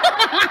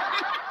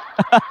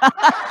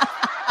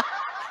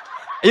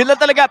 Yun lang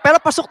talaga. Pero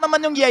pasok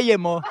naman yung yeye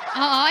mo.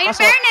 Oo, in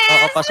Pasok. fairness.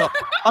 Oo, pasok.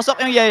 Pasok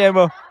yung yeye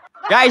mo.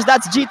 Guys,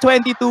 that's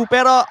G22.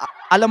 Pero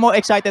alam mo,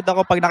 excited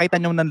ako pag nakita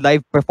nyo ng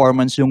live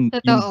performance yung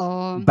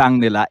bang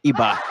nila.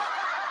 Iba.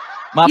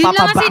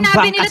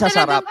 Mapapabang-bang ka sa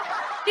sarap.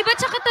 Diba,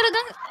 tsaka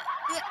talagang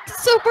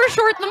super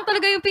short lang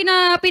talaga yung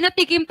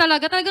pinatikim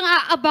talaga. Talagang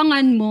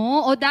aabangan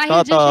mo. O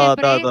dahil dyan,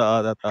 syempre,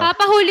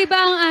 papahuli ba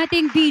ang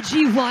ating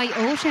Bgyo?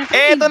 Syempre,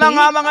 eto na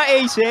nga mga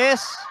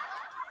aces.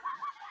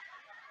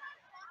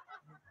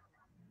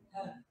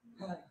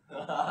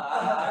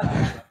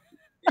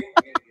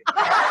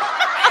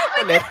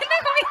 Ulit.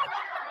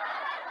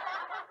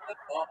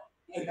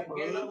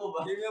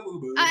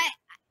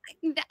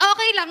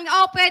 Okay lang.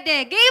 Pwede.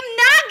 Game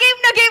na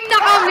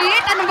kami.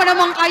 Ano ba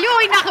naman kayo?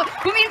 Ay, naku,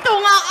 guminto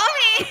nga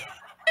kami.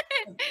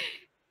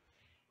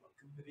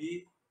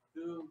 3,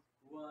 2,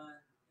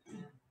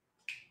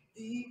 1.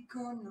 Di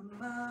ko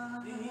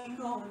naman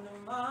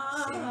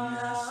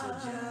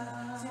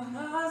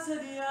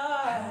sinasadya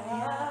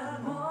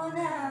hayaan mo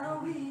na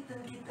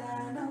awitan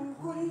kita ng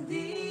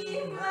kundi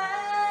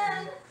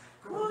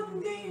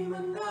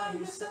man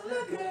ayos ang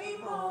lagay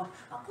mo.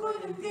 Ako'y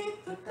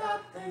nandito,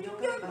 tatayong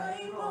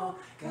gabay mo.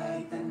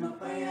 Kahit ano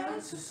pa yan,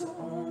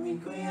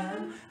 susuungin ko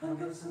yan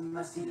hanggang sa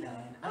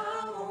masilayan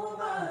ang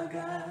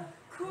umaga.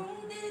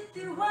 Kung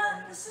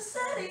nitiwala sa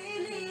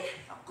sarili,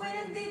 ako'y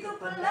nandito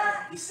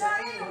palagi sa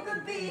iyong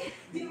tabi.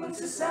 Di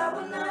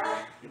magsasawa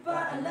na,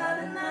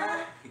 ipaalala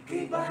na,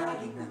 ika'y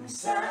bahagi ng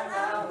isang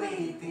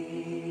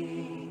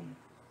awitin.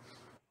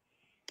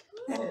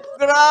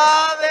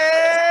 Grabe!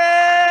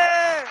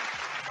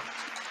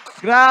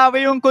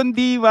 Grabe yung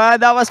Kundiman.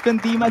 That was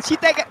Kundiman.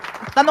 Teka,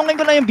 tanongin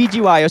ko na yung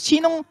Bgyo.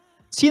 Sino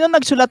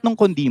nagsulat ng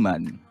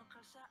Kundiman?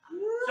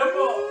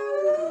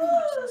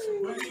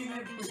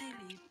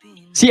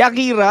 Si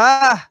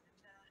Akira.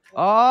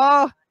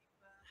 Oh.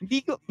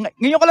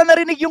 Ngayon ko lang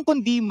narinig yung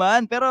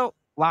Kundiman. Pero,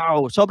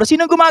 wow. Sobra.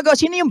 Sino gumagawa?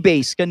 Sino yung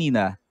bass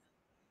kanina?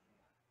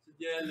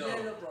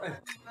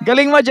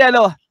 Galing mo,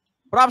 Jello.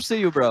 Props to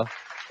you, bro.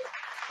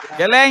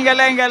 Galing,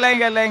 galing, galing,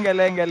 galing,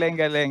 galing, galing,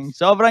 galing.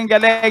 Sobrang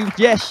galing,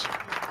 Jesh.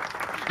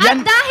 At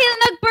dahil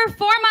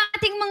nag-perform ang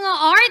ating mga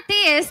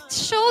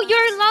artists, show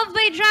your love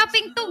by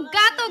dropping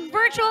Tugatog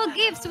virtual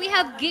gifts. We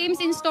have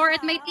games in store at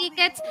may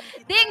tickets.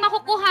 Ding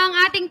makukuha ang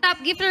ating top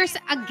gifters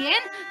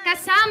again.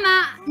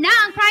 Kasama na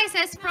ang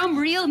prizes from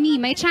Real Me.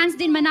 May chance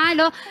din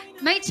manalo.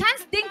 May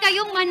chance din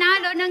kayong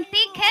manalo ng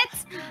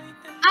tickets.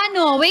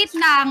 Wait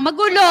lang.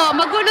 Magulo.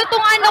 Magulo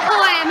tong ko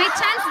eh. May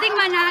chance ding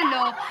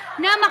manalo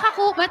na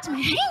makakuha.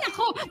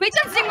 May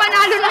chance ding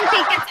manalo ng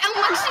tickets ang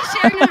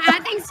mag-share ng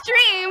ating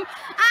stream.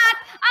 At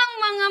ang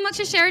mga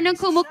mag-share ng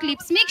Kumu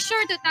clips, make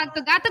sure to tag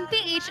Tugatog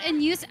PH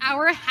and use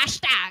our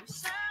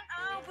hashtags.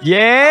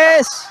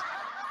 Yes!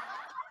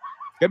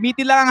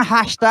 Gamitin lang ang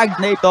hashtag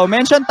na ito.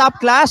 Mention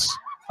top class.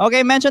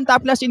 Okay, mention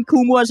top class in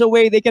Kumu as a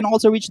way they can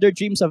also reach their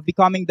dreams of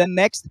becoming the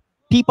next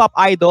P-pop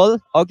idol.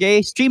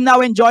 Okay, stream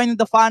now and join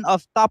the fun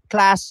of top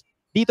class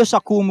dito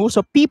sa Kumu.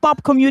 So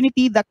P-pop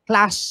community, the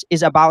class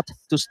is about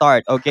to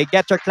start. Okay,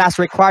 get your class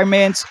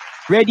requirements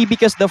ready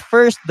because the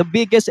first, the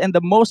biggest, and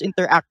the most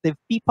interactive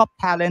P-pop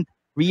talent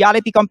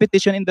reality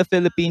competition in the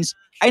Philippines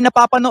ay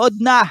napapanood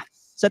na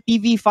sa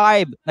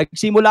TV5.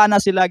 Nagsimula na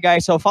sila,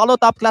 guys. So follow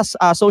top class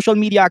social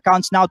media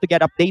accounts now to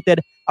get updated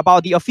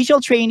about the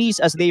official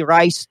trainees as they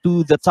rise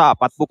to the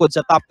top. At bukod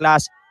sa top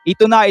class,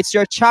 ito na, it's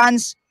your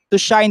chance to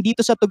shine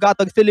dito sa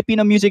Tugatog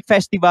Filipino Music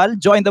Festival.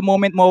 Join the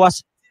moment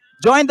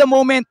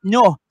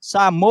nyo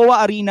sa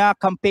MOA Arena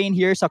campaign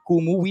here sa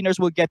Kumu. Winners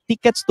will get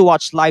tickets to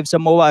watch live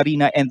sa MOA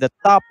Arena and the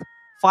top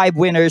 5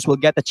 winners will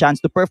get a chance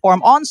to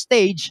perform on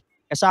stage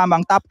kasama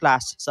ang top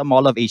class sa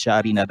Mall of Asia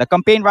Arena. The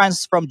campaign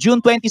runs from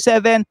June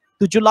 27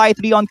 to July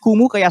 3 on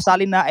Kumu, kaya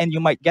sali na and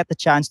you might get the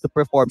chance to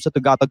perform sa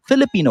Tugatog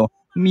Filipino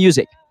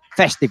Music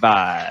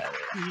Festival.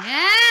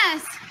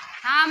 Yes!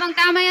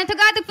 Tamang-tama yan.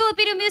 Tugatog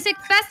Filipino Music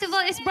Festival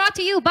is brought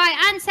to you by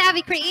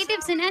Unsavvy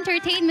Creatives and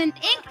Entertainment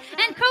Inc.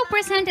 and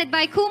co-presented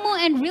by Kumu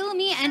and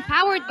Realme and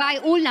powered by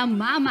Ulam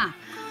Mama.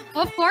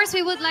 Of course,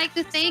 we would like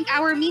to thank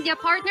our media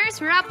partners,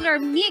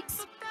 Rappler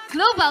Mix,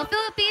 Global,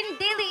 Philippine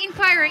Daily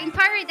Inquirer,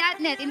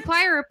 Inquirer.net,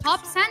 Inquirer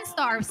Pop,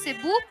 Sunstar,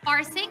 Cebu,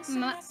 Parsync,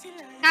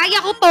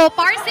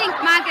 Parsync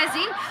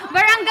Magazine,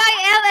 Barangay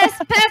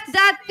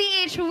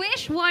LSPF.ph,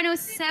 Wish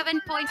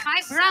 107.5,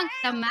 Rank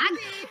Damag,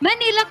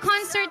 Manila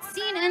Concert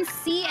Scene, and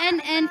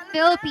CNN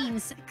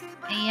Philippines.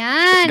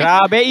 Ayan.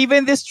 Grabe,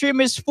 even this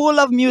stream is full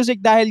of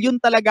music dahil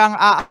yun talagang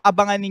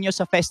aabangan ninyo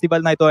sa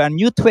festival na ito, a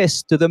new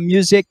twist to the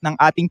music ng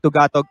ating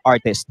Tugatog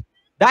artist.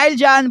 Dahil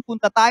dyan,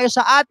 punta tayo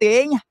sa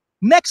ating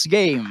next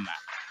game.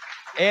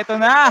 Ito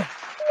na.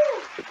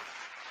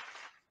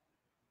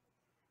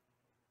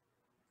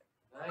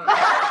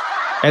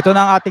 Ito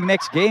na ang ating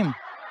next game.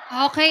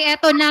 Okay,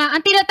 eto na. Ang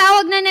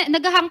tinatawag na,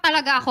 naghahang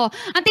talaga ako.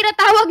 Ang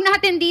tinatawag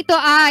natin dito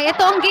ay, ito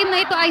ang game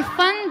na ito ay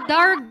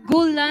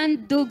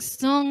Fandargulan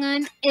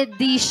Dugsongan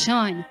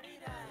Edition.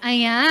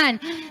 Ayan.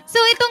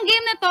 So itong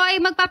game na to ay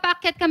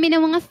magpapaakyat kami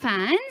ng mga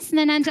fans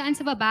na nandyan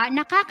sa baba,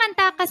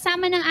 nakakanta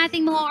kasama ng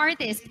ating mga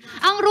artist.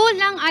 Ang rule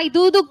lang ay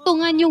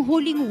dudugtungan yung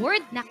huling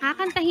word na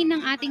kakantahin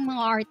ng ating mga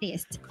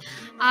artist.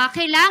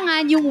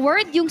 Kailangan yung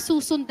word yung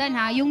susundan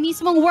ha. Yung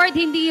mismong word,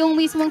 hindi yung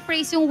mismong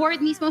phrase, yung word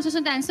mismong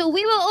susundan. So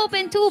we will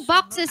open 2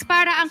 boxes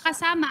para ang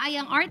kasama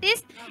ay ang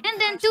artist and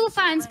then 2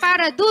 fans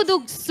para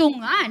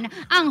dudugsungan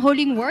ang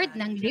huling word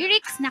ng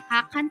lyrics na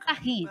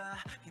kakantahin.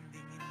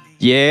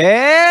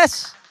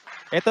 Yes!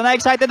 Ito na,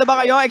 excited na ba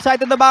kayo?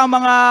 Excited na ba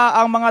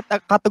ang mga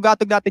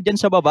katugatog natin dyan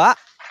sa baba?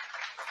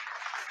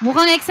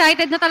 Mukhang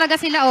excited na talaga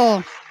sila, oh.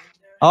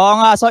 Oo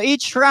nga, so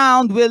each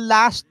round will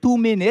last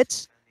 2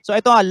 minutes. So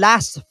ito nga,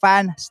 last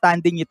fan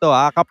standing ito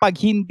ha. Kapag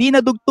hindi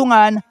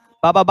nadugtungan,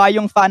 bababa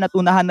yung fan at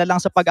unahan na lang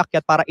sa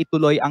pag-akyat para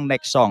ituloy ang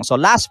next song. So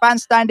last fan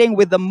standing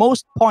with the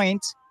most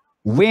points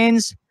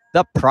wins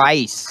the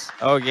prize.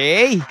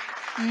 Okay?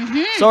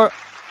 So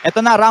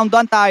ito na, round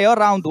 1 tayo,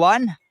 round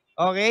 1.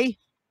 Okay?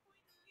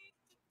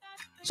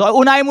 So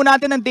unahin mo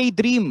natin ang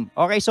Daydream.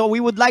 Okay, so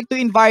we would like to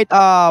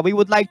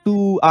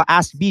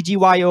ask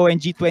Bgyo and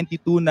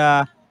G22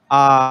 na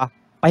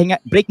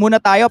break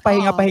muna tayo,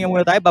 pahinga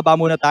muna tayo, baba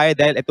muna tayo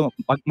dahil ito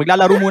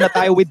maglalaro muna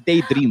tayo with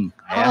Daydream.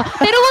 Oh,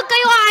 pero wag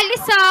kayo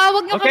aalis ha.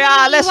 Wag niyo kami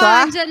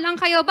iiwan. Diyan lang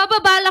kayo.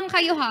 Bababa lang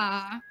kayo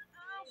ha.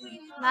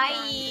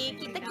 Bye!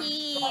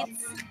 Kita-kits!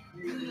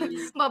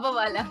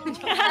 Bababa lang.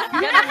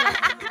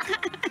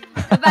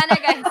 Baba na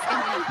guys.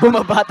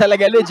 Bumaba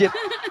talaga, legit.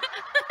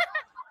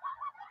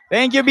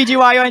 Thank you,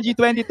 Bgyo and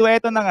G22.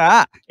 Ito na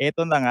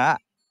nga.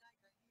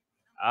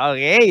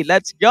 Okay,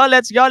 let's go.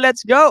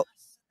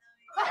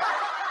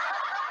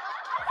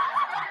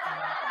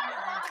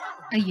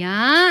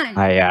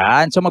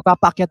 Ayan. So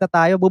magpapakyat na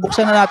tayo.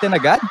 Bubuksan na natin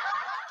agad.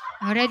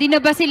 Oh, ready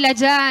na ba sila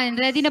dyan?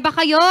 Ready na ba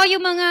kayo?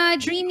 Yung mga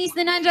dreamies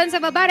na nandyan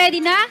sa baba,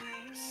 ready na?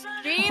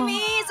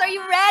 Dreamies, are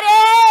you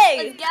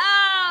ready?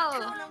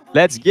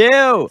 Let's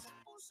go!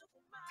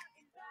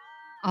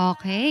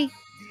 Okay.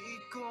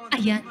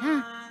 Ayan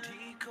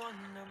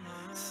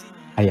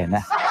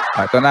na.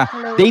 Ito na.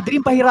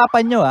 Daydream,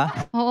 pahirapan nyo ha.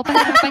 Oo,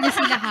 pahirapan niyo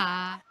sila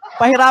ha.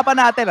 Pahirapan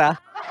natin, ha?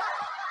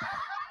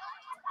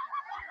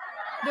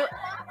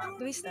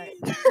 Do we start?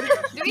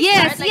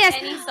 Yes, Like yes.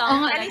 any song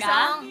Oo, talaga?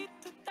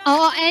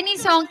 Oo, any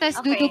song, tas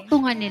Okay.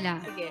 dudugtungan nila.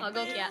 Sige.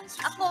 Go, Kya.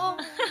 Ako.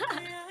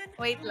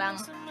 Wait lang.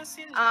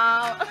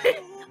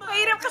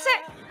 Mahirap kasi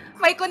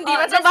may kundi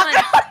sa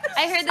background.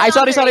 I heard Ay,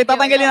 sorry.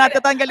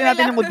 Tatanggalin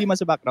natin yung kundi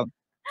sa background.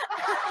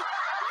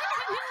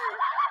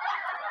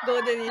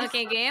 Go, Denise.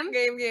 Okay, game?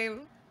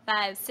 Game.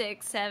 5,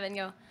 6, 7,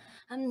 go.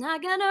 I'm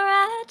not gonna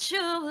write you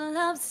a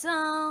love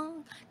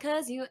song,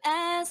 cause you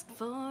asked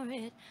for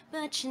it,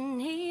 but you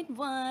need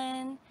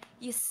one.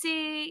 You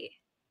see.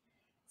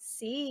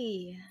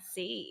 See.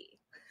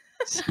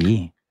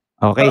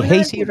 Okay,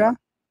 hey, Sira.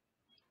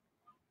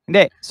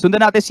 Hindi,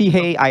 sundan natin si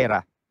Hey,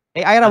 Ira.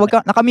 Hey, Ira, wag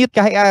ka, nakamute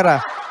ka, Hey,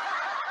 Ira.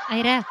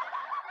 Ira.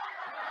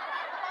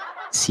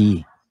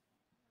 Si.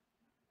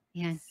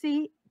 Yan.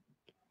 Si.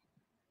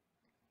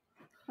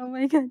 Oh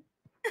my God.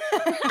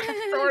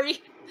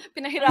 Sorry.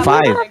 Pinahirapan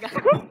 5, talaga.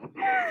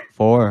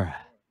 4,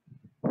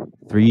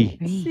 3,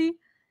 Si.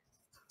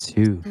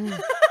 2,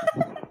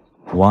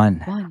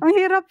 1. Ang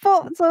hirap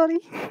po.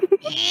 Sorry.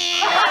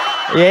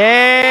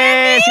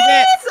 Yes! Sige!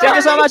 Thank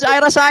you so much,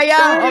 Ira.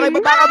 Sayang! Okay,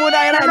 baba ka muna,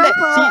 Ira. Hindi,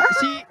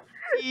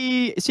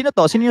 sino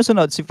to? Sino yung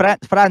sunod? Si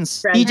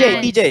Franz.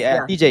 TJ.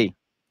 Yeah. TJ.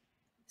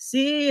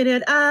 See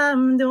that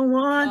I'm the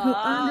one who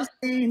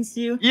understands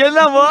you. Yun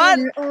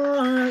naman!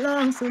 All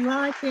along, so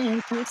why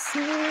can't you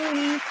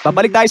see?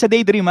 Babalik tayo sa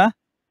Daydream, ha?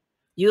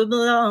 You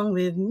belong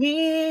with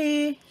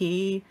me.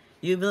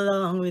 You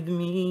belong with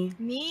me.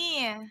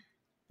 Me.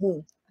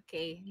 Who?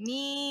 Okay,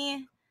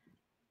 me.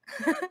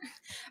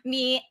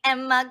 Me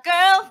and my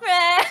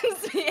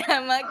girlfriends.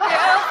 Yeah.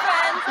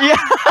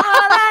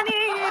 All I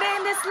need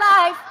in this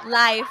life.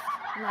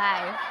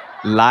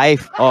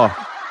 Live. Oh,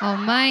 Oh,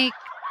 Mike.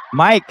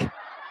 Mike.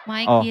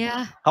 Mike, Oh.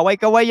 yeah.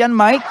 Kaway-kaway yan,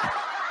 Mike.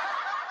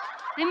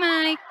 Hi,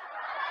 Mike.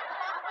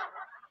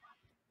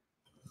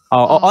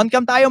 Oh, on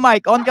cam tayo,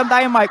 Mike. Wag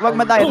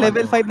madayo.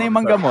 Level 5 na yung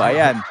mangga mo.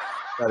 Ayan.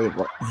 Sorry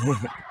po.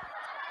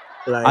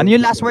 Ano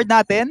yung last word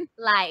natin?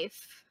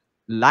 Life.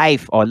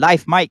 Life. Oh,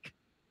 life, Mike.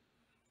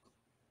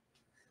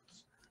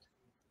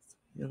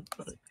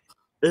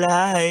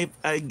 Life,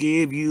 I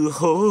give you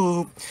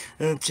hope,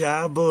 a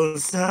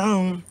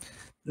troublesome,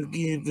 to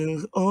give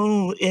you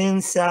all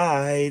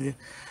inside.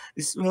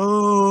 It's frozen.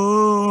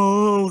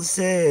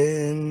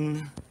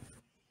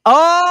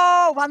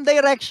 Oh, One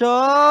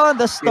Direction.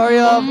 The story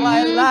of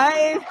my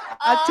life.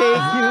 I'll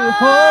take you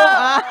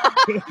home.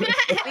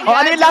 Oh,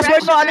 ano yung last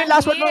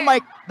word mo?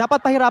 Mike?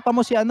 Dapat pahirapan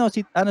mo si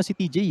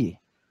TJ eh.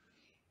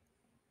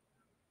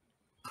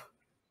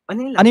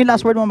 Ano yung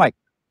last word mo, Mike?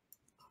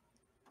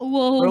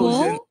 Wow.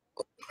 Frozen.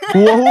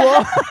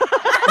 Wow.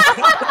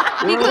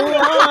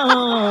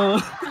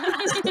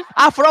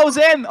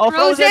 Frozen. Oh,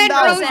 Frozen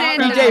daw. Frozen.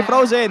 TJ,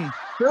 Frozen.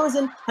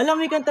 Frozen. Alam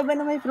mo, may kanta ba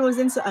na may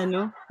Frozen sa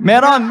ano?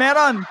 Meron. May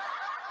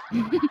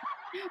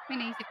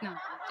naisip na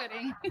ako.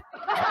 Charing.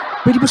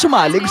 Pwede ba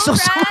sumali? Gusto ko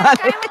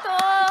sumali. Kaya mo to.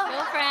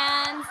 Go,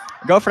 friends.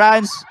 Go,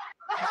 France.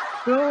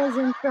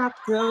 Frozen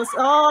fractals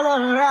all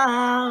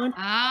around.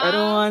 Ah.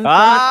 Everyone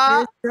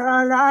Ah.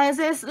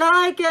 crystallizes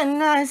like an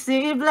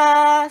icy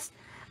blast.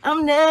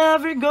 I'm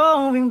never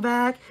going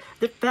back.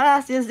 The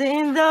past is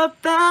in the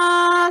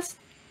past.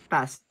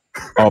 Past.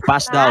 Oh,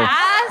 pass daw.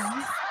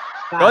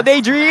 Go,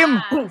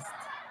 Daydream.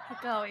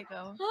 Ikaw.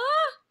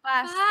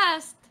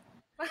 Fast.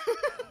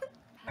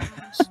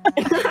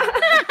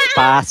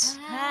 Pass.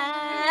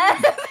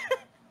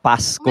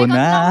 Pass ko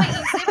na.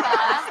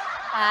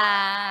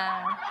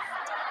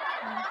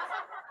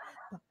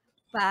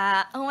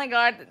 Oh my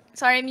God.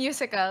 Sorry,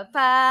 musical.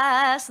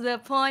 Past the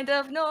point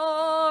of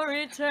no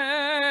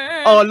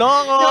return. Oh,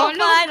 loko.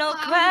 No final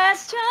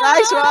question.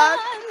 Nice one.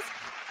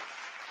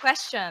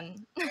 Question.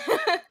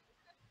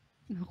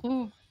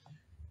 Naku.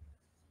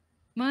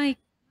 Mike.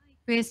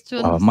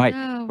 Questions Oh, Mike.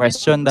 daw.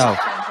 Question daw.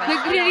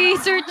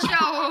 Nagre-research siya,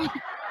 oh.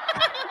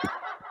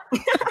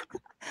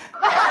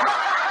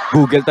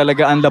 Google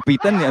talaga ang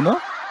lapitan ni ano?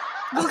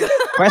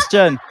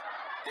 Question.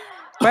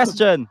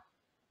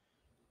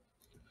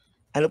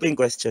 Ano po yung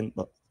question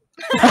po?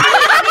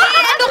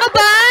 Ano ka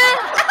ba?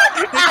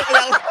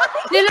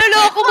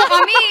 Niloloko mo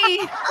kami.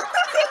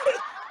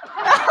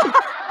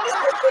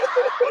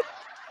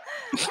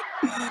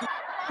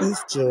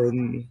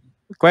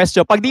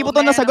 Question. Pag di mo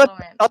to nasagot,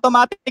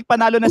 automatic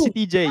panalo na si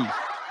TJ.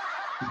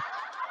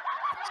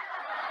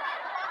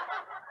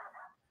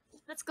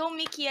 Let's go,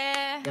 Mickey.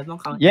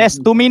 Yes,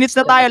 2 minutes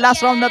na tayo. Last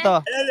round na to.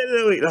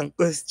 Wait lang.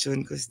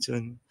 Question.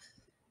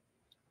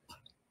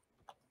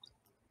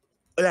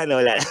 Wala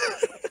na.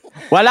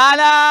 Wala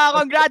na!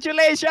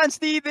 Congratulations,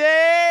 TJ!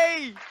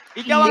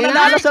 Ikaw ang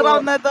nanalo sa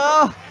round na to.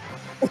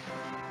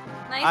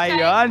 Nice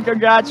Ayan,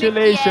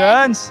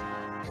 congratulations.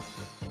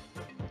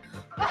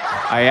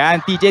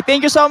 Ayan, TJ.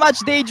 Thank you so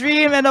much,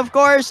 Daydream. And of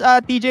course,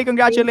 TJ,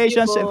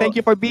 congratulations. And thank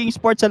you for being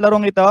sports sa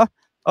larong ito.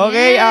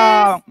 Okay,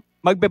 Yes.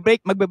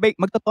 magbe-break.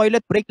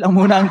 Magto-toilet break lang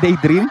muna ang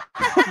Daydream.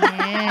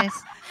 Yes.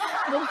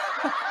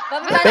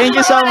 Thank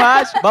you so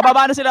much.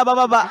 Bababa na sila,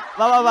 bababa.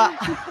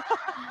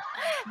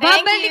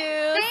 Thank Babalik. you.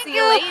 Thank See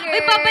you. you later.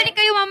 May babalik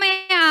kayo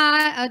mamaya.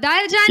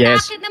 Dahil dyan,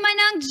 Yes. nakit naman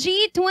ng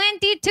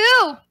G22.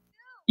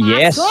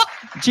 Yes. Pasok.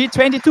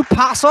 G22,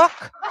 pasok!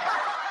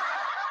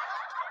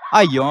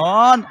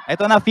 Ayun.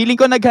 Ito na, feeling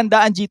ko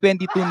naghanda ang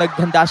G22.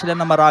 Naghanda sila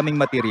ng maraming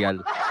material.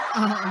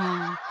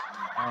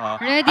 Oo.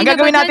 Ready Ang na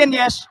gagawin ba natin,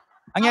 dyan? Yes,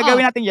 ang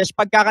gagawin natin, Yes,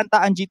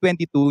 pagkakanta ang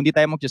G22, hindi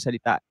tayo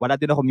magsasalita. Wala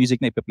din ako music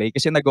na ipi-play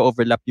kasi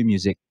nag-overlap yung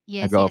music.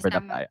 Yes,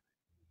 Nag-overlap tama. tayo.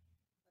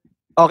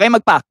 Okay,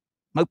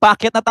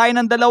 magpaakit na tayo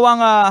ng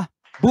dalawang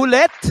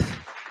bullet.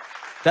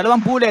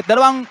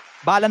 Dalawang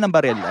bala ng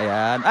baril.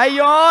 Ayan.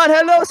 Ayun!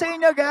 Hello sa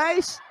inyo,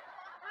 guys!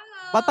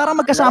 Ba't parang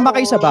magkasama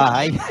kayo sa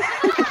bahay?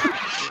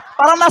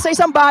 Parang nasa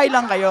isang bahay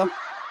lang kayo.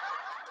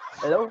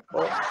 Hello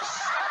po.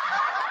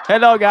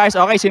 Hello, guys.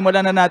 Okay,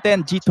 simulan na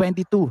natin.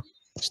 G22.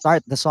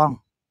 Start the song.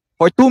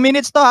 For 2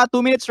 minutes to,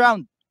 2 minutes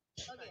round.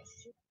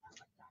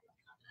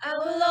 I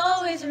will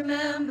always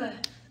remember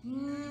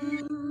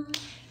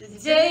the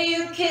day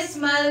you kissed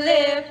my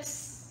lips.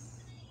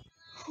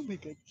 Oh my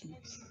God,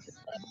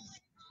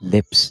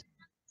 Lips.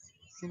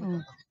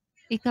 Oh.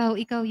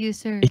 Ikaw,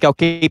 user. Ikaw,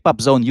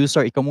 K-pop zone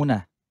user. Ikaw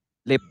muna.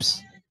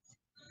 Lips.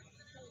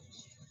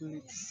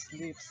 Lips.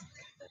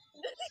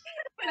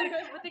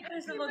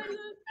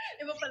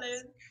 Iba pala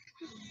yun.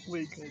 Oh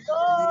my God.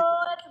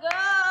 Let's go!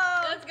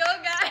 Let's go,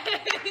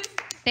 guys!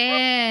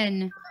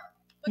 10,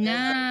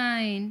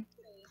 9,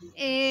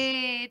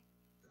 8,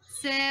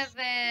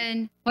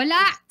 7,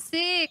 wala,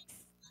 6,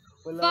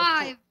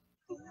 5,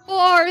 4,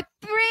 3,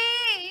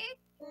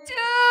 2,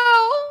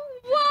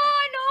 1.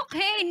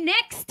 Okay,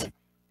 next.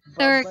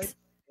 Turks.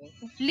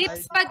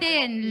 Lips pa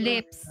din,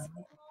 lips.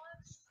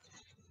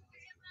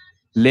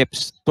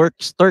 Lips.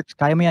 Turks.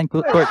 Kaya mo yan,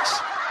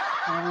 Turks.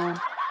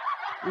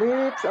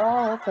 Lips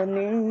of an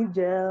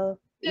angel.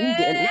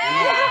 Angel.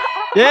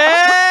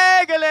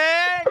 Yay!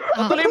 Galing!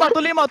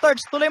 Tuloy mo,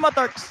 Turks.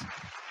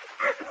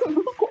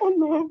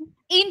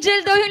 Angel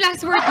daw yung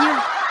last word niya.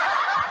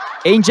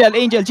 Angel.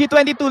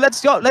 G22,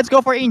 let's go. Let's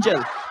go for Angel.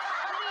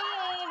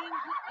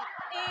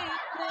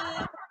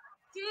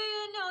 Do you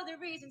know the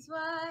reasons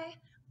why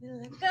we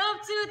look up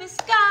to the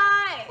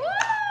sky?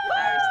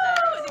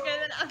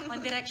 One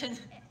Direction.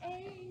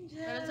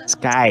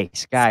 Sky.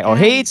 Oh,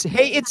 hey, it's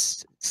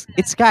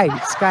Sky.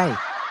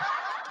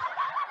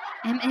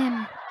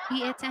 MM.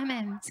 It's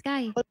MM.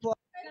 Sky.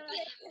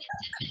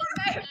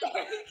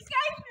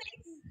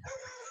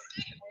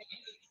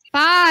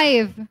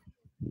 Five.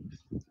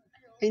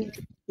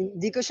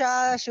 Hindi ko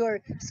siya sure.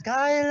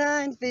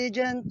 Skyline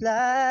pigeon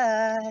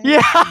fly.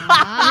 Yeah!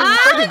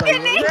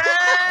 Galing!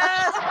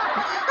 Yes!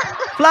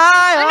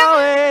 Fly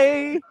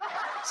away.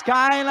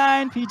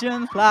 Skyline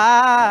pigeon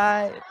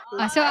fly.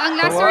 So, ang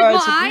last word mo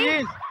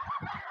ay?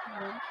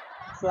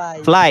 Fly.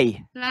 Fly.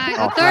 Fly.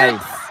 Oh, O,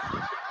 Turks.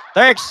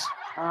 Turks.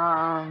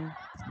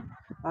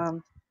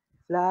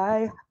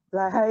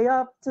 Fly high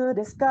up to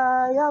the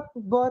sky, up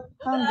abot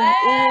hanggang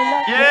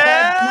ulap.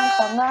 Yeah! Ng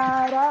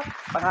pangarap.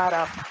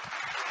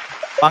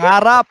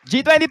 Pangarap.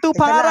 G22,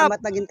 pangarap.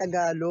 Salamat naging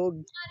Tagalog.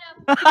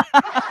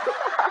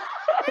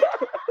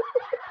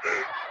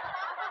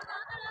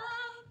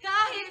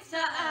 Kahit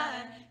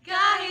saan,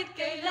 kahit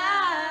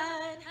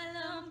kailan,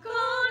 alam ko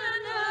na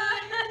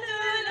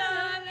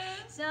natulog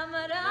sa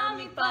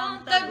marami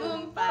pang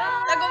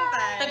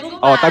tagumpay.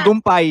 Oh,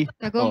 tagumpay.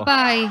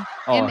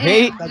 MM.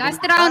 hey.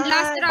 Last round.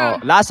 Oh,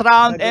 last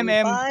round,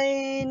 MM. Tagumpay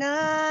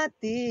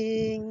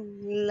nating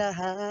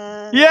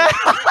lahat. Yeah!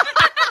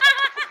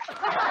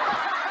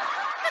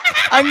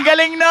 Ang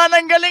galing nun.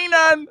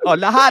 Oh,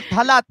 lahat,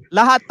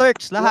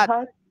 Turks, lahat.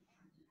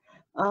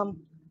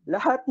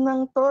 Lahat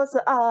ng to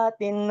sa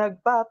atin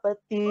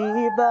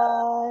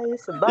nagpapatibay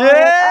sa bawat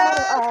Yeah!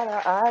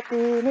 araw-araw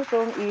atin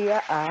itong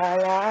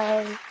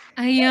iaalay.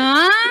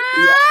 Ayan!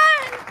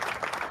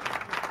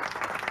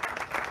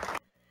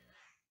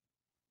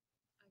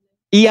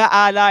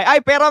 Iaalay. Ay,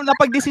 pero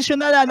napagdesisyon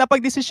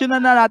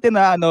na natin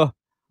na ano.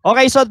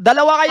 Okay, so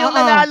dalawa kayong Oo.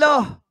 nanalo.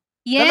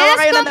 Yes, Dalawa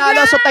kayo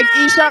nanalo. So congrats!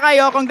 tag-isa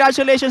kayo.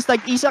 Congratulations,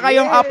 tag-isa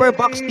kayong upper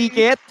box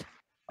ticket.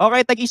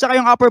 Okay, tag-isa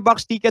kayong upper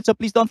box ticket. So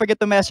please don't forget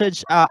to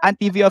message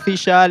AntTV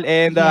Official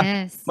and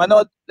Yes.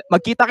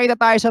 magkita-kita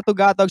tayo sa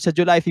Tugatog sa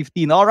July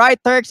 15. All right,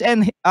 Turks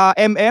and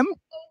MM.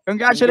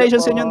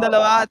 Congratulations sa inyong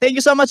dalawa. Thank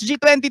you so much,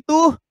 G22.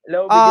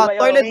 Hello, BGYO.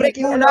 Toilet break Thank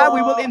you, muna. hello.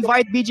 We will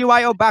invite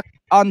BGYO back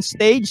on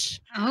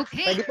stage.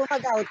 Okay. Pwede po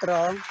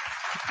mag-outro?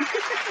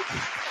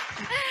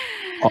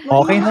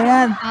 Okay na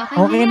yan.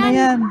 Okay na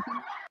yan.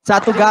 Sa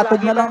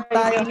Tugatog na lang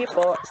tayo.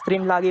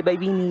 Stream lagi by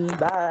Vinny.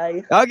 Bye.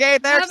 Okay,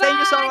 Turks, thank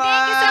you so much.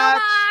 Thank you so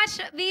much.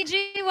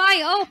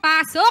 BGYO,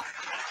 pasok.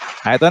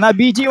 Ito na,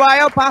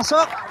 BGYO,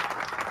 pasok.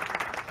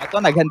 Ito,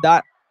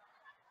 naghanda.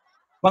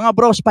 Mga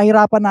bros,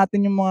 pahirapan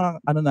natin yung mga,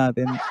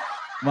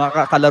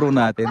 mga kalaro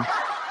natin.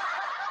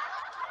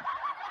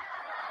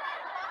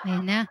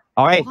 Ayan na.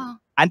 Okay. Wow.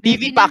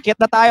 AntTV, Ready na? pakyat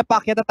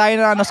na tayo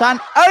na ano saan.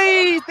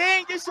 Ay,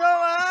 thank you so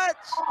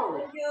much.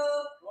 Thank you.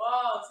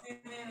 Wow,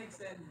 sino yung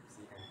nag-send?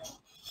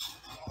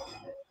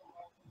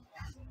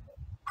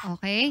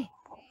 Okay.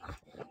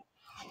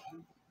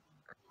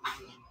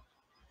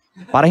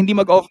 Para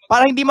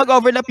hindi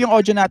mag-overlap yung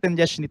audio natin,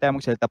 Jesh, hindi tayo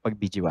magsalita pag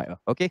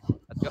BGY. Okay?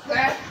 Let's go.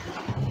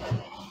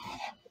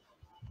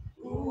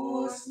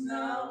 Buhos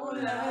na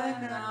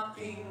ulan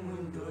aking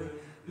mundo'y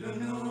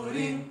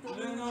lunurin.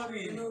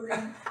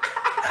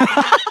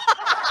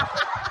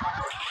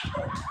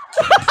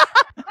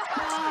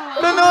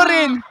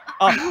 Lunurin!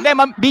 Oh, hindi,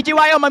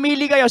 BGY,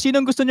 mamili kayo.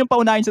 Sinong gusto nyong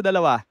paunahin sa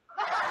dalawa?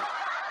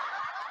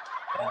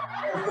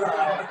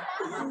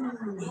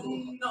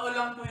 Yung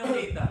naulang po yung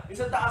kita.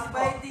 Isa taas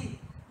ba,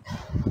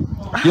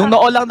 Yung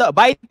noo lang daw.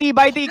 Baiti,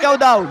 ikaw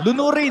daw.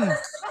 Lunurin.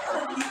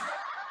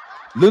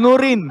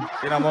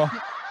 Tingnan mo.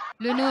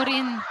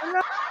 Lunurin.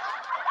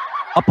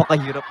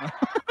 Apakahirap na.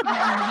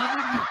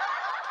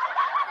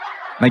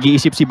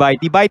 Nag-iisip si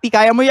Baiti. Baiti,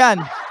 kaya mo yan.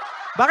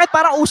 Bakit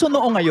parang uso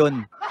noo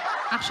ngayon?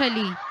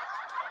 Actually.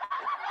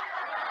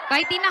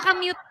 Baiti,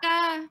 naka-mute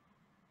ka.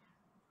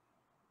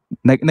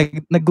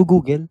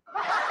 Nag-google?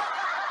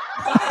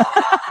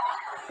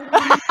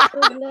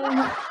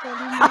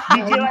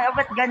 BGY,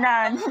 ba't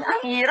ganan?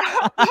 Ang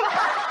hirap.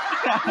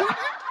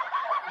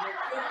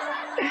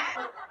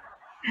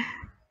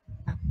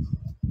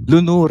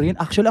 Lunurin?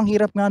 Actually, ang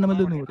hirap nga naman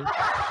lunurin.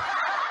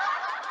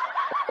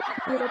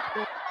 Hirap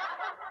po.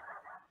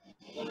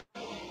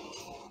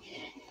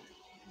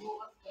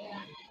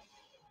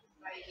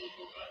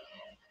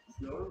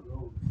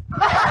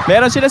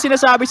 Meron sila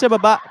sinasabi sa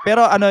baba,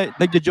 pero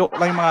nagjo-joke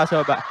lang yung mga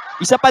sa baba.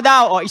 Isa pa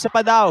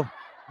daw.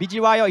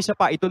 BGY, isa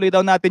pa. Ituloy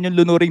daw natin yung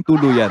lunuring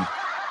tuluyan.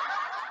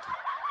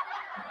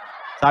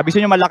 Sabi sa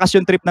inyo, malakas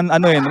yung trip ng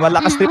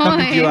malakas trip ng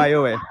BGY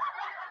eh.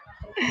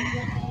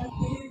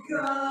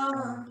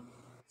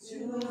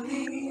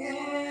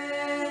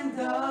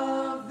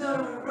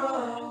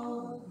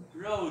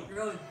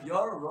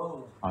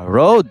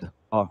 Road.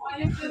 Oh.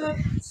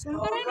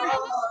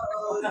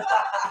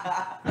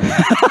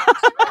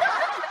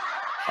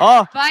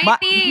 Oh,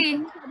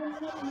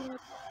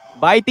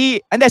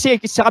 Baiti. Hindi,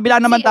 sa kabila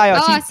naman tayo.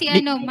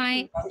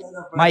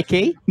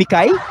 Mikey?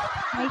 Mikay?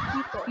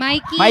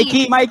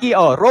 Mikey.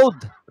 Oh, road.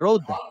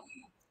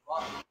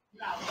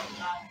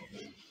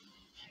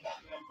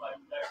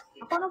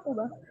 Ako na po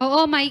ba?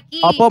 Oo,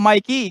 Mikey. Opo,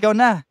 Mikey, ikaw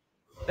na.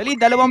 Dali,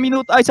 2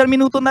 minuto. Ay, 1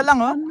 minuto na lang,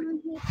 oh.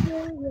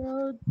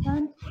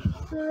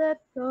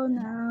 Let's go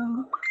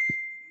now.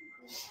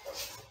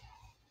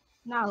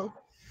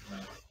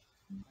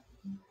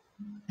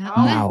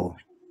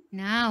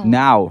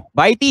 Now.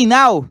 Baiti,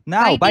 now.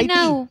 Baiti.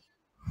 Now.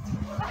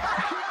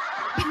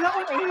 Hindi ako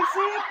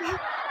naisip.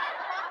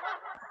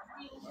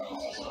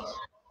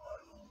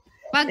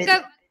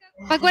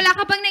 Pag wala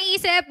ka pang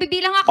naisip,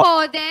 bibilang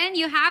ako, then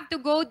you have to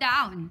go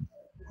down.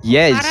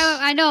 Yes.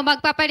 Para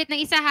magpapalit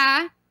ng isa,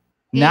 ha?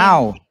 Okay.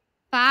 Now.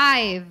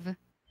 5,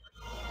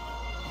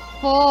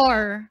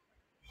 4,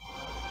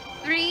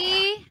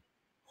 3,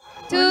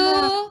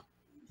 2,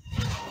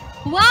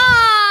 1.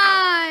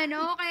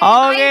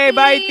 Okay,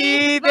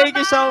 Baiti. Thank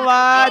you so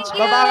much.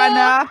 Baba ka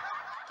na.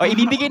 O,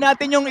 ibibigay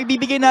natin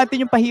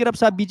yung pahirap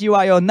sa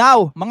BGY.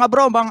 Now, mga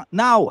bro,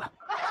 now.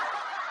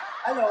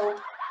 Hello.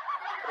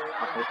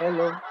 Okay,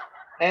 hello.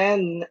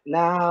 And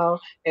now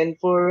and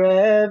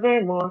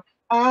forevermore,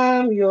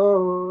 I'm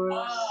yours.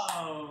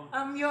 Wow.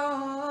 I'm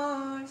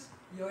yours.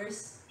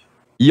 Yours.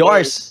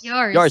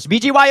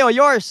 BGY,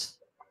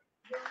 yours.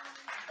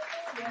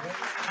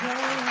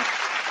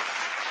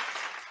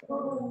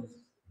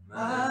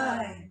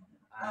 Mine.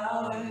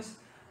 Ours.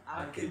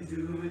 I can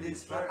do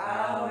this for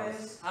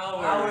hours.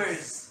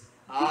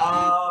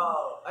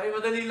 Ay,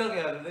 madali lang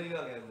yan.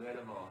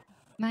 Meron mo.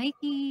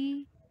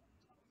 Mikey.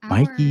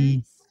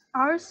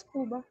 Ours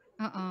po ba?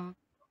 Oo.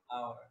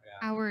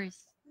 Yeah.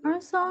 Ours.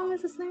 Our song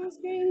is the same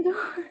screen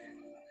door.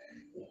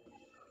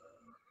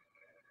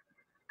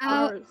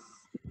 Ours.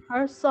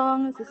 Our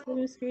song is the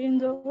same screen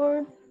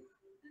door.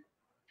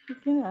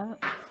 Looking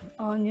out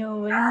on your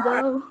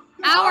window.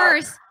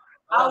 Ours.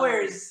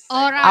 Ours.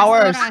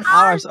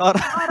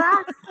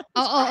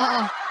 Oo.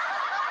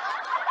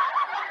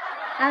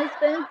 I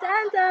spent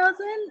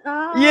 10,000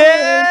 hours.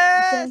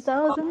 Yes!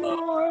 10,000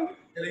 more.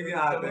 Galing ni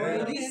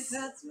ate.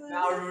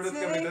 Nakarunod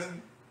kami dun.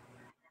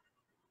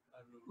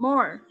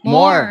 More.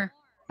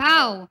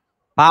 Pow.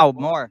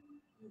 More.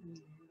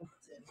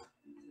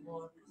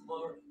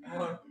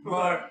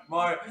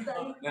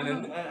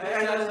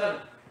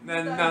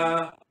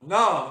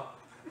 No.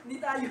 Hindi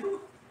tayo.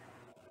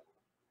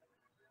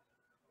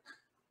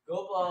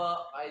 Go po.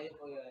 Kaya niyo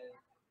po yan.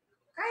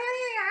 Kaya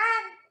niyo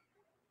yan.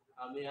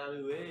 Ami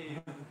way.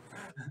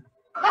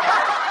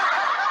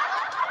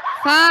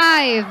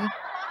 5,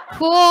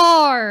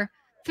 4,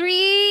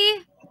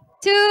 3,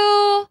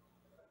 2,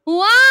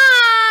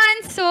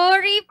 1.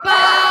 Sorry po.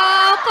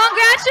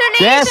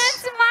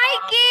 Congratulations,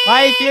 Mikey.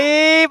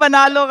 Mikey,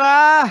 panalo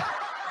ka.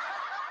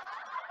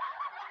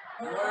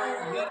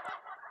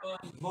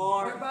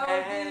 More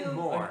and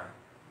more.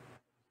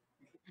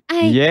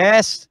 Ay.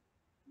 Yes.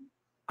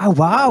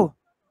 Wow.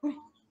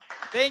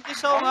 Thank you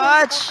so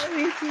much.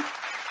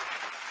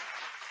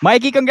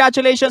 Mikey,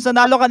 congratulations.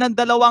 Nanalo ka ng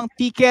 2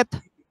 ticket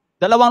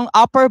Dalawang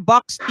upper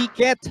box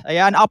ticket.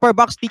 Ayan, upper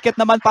box ticket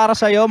naman para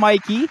sa'yo,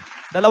 Mikey.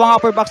 Dalawang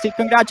upper box ticket.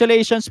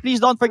 Congratulations. Please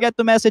don't forget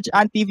to message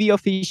AntTV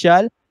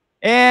Official.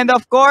 And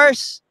of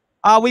course,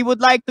 we would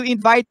like to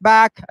invite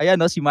back, ayan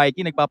no, si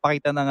Mikey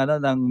nagpapakita ng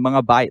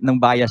ng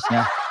bias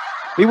niya.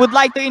 We would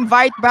like to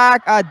invite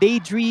back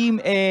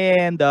Daydream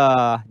and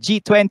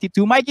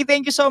G22. Mikey,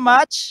 thank you so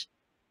much.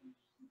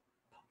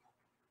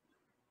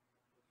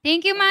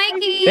 Thank you,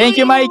 Mikey. Thank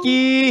you,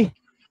 Mikey.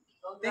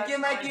 Thank you,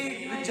 Mikey.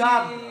 Good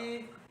job.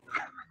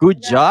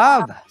 Good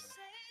job.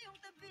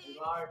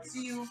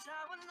 See you.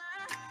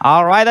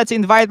 All right, let's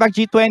invite back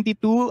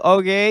G22.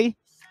 Okay.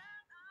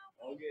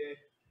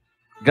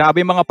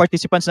 Grabe yung mga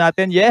participants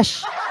natin.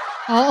 Yes.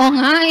 Oo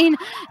nga.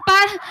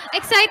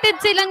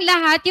 Excited silang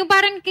lahat. Yung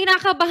parang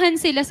kinakabahan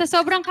sila. Sa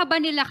sobrang kaba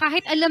nila,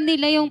 kahit alam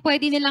nila yung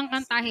pwede nilang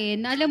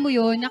kantahin, alam mo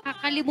yun,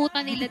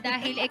 nakakalimutan nila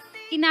dahil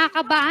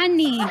kinakabahan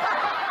eh.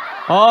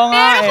 Oo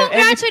nga. Pero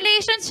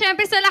congratulations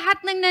syempre sa lahat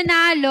ng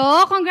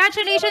nanalo.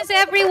 Congratulations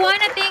everyone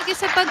and thank you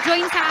sa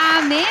pag-join sa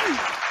amin.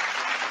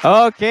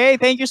 Okay,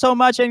 thank you so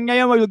much. And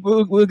ngayon,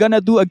 we're gonna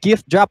do a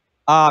gift drop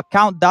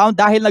countdown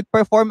dahil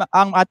nag-perform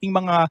ang ating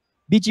mga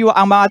Bgyo,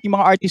 ang ating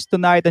mga artists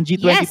tonight, ang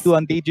G22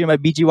 and Daydream at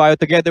Bgyo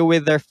together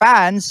with their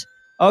fans.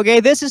 Okay,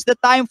 this is the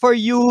time for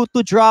you to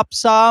drop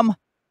some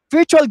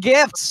virtual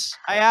gifts.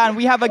 Ayan,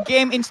 we have a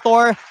game in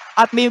store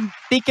at may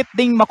ticket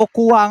ding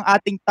makukuha ang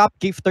ating top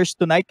gifters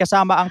tonight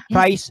kasama ang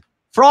prize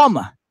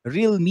from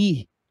Real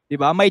Me.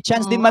 Diba? May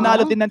chance din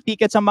manalo din ng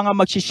tickets ang mga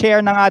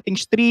mag-share ng ating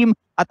stream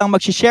at ang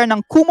mag-share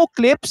ng Kumu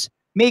clips.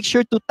 Make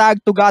sure to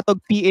tag Tugatog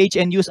PH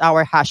and use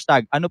our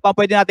hashtag. Ano pa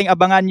pwede nating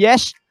abangan?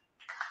 Yes?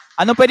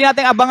 Ano pwede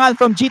nating abangan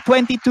from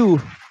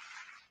G22?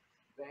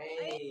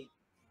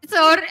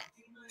 Sorry.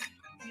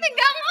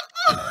 Nagang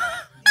ako.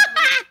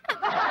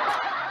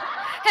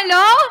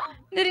 Hello?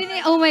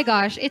 Narinig? Oh my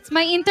gosh. It's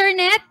my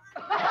internet.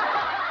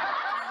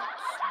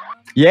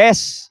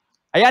 Yes.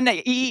 Ayan,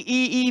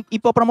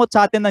 ipopromote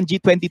sa atin ng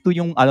G22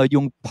 yung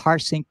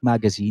Parsync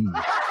magazine.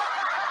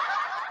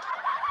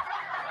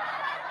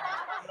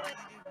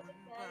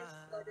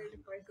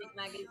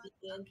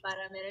 Magazine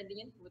para meron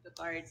din yung photo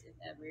cards if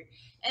ever.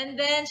 And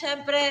then,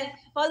 syempre,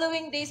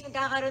 following days,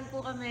 magkakaroon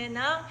po kami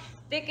ng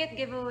ticket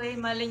giveaway.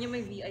 Mali nyo may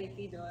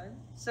VIP doon.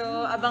 So,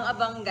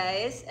 abang-abang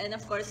guys. And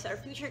of course,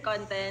 our future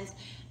contents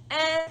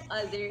and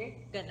other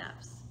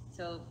ganaps.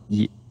 So,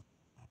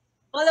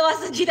 follow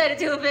us sa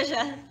G22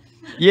 Official.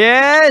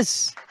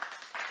 Yes!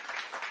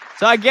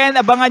 So again,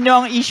 abangan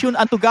nyo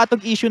ang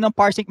Tugatog issue ng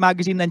Parsync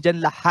magazine.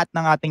 Nandyan lahat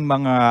ng ating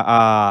mga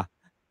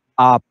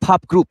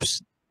pop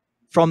groups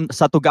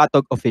sa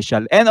Tugatog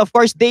Official. And of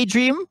course,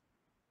 Daydream.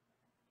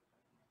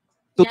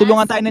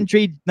 Tutulungan tayo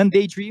ng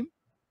Daydream.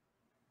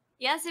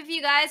 Yes, if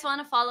you guys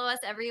want to follow us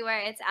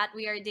everywhere, it's at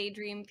We Are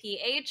Daydream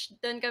PH.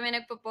 Doon kami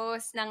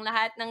nagpo-post ng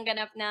lahat ng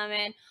ganap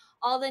namin.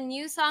 All the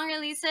new song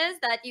releases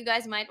that you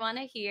guys might want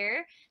to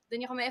hear.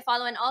 Doon nyo kami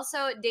i-follow. And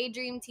also,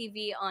 Daydream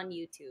TV on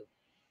YouTube.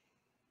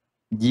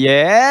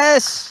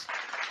 Yes!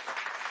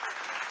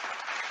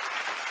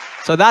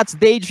 So that's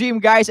Daydream,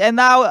 guys. And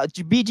now,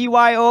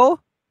 BGYO.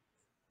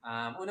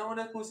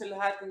 Unang-una po sa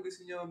lahat, kung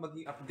gusto nyo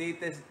maging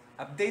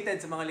updated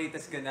sa mga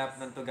latest ganap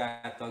ng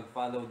Tugatog,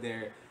 follow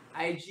their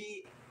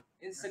IG,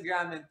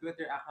 Instagram, and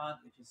Twitter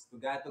account, which is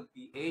Tugatog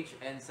PH.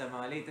 And sa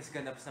mga latest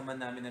ganaps naman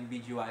namin ng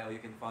BGYO,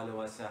 you can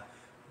follow us sa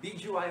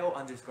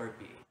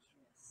BGYO_PH.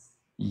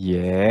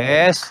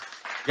 Yes!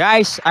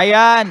 Guys,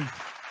 ayan.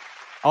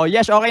 Oh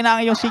yes, okay na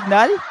ang iyong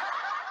signal?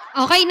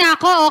 Okay na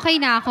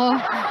ako.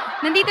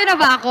 Nandito na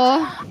ba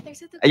ako?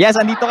 Yes,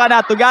 andito ka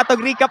na.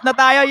 Tugatog recap na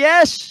tayo.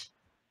 Yes!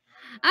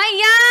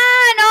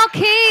 Ayan!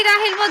 Okay,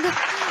 dahil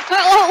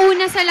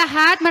una sa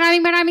lahat,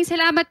 maraming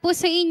salamat po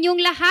sa inyong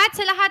lahat,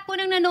 sa lahat po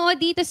ng nanood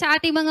dito sa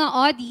ating mga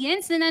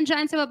audience na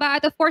nandyan sa baba,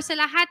 at of course sa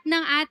lahat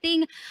ng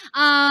ating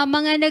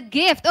mga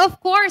nag-gift. Of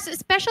course,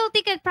 special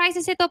ticket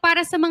prizes ito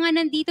para sa mga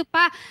nandito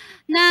pa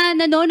na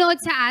nanonood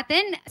sa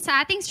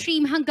ating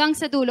stream hanggang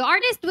sa dulo.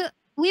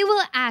 We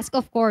will ask,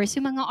 of course,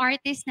 yung mga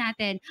artists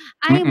natin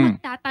ay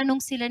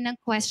magtatanong sila ng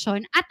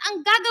question at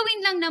ang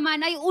gagawin lang naman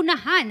ay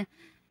unahan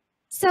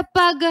sa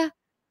pag-akyat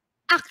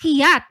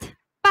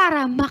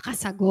para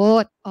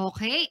makasagot.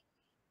 Okay?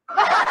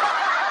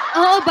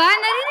 Oo ba?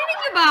 Naririnig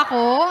niyo ba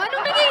ako?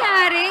 Anong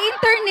nangyayari?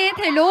 Internet,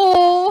 hello?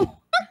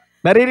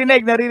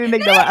 Naririnig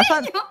naman.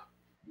 Asan?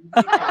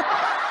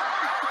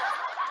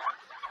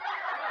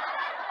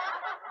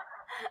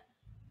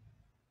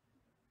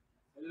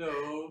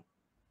 Hello.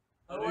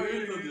 How are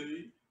you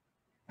today?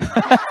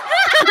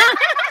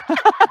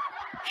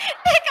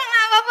 Teka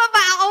nga,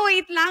 mababa ako.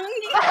 Wait lang.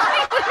 Hindi ko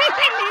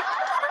naririnig.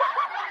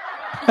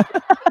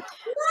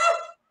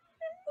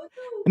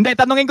 Hindi,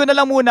 tanungin ko na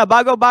lang muna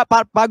bago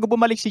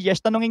bumalik si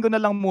Yesh, tanungin ko na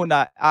lang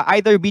muna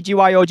either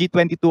BGYO,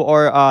 G22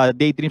 or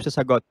Daydream sa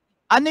sagot.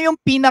 Ano yung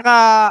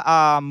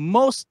pinaka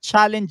most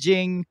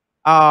challenging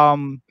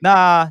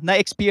na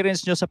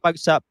experience nyo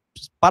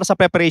para sa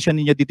preparation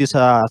niyo dito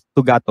sa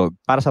Tugatog,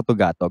 para sa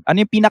Tugatog? Ano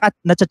yung pinaka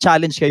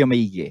na-challenge kayo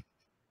maigi?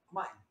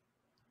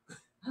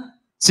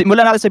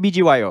 Simulan natin sa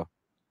BGYO.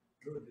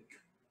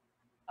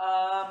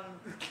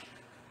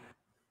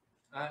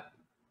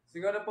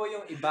 Siguro po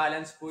yung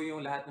i-balance po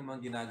yung lahat ng mga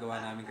ginagawa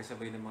namin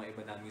kasabay ng mga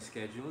iba naming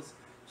schedules.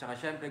 Tsaka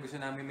syempre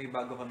gusto namin may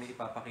bago kami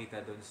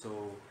ipapakita doon.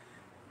 So,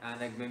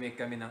 nagme-make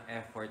kami ng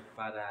effort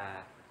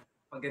para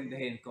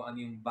pagandahin kung ano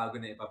yung bago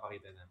na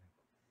ipapakita namin.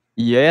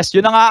 Yes,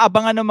 yun ang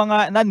aabangan ng mga,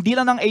 hindi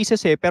lang ng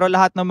Aces pero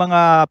lahat ng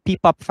mga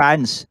P-pop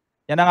fans.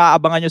 Yan ang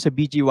aabangan nyo sa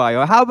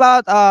BGYO. How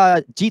about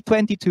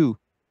G22?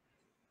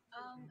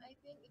 I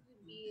think it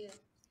would be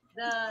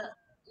the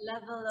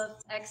level of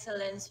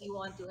excellence we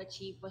want to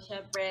achieve. Po,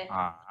 syempre,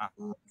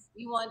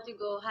 we want to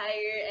go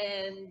higher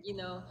and,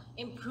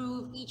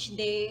 improve each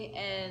day.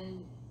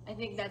 And I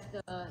think that's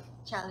the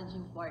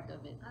challenging part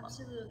of it.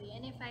 Absolutely.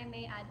 And if I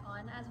may add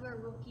on, as we're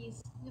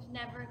rookies, we've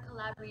never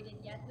collaborated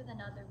yet with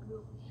another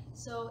group.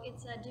 So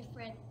it's a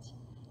different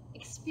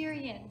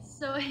experience.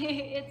 So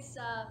it's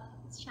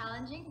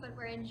challenging, but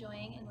we're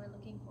enjoying and we're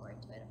looking forward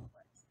to it, of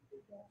course.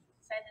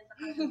 Excited to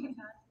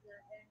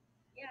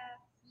yeah,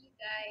 see you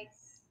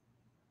guys.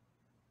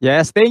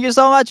 Yes, thank you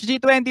so much,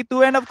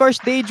 G22, and of course,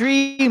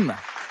 Daydream.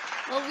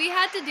 Well, we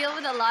had to deal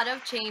with a lot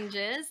of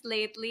changes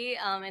lately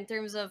in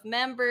terms of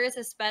members,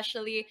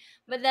 especially.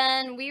 But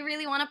then we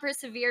really want to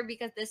persevere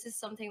because this is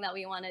something that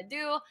we want to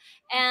do.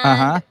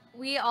 And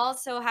we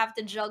also have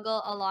to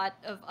juggle a lot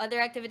of other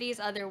activities,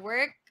 other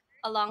work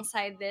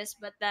alongside this.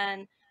 But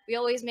then we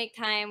always make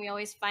time. We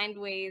always find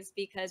ways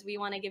because we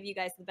want to give you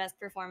guys the best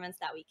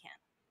performance that we can.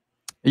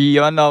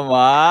 Iyon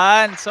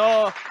naman.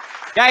 So,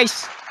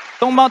 guys,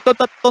 tong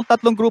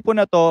tatlong grupo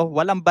na to,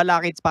 walang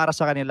balakid para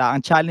sa kanila.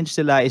 Ang challenge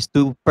sila is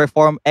to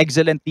perform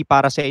excellently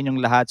para sa inyong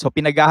lahat. So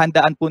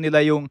pinaghahandaan po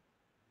nila yung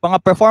mga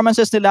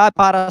performances nila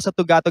para sa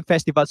Tugatog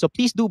Festival. So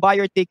please do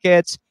buy your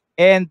tickets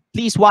and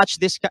please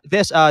watch this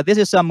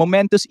is a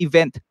momentous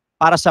event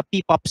para sa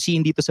P-pop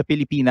scene dito sa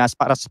Pilipinas,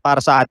 para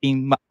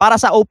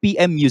sa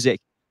OPM music.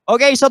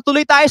 Okay, so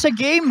tuloy tayo sa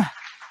game.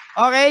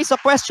 Okay, so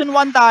question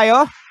 1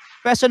 tayo.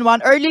 Question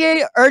 1,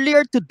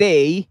 earlier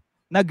today,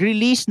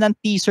 nag-release ng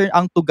teaser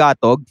ang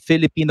Tugatog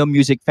Filipino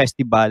Music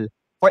Festival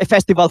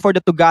for the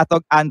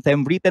Tugatog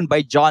anthem written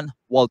by John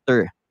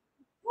Walter.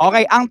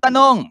 Okay, ang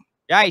tanong,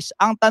 guys,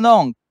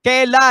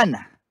 kailan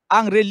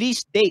ang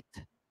release date?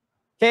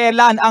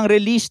 Kailan ang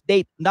release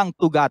date ng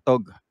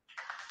Tugatog?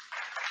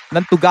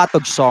 Ng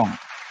Tugatog song.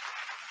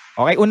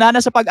 Okay, una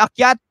na sa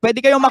pag-akyat.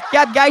 Pwede kayong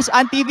makyat, guys.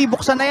 Ang TV,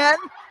 buksan na yan.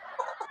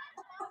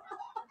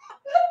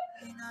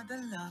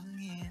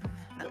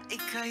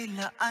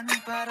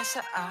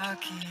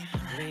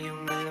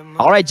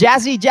 Alright,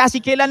 Jazzy,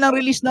 kailan ang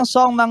release ng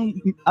song ng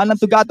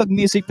Tugatog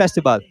Music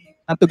Festival?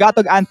 Ng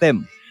Tugatog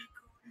Anthem?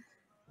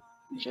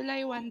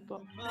 July 1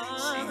 po.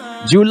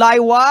 July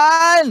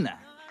 1!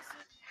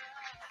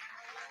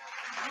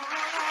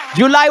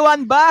 July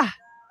 1 ba?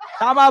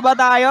 Tama ba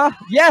tayo?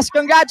 Yes,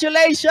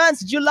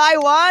 congratulations! July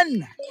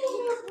 1!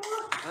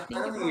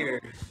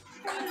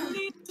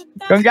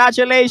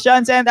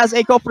 Congratulations, and as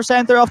a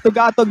co-presenter of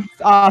Tugatog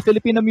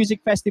Filipino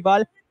Music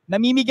Festival,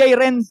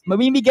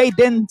 mamimigay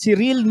din si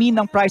Real Me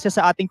ng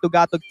prizes sa ating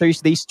Tugatog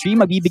Thursday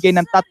stream. Magbibigay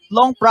ng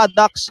 3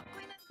 products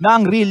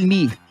ng Real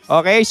Me.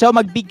 Okay, so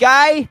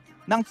magbigay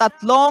ng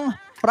 3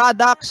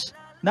 products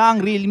ng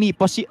Real Me.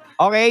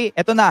 Okay,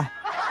 eto na.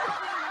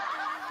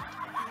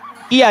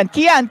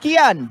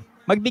 Kian.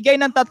 Magbigay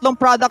ng 3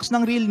 products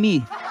ng Real Me.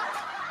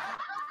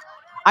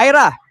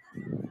 Ira.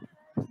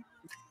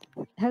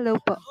 Hello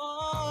po.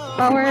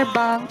 Power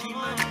bank,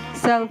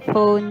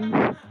 cellphone,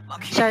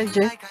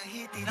 charger.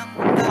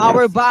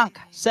 Power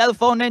bank,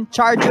 cellphone, and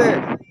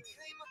charger.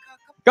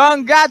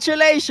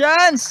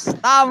 Congratulations!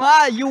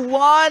 Tama, you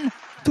won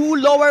 2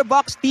 lower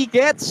box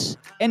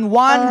tickets and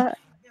one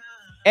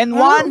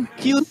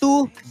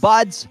Q2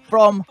 buds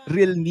from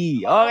Real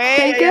Me. Okay,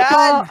 thank you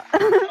po.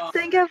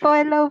 Thank you po.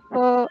 Hello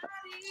po.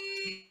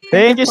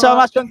 Thank you so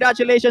much.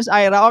 Congratulations,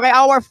 Ira. Okay,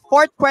 our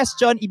 4th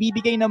question,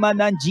 ibibigay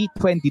naman ng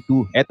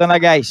G22. Eto na,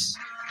 guys.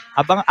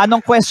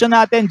 Anong question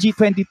natin,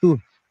 G22?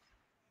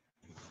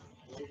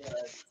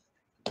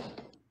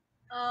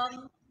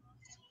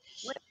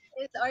 What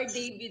is our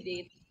debut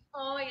date?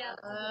 Oh, yeah.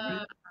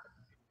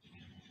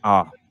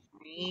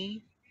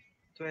 May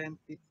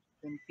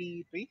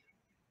 2023?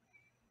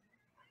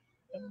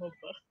 Ano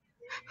ba?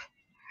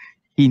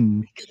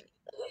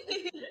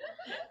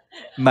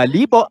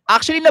 Mali po.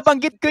 Actually,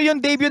 nabanggit ko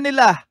yung debut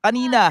nila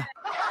kanina.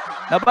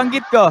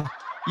 Nabanggit ko.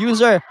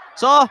 User.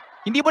 So,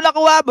 hindi mo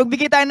nakuha.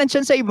 Magbigay tayo ng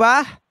chance sa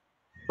iba.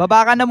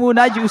 Baba ka na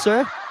muna,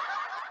 user.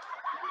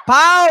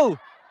 Pau!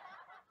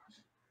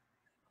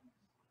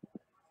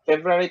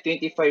 February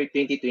 25,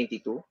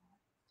 2022.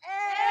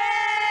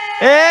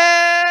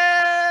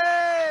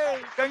 Hey!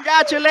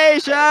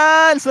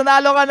 Congratulations!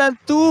 Nanalo ka ng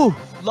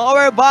 2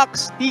 lower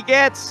box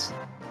tickets.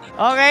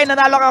 Okay,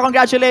 nanalo ka.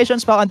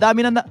 Congratulations, Pau. Ang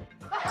dami na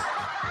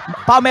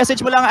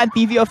pa-message mo lang ang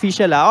TV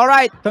official.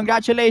 Alright,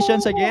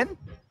 congratulations again.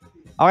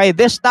 Okay,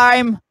 this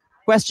time,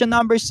 question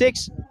number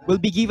 6 will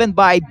be given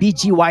by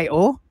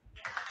BGYO.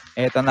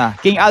 Eto na.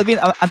 King Alvin,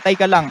 antay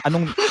ka lang.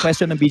 Anong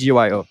question ng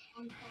BGYO?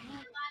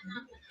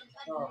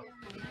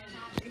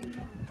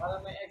 Para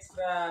may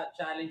extra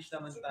challenge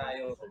naman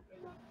tayo.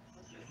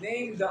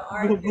 Name the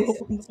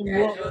artist and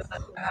schedule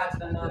ng lahat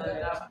ng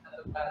naganap na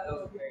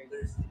Tugatog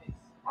Thursdays.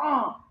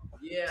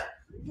 Yeah.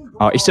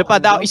 Oh, isa pa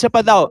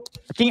daw.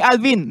 King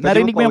Alvin,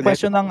 narinig mo yung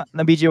question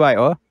ng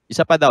BGY, oh?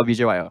 Isa pa daw,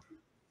 BGY, oh.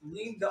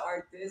 Name the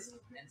artist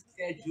and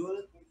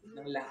schedule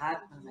ng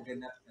lahat ng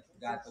naganap na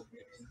Tugatog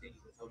Thursday.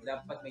 So,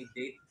 dapat may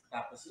date,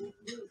 tapos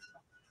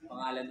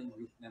pangalan ng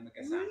group na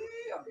magkasama.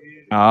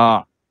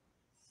 Ah.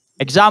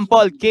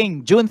 Example,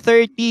 King, June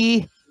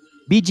 30,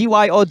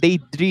 BGYO,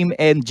 Daydream,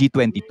 and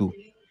G22.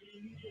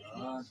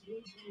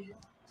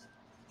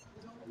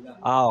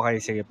 Okay.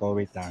 Sige po.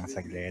 Wait lang.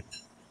 Saglit.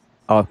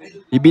 Oh,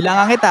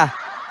 ibilangan kita.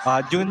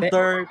 June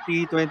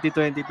 30,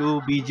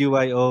 2022,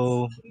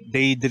 BGYO,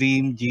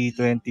 Daydream,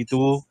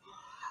 G22.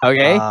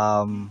 Okay.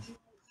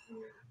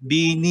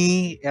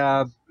 Bini,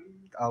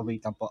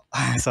 wait lang po.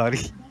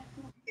 Sorry.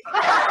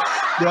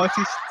 Di ako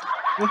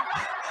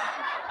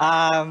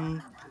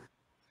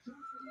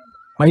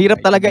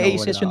Mahirap talaga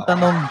aces yung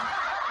tanong.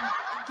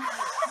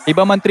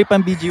 Iba man trip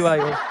ang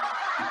BGYO.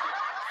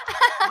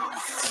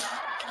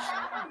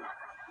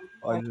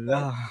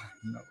 Wala.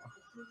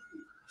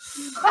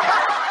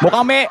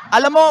 Mukhang may,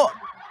 alam mo,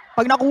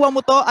 pag nakuha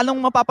mo to,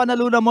 anong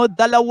mapapanalunan mo? 2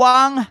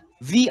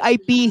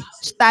 VIP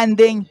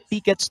standing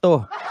tickets to.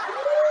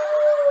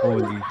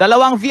 Holy.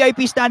 2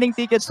 VIP standing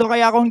tickets to.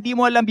 Kaya kung hindi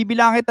mo alam,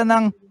 bibilang kita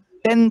ng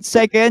 10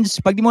 seconds.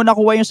 Pag di mo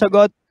nakuha yung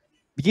sagot,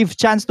 give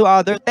chance to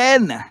other.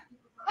 10,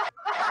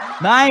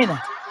 9,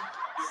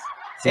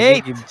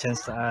 Sige, 8. give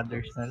chance to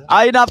others na lang.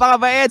 Ay,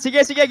 napakabait.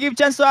 Sige, give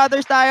chance to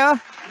others tayo.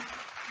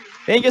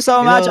 Thank you so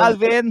much,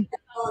 Alvin.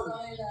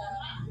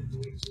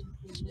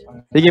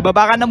 Sige,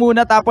 baba ka na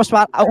muna tapos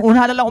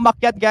una na lang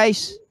umakyat,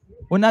 guys.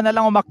 Una na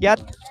lang umakyat.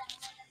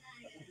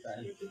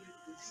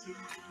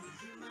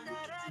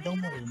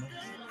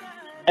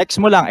 X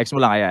mo lang,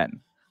 ayan.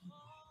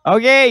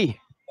 Okay.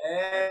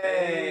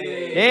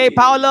 Hey,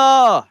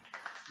 Paolo.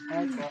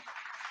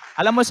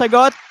 Alam mo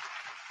sagot?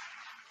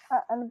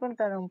 Ano pong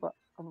tanong po?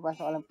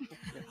 Kapapasok ko lang po.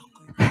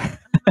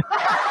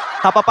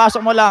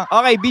 Kapapasok mo lang.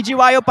 Okay,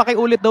 BGYO,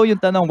 pakiulit daw yung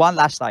tanong one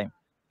last time.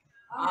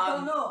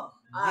 Ang tanong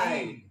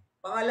ay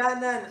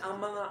pangalanan ang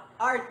mga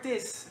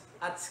artists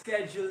at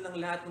schedule ng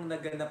lahat ng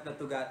naganap na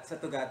sa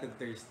Tugatog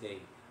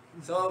Thursday.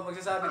 So,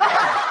 magsasabi ka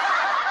na.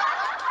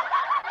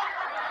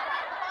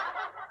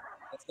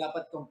 At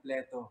dapat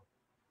kompleto.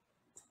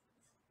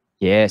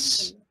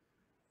 Yes.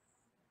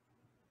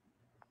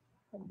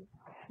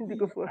 Hindi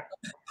ko po.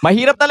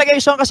 Mahirap talaga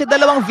yung song kasi 2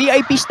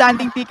 VIP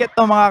standing ticket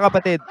to, mga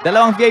kapatid.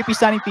 2 VIP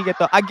standing ticket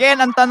to. Again,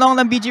 ang tanong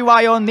ng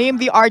BGYO, name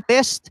the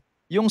artist,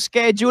 yung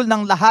schedule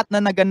ng lahat na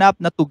naganap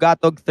na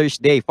Tugatog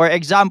Thursday. For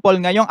example,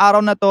 ngayong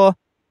araw na to,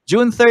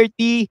 June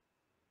 30,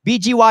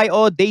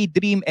 BGYO,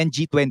 Daydream, and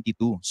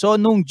G22. So,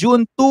 nung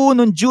June 2,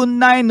 nung June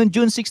 9, nung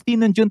June 16,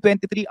 nung June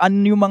 23,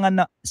 ano yung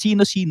mga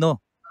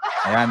sino-sino?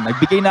 Ayan,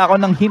 nagbigay na ako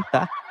ng hint,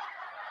 ha?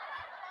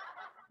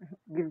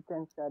 Give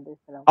chance to others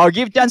na lang. Oh,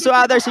 give chance to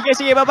others.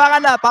 Sige, baba ka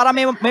na para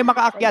may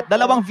makaakyat. 2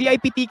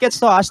 VIP tickets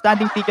to, ha?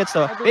 Standing tickets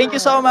to. Thank you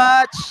so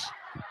much.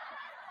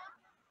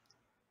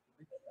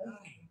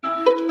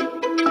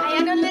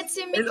 Ayan ulit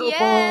si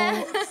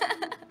Mikie.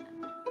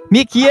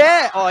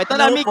 Mikie! Oh, ito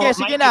na, Mikie.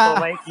 Sige na.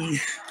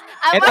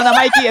 Ito na,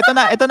 Mikey. Ito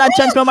na ang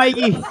chance mo,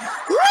 Mikey.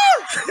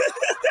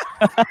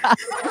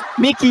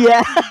 Mikie.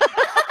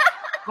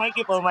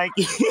 Mikey po,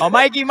 Mikey. Oh,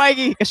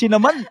 Mikey. Kasi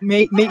naman,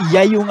 may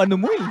iya yung ano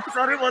mo eh.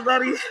 Sorry.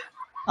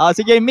 Oh,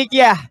 sige,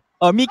 Mikie.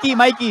 Oh,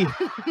 Mikey.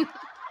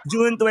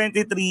 June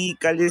 23,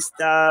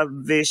 Calista,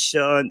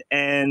 Vision,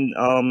 and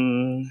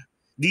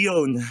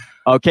Dion.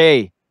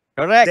 Okay,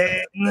 correct.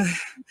 Then,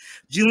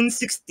 June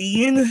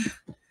 16,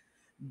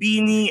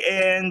 Beanie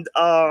and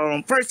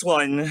first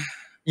one.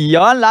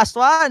 Yon, last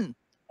one.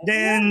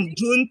 Then,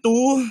 June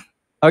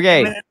 2,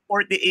 Okay.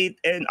 48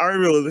 and our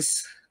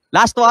rules.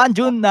 Last one,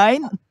 June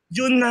 9.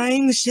 June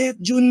 9,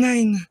 June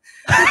 9.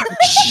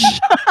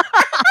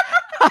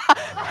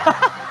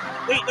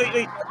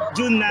 Wait.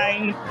 June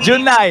 9.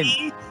 June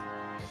 9.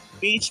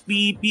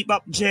 HP,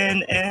 P-Pop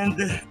Gen, and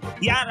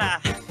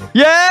Yara.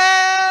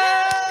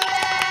 Yeah!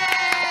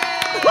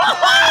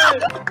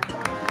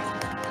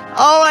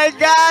 Oh my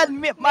God!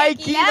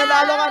 Mikey,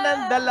 nanalo ka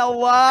ng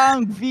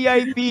 2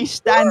 VIP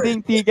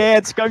standing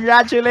tickets.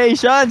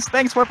 Congratulations!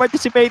 Thanks for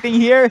participating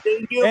here.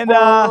 Thank you and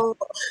po.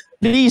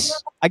 please,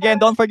 again,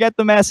 don't forget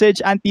to message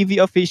TV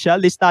Official.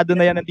 Listado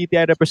na yan ng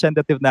DTI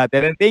representative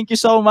natin. And thank you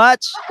so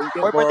much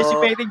for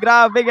participating.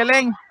 Grabe,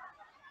 galing.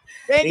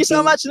 Thank you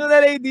so much, Nuna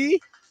Lady.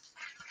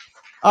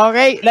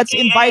 Okay, let's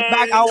invite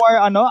back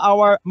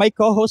my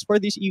co-host for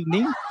this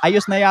evening.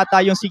 Ayos na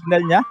yata yung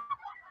signal niya.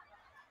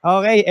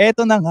 Okay,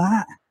 eto na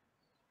nga.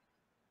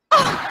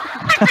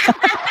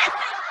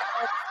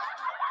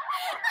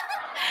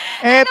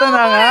 Eto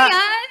na nga.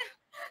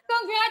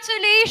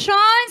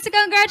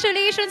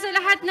 Congratulations sa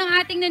lahat ng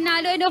ating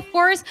nanalo. And of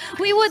course,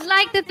 we would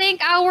like to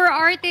thank our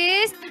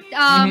artists,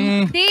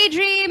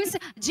 Daydreams,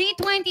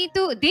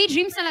 G22.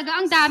 Daydreams talaga.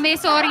 Ang dami.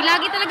 Sorry.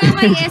 Lagi talaga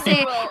may S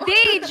eh.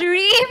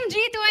 Daydream,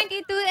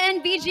 G22,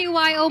 and Bgyo.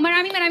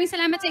 Maraming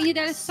salamat sa inyo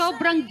dahil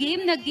sobrang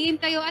game na game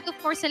kayo. At of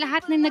course, sa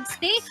lahat na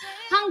nagstay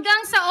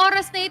hanggang sa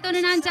oras na ito na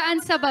nandyan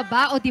sa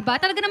baba. O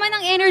diba? Talaga naman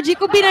ang energy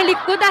ko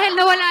binalik ko dahil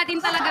nawala din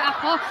talaga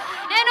ako.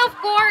 And of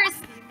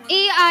course,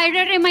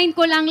 re-remind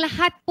ko lang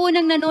lahat po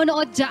ng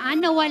nanonood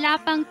dyan na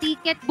wala pang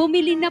ticket.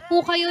 Bumili na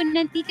po kayo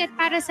ng ticket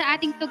para sa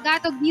ating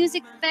Tugatog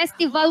Music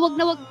Festival. Wag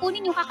po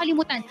ninyong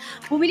kakalimutan.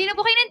 Bumili na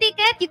po kayo ng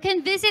ticket. You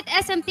can visit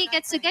SM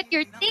Tickets to get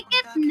your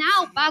ticket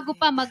now bago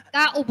pa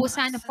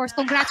magkaubusan. Of course,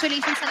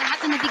 congratulations sa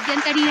lahat na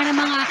nabigyan kanina ng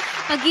mga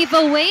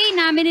pag-giveaway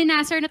namin ni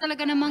Nasser na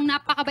talaga namang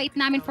napakabait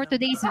namin for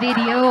today's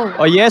video.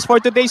 Oh yes,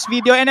 for today's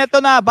video. And ito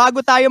na,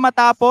 bago tayo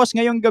matapos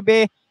ngayong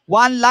gabi,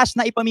 one last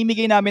na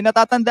ipamimigay namin.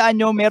 Natatandaan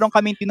nyo, meron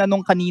kaming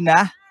tinanong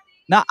kanina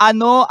na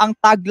ano ang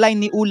tagline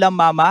ni Ulam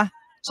Mama.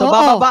 So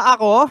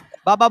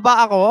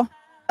bababa ako,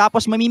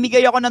 tapos mamimigay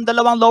ako ng 2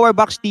 lower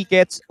box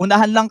tickets.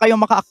 Unahan lang kayong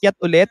makaakyat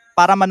ulit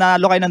para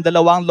manalo kayo ng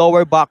 2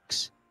 lower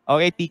box.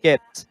 Okay,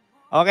 tickets.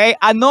 Okay,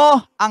 ano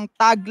ang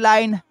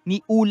tagline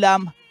ni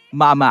Ulam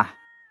Mama?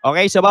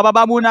 Okay, so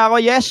bababa muna ako,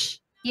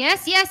 yes?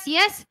 Yes.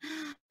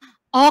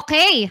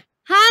 Okay.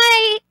 Hi,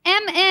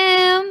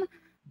 MM.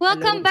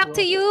 Welcome back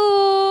to you.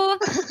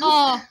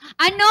 Oh,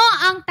 ano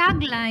ang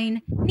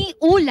tagline ni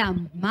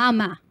Ulam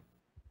Mama?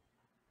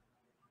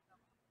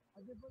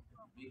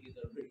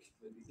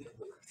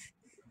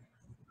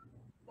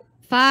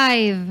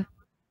 Five,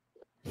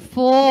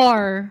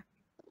 4,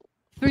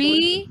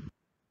 3,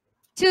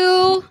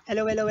 2.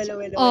 Hello.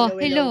 Oh,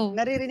 hello.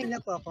 Naririnig na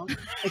po ako.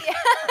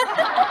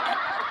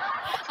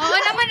 Oo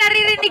naman,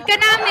 naririnig ka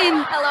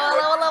namin.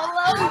 Hello.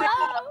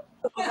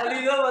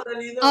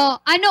 Matalino. Oh,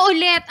 ano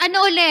ulit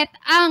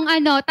ang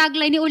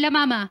tagline ni Ulam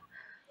Mama?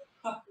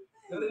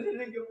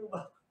 Narinig mo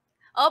ba?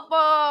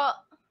 Opo.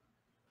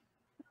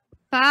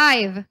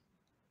 5,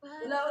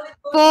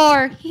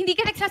 4. Hindi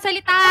ka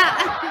nagsasalita.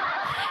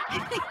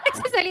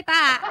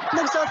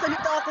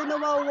 Nagsasalita ako,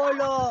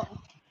 nawawala.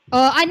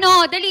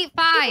 Oh, dali,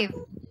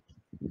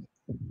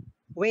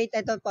 5. Wait,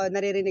 ito po,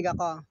 naririnig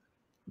ako.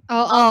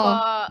 Oo.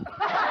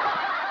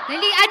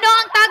 Dali, ano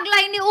ang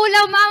tagline ni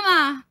Ulam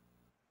Mama?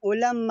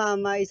 Ulam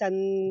Mama is an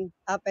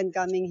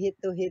up-and-coming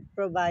hit-to-hit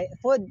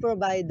food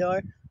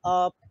provider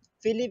of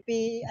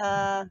Philippine,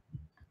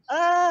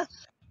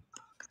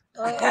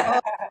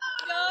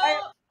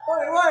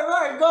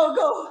 Go!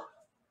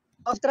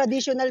 of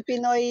traditional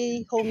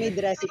Pinoy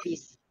homemade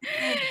recipes.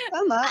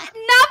 Tama?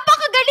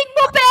 Napakagaling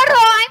mo pero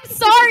I'm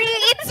sorry,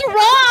 it's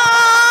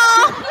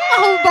wrong!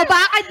 Oh,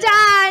 baba ka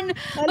dyan!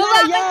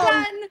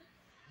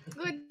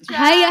 Good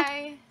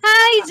try.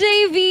 Hi,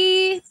 JV!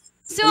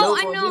 So, Hello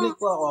po, dinig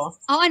po ako.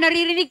 Oo,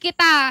 naririnig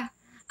kita.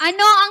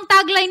 Ano ang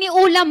tagline ni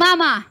Ulam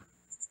Mama?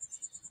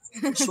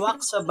 Swak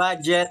sa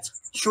budget,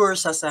 sure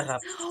sa sarap.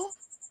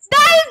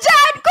 Dahil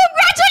dyan,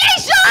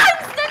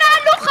 congratulations!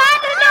 Nanalo ka!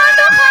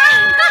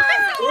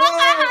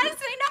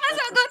 May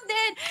nakasagot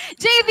din.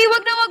 JV,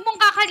 wag mong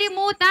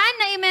kakalimutan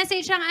na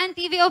i-message ang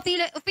ANTV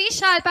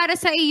official para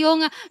sa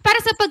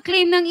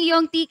pag-claim ng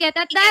iyong ticket.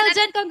 At dahil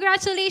dyan,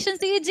 congratulations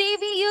to you,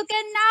 JV. You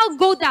can now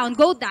go down.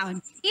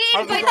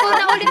 I-invite ko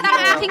na ulit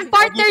ang aking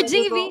partner,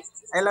 JV.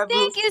 I love you.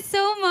 Thank you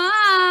so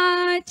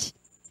much.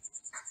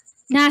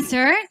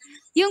 Nasser,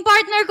 yung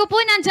partner ko po,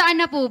 nandiyan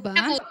na po ba?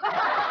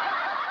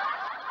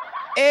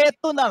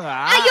 Eto na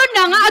nga. Ayun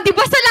na nga. Di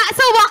ba sa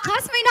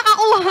wakas may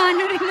nakakuha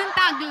na rin ng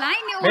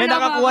tagline ni Ulam Mama? May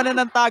nakakuha na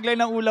ng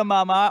tagline ng Ulam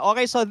Mama.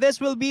 Okay, so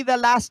this will be the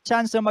last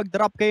chance na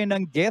mag-drop kayo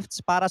ng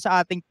gifts para sa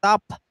ating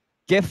top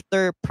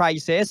gifter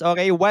prizes.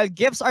 Okay, while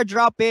gifts are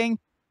dropping,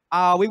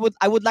 I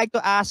would like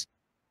to ask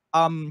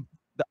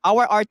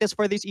our artists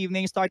for this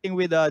evening, starting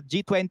with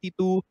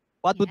G22,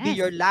 what would be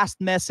your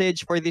last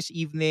message for this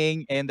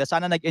evening? And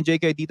sana nag-enjoy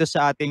kayo dito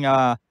sa ating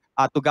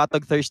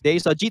Tugatog Thursday.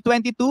 So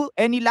G22,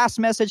 any last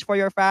message for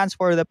your fans,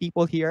 for the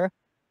people here?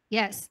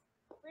 Yes.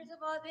 First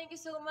of all, thank you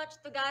so much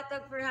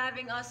Tugatog for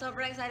having us.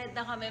 Sobrang excited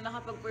na kami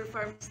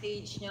makapag-perform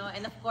stage nyo.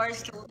 And of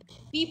course, to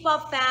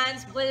P-pop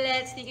fans,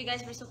 Bullets, thank you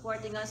guys for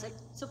supporting us,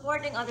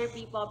 supporting other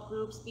P-pop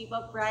groups,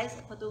 P-pop Prize,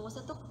 at patungo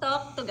sa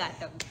tuktok,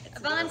 Tugatog.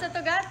 Abangan sa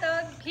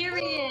Tugatog.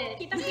 Period.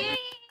 Kita-kita.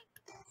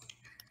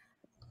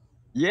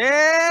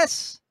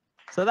 Yes!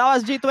 So that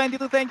was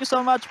G22. Thank you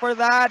so much for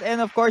that.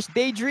 And of course,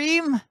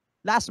 Daydream,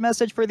 last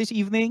message for this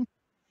evening.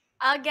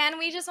 Again,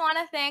 we just want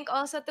to thank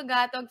also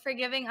Tugatog for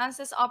giving us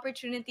this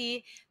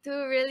opportunity to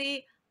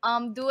really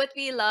do what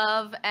we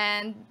love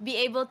and be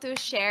able to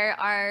share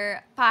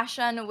our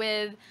passion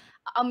with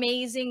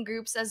amazing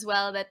groups as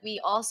well that we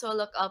also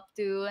look up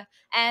to.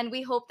 And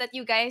we hope that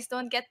you guys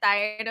don't get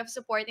tired of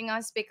supporting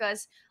us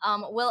because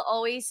we'll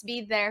always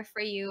be there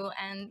for you.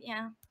 And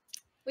yeah,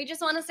 we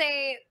just want to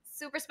say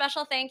super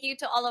special thank you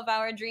to all of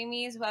our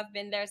Dreamies who have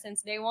been there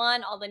since day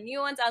one, all the new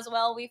ones as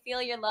well. We feel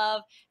your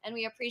love and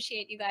we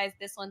appreciate you guys.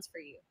 This one's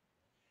for you.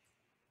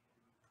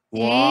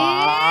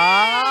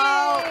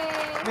 Wow!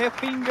 May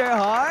finger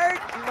heart.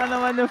 Iba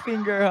naman yung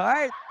finger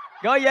heart.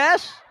 Go,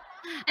 yes!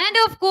 And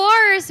of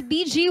course,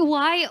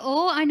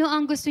 BGYO, ano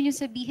ang gusto niyo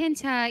sabihin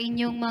sa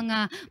inyong mga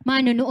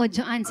manonood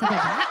dyan sa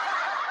baba?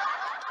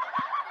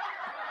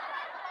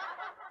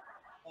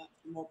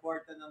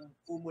 Sumuporta ng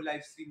Kumu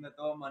live stream na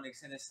to, mga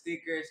nagsend na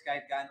stickers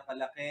kahit gaano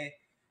kalaki,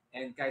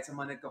 and kahit sa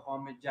mga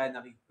nagko-comment dyan,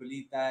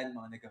 nakikulitan,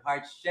 mga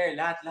nagka-heart share,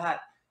 lahat.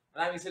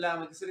 Maraming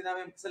salamat. Gusto rin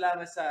namin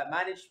salamat sa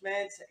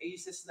management, sa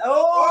Aces na...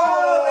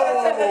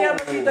 Wow!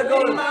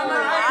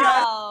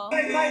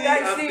 Thank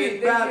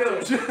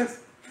you.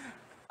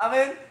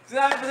 Amen.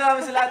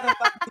 Salamat sa lahat ng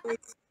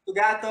pag-tuits,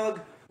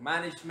 Tugatog,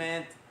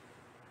 management,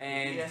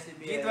 and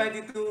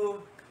G22,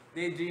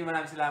 Daydream.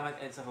 Maraming salamat,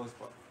 and sa host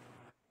po.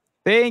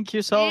 Thank you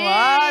so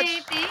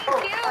much. Thank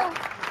you.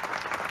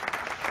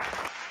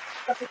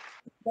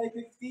 July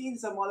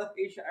 15 sa Mall of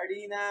Asia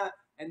Arena,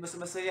 and mas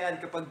masaya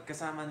kapag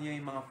kasama niyo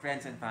yung mga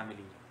friends and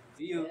family.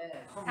 See you.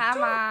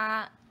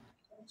 Tama.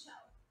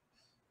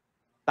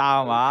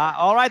 Tama.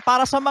 Alright,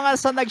 para sa mga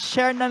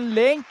nag-share ng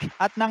link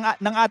at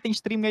ng ating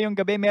stream ngayong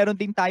gabi, meron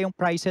din tayong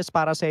prizes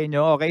para sa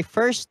inyo. Okay,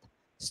 first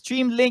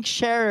stream link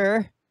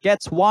sharer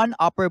gets 1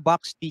 upper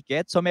box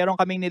ticket. So meron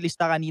kaming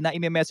nilista kanina,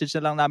 i-message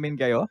na lang namin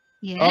kayo.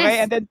 Yes. Okay,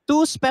 and then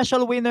 2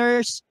 special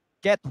winners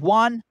get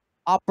 1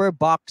 upper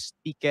box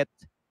ticket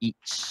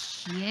each.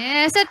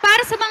 Yes, at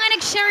para sa mga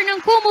nag-share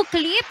ng Kumu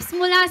clips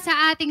mula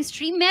sa ating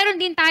stream, meron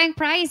din tayong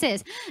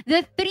prizes.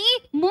 The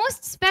 3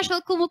 most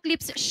special Kumu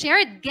clips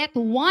shared get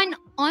 1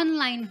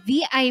 online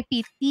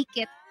VIP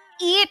ticket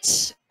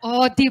each.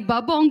 Oh,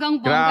 diba?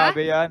 Bonggang-bongga.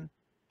 Grabe yan.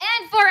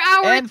 And for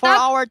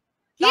our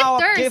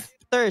top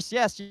gifters,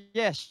 yes.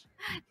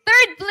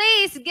 Third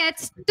place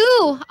gets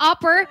 2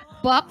 upper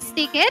box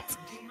tickets.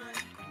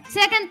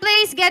 Second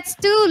place gets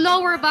 2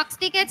 lower box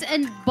tickets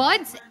and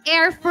Buds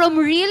Air from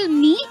Real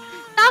Me.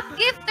 Top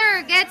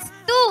gifter gets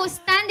 2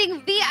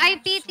 standing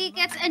VIP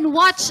tickets and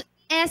Watch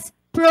S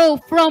Pro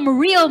from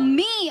Real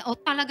Me. O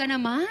talaga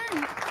naman.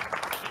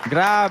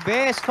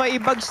 Grabe. So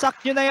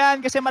ibagsak nyo na yan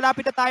kasi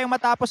malapit na tayong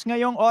matapos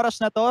ngayong oras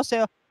na to.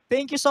 So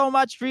thank you so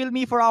much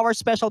Realme for our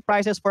special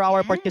prizes for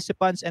our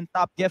participants and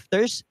top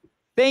gifters.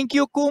 Thank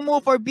you Kumu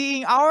for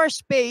being our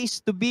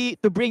space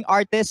to bring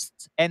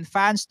artists and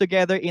fans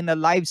together in a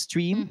live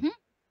stream.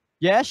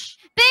 Yes.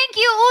 Thank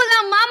you,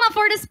 Ulam Mama,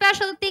 for the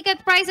special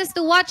ticket prices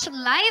to watch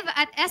live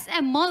at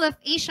SM Mall of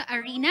Asia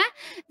Arena.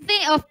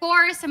 Of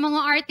course, sa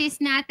mga artists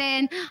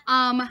natin,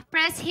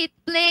 Press Hit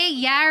Play,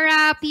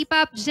 Yara,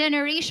 P-Pop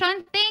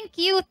Generation, thank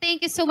you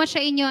so much sa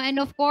inyo. And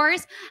of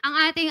course, ang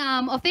ating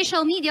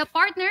official media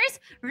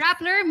partners,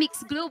 Rappler,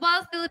 Mix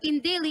Global,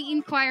 Philippine Daily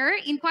Inquirer,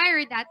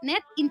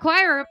 Inquirer.net,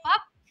 Inquirer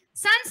Pop,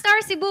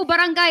 Sunstar Cebu,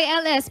 Barangay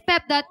LS,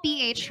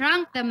 Pep.ph,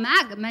 Rank the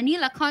Mag,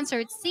 Manila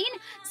Concert Scene,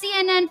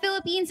 CNN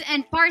Philippines,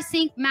 and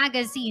Parsync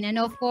Magazine. And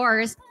of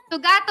course,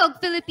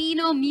 Tugatog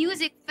Filipino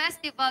Music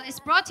Festival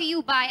is brought to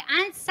you by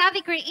Ant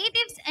Savvy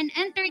Creatives and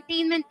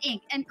Entertainment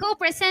Inc. and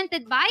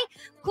co-presented by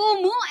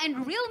Kumu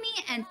and Realme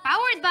and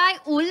powered by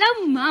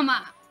Ulam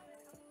Mama.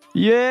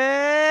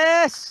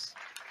 Yes!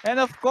 And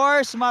of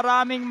course,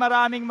 maraming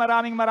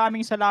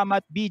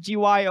salamat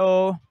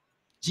BGYO,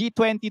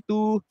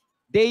 G22,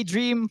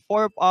 Daydream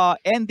for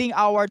ending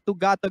our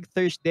Tugatog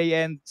Thursday,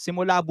 and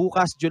simula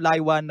bukas July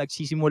 1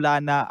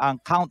 nagsisimula na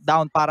ang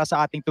countdown para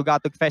sa ating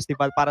Tugatog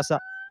Festival para sa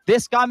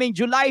this coming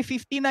July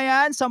 15 na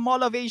yan sa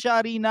Mall of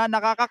Asia Arena.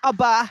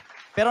 Nakakakaba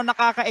pero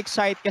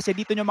nakaka-excite kasi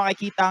dito nyo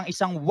makikita ang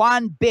isang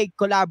one big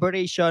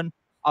collaboration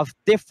of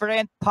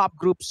different pop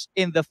groups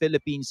in the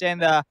Philippines. And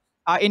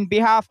in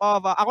behalf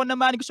of ako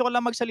naman, gusto ko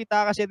lang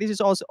magsalita kasi this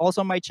is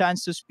also my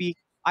chance to speak.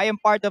 I am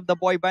part of the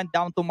boy band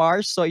Down to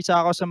Mars. So isa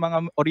ako sa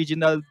mga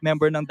original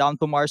member ng Down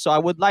to Mars. So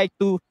I would like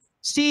to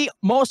see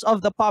most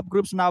of the pop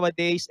groups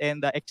nowadays,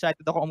 and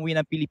excited ako umuwi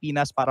ng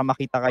Pilipinas para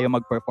makita kayo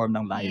mag-perform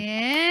ng live.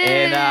 Yes.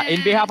 And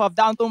in behalf of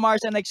Down to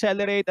Mars and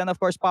Accelerate and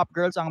of course Pop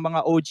Girls, ang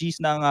mga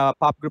OGs ng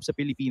pop groups sa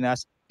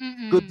Pilipinas,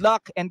 good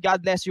luck and God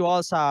bless you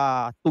all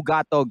sa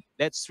Tugatog.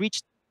 Let's reach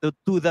to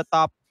the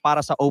top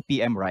para sa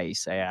OPM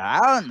Rise.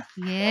 Ayan.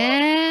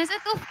 Yes.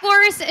 At of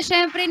course,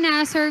 syempre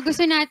na, sir,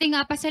 gusto nating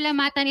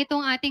pasalamatan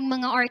itong ating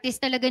mga artist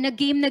talaga na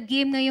game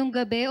ngayong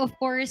gabi. Of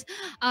course,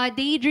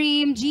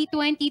 Daydream,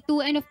 G22,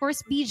 and of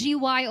course,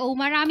 BGYO.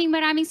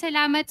 Maraming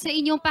salamat sa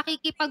inyong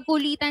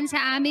pakikipagkulitan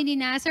sa amin ni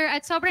Nasser.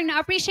 At sobrang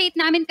na-appreciate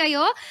namin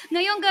kayo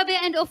ngayong gabi.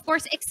 And of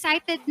course,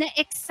 excited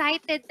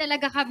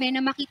talaga kami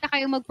na makita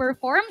kayo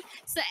mag-perform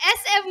sa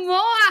SM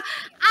MOA.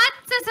 At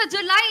sa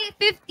July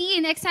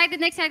 15,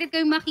 excited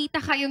kayong makita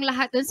kayo yung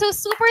lahat dun. So,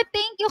 super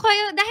thank you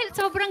kayo dahil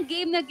sobrang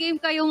game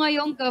kayo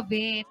ngayong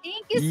gabi.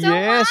 Thank you so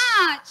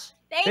much!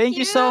 Thank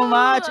you so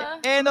much.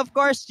 And of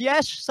course,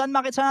 yes, saan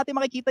natin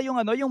makikita yung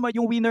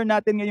winner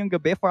natin ngayong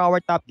gabi for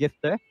our top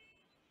gifter?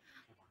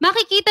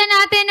 Makikita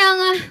natin ang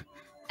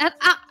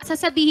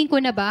sasabihin ko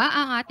na ba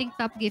ang ating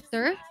top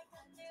gifter?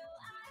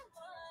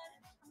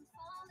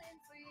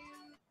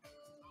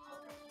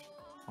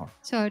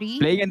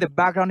 Sorry. Playing in the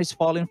background is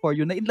Falling For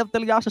You. Na-inlove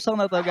talaga ako sa song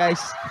na to,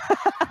 guys.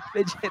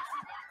 Legit.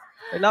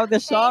 I love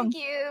this song.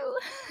 Thank you.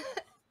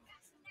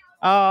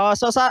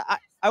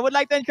 I would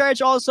like to encourage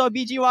also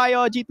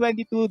BGYO,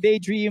 G22,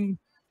 Daydream,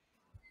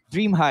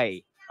 Dream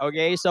High.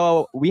 Okay,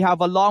 so we have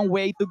a long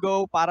way to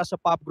go para sa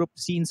pop group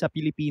scene sa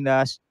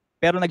Pilipinas.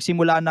 Pero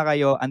nagsimula na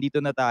kayo,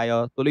 andito na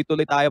tayo.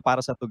 Tuloy-tuloy tayo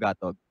para sa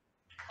Tugatog.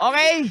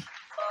 Okay?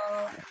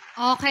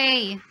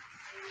 Okay.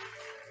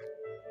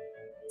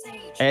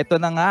 Eto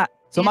na nga.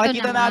 So Eto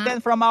makikita na nga. natin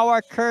from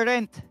our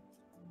current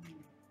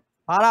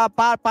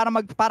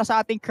para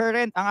sa ating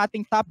current ang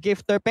ating top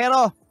gifter.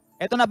 Pero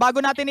eto na,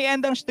 bago natin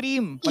i-end ang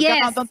stream,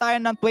 magka-countdown tayo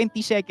ng 20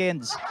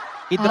 seconds.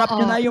 I-drop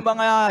nyo na yung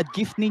mga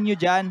gift ninyo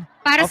dyan.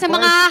 Para Of sa mga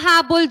course,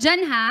 habol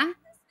dyan, ha?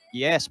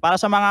 yes, para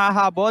sa mga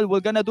habol,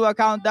 we're gonna do a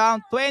countdown.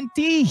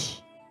 20,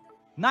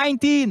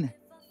 19,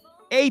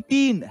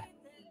 18,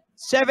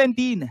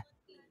 17,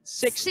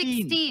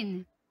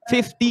 16,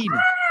 15,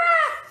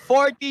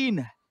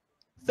 14,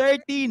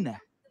 13,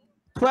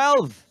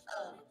 12,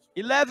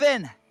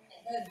 11,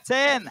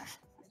 10,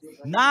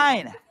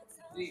 9,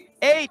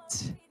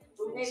 8,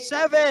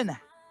 7,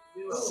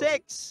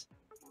 6,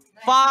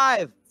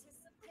 5,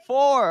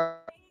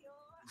 4,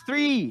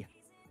 3,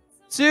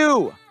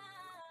 2,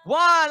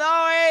 1.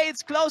 Okay,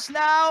 it's close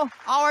now.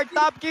 Our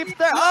top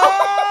gifter.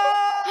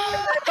 Oh!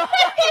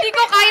 Hindi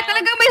ko kaya,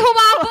 talagang may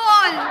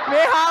humabol.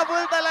 May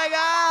habol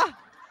talaga.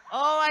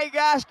 Oh my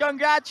gosh,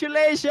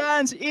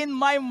 congratulations. In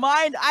my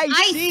mind, I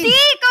see.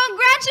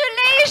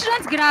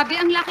 Congratulations! Grabe,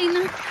 ang laki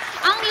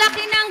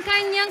ng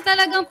kanyang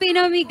talagang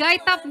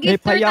pinamigay. Top May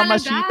gifter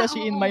payamashita talaga.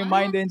 si In My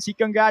Mind and si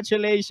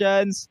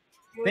congratulations.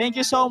 Thank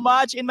you so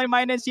much. In My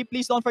Mind and si,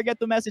 please don't forget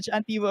to message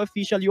Antivo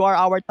Official. You are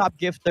our top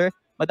gifter.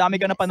 Madami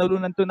ka na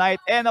panulunan tonight.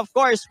 And of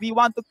course, we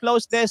want to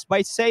close this by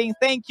saying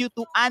thank you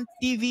to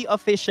AntTV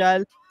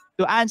Official,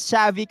 to Ant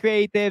Savvy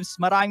Creatives.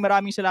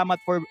 Maraming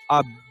salamat for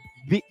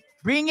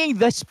bringing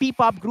the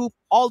P-Pop group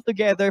all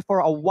together for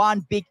a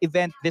one big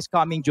event this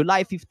coming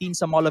July 15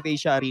 sa Mall of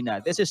Asia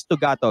Arena. This is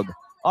Tugatog.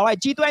 Alright,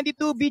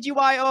 G22,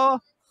 Bgyo,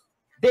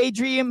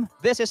 Daydream.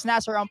 This is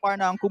Nasser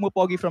Amparna, ang Kumu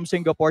from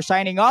Singapore,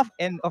 signing off.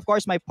 And of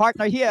course, my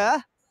partner here.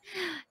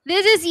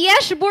 This is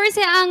Yesh Burse,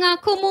 ang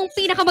kumong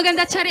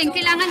pinakamaganda charing.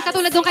 Kailangan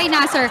katulad doon kay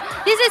Nasser.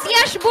 This is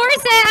Yesh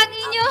Burse, ang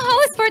inyong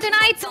host for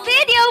tonight's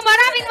video.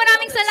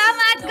 Maraming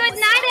salamat. Good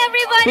night,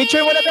 everybody!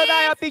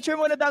 Picture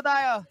muna daw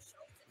tayo.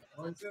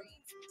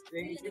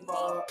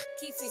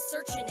 Keeps me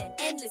searching it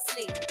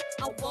endlessly.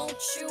 I want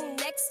you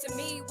next to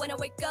me when I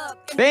wake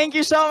up. Thank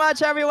you so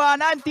much, everyone.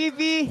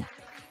 AntTV,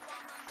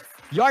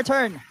 your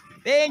turn.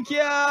 Thank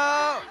you.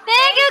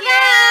 Thank you,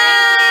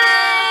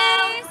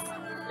 guys!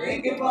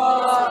 Thank you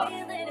po.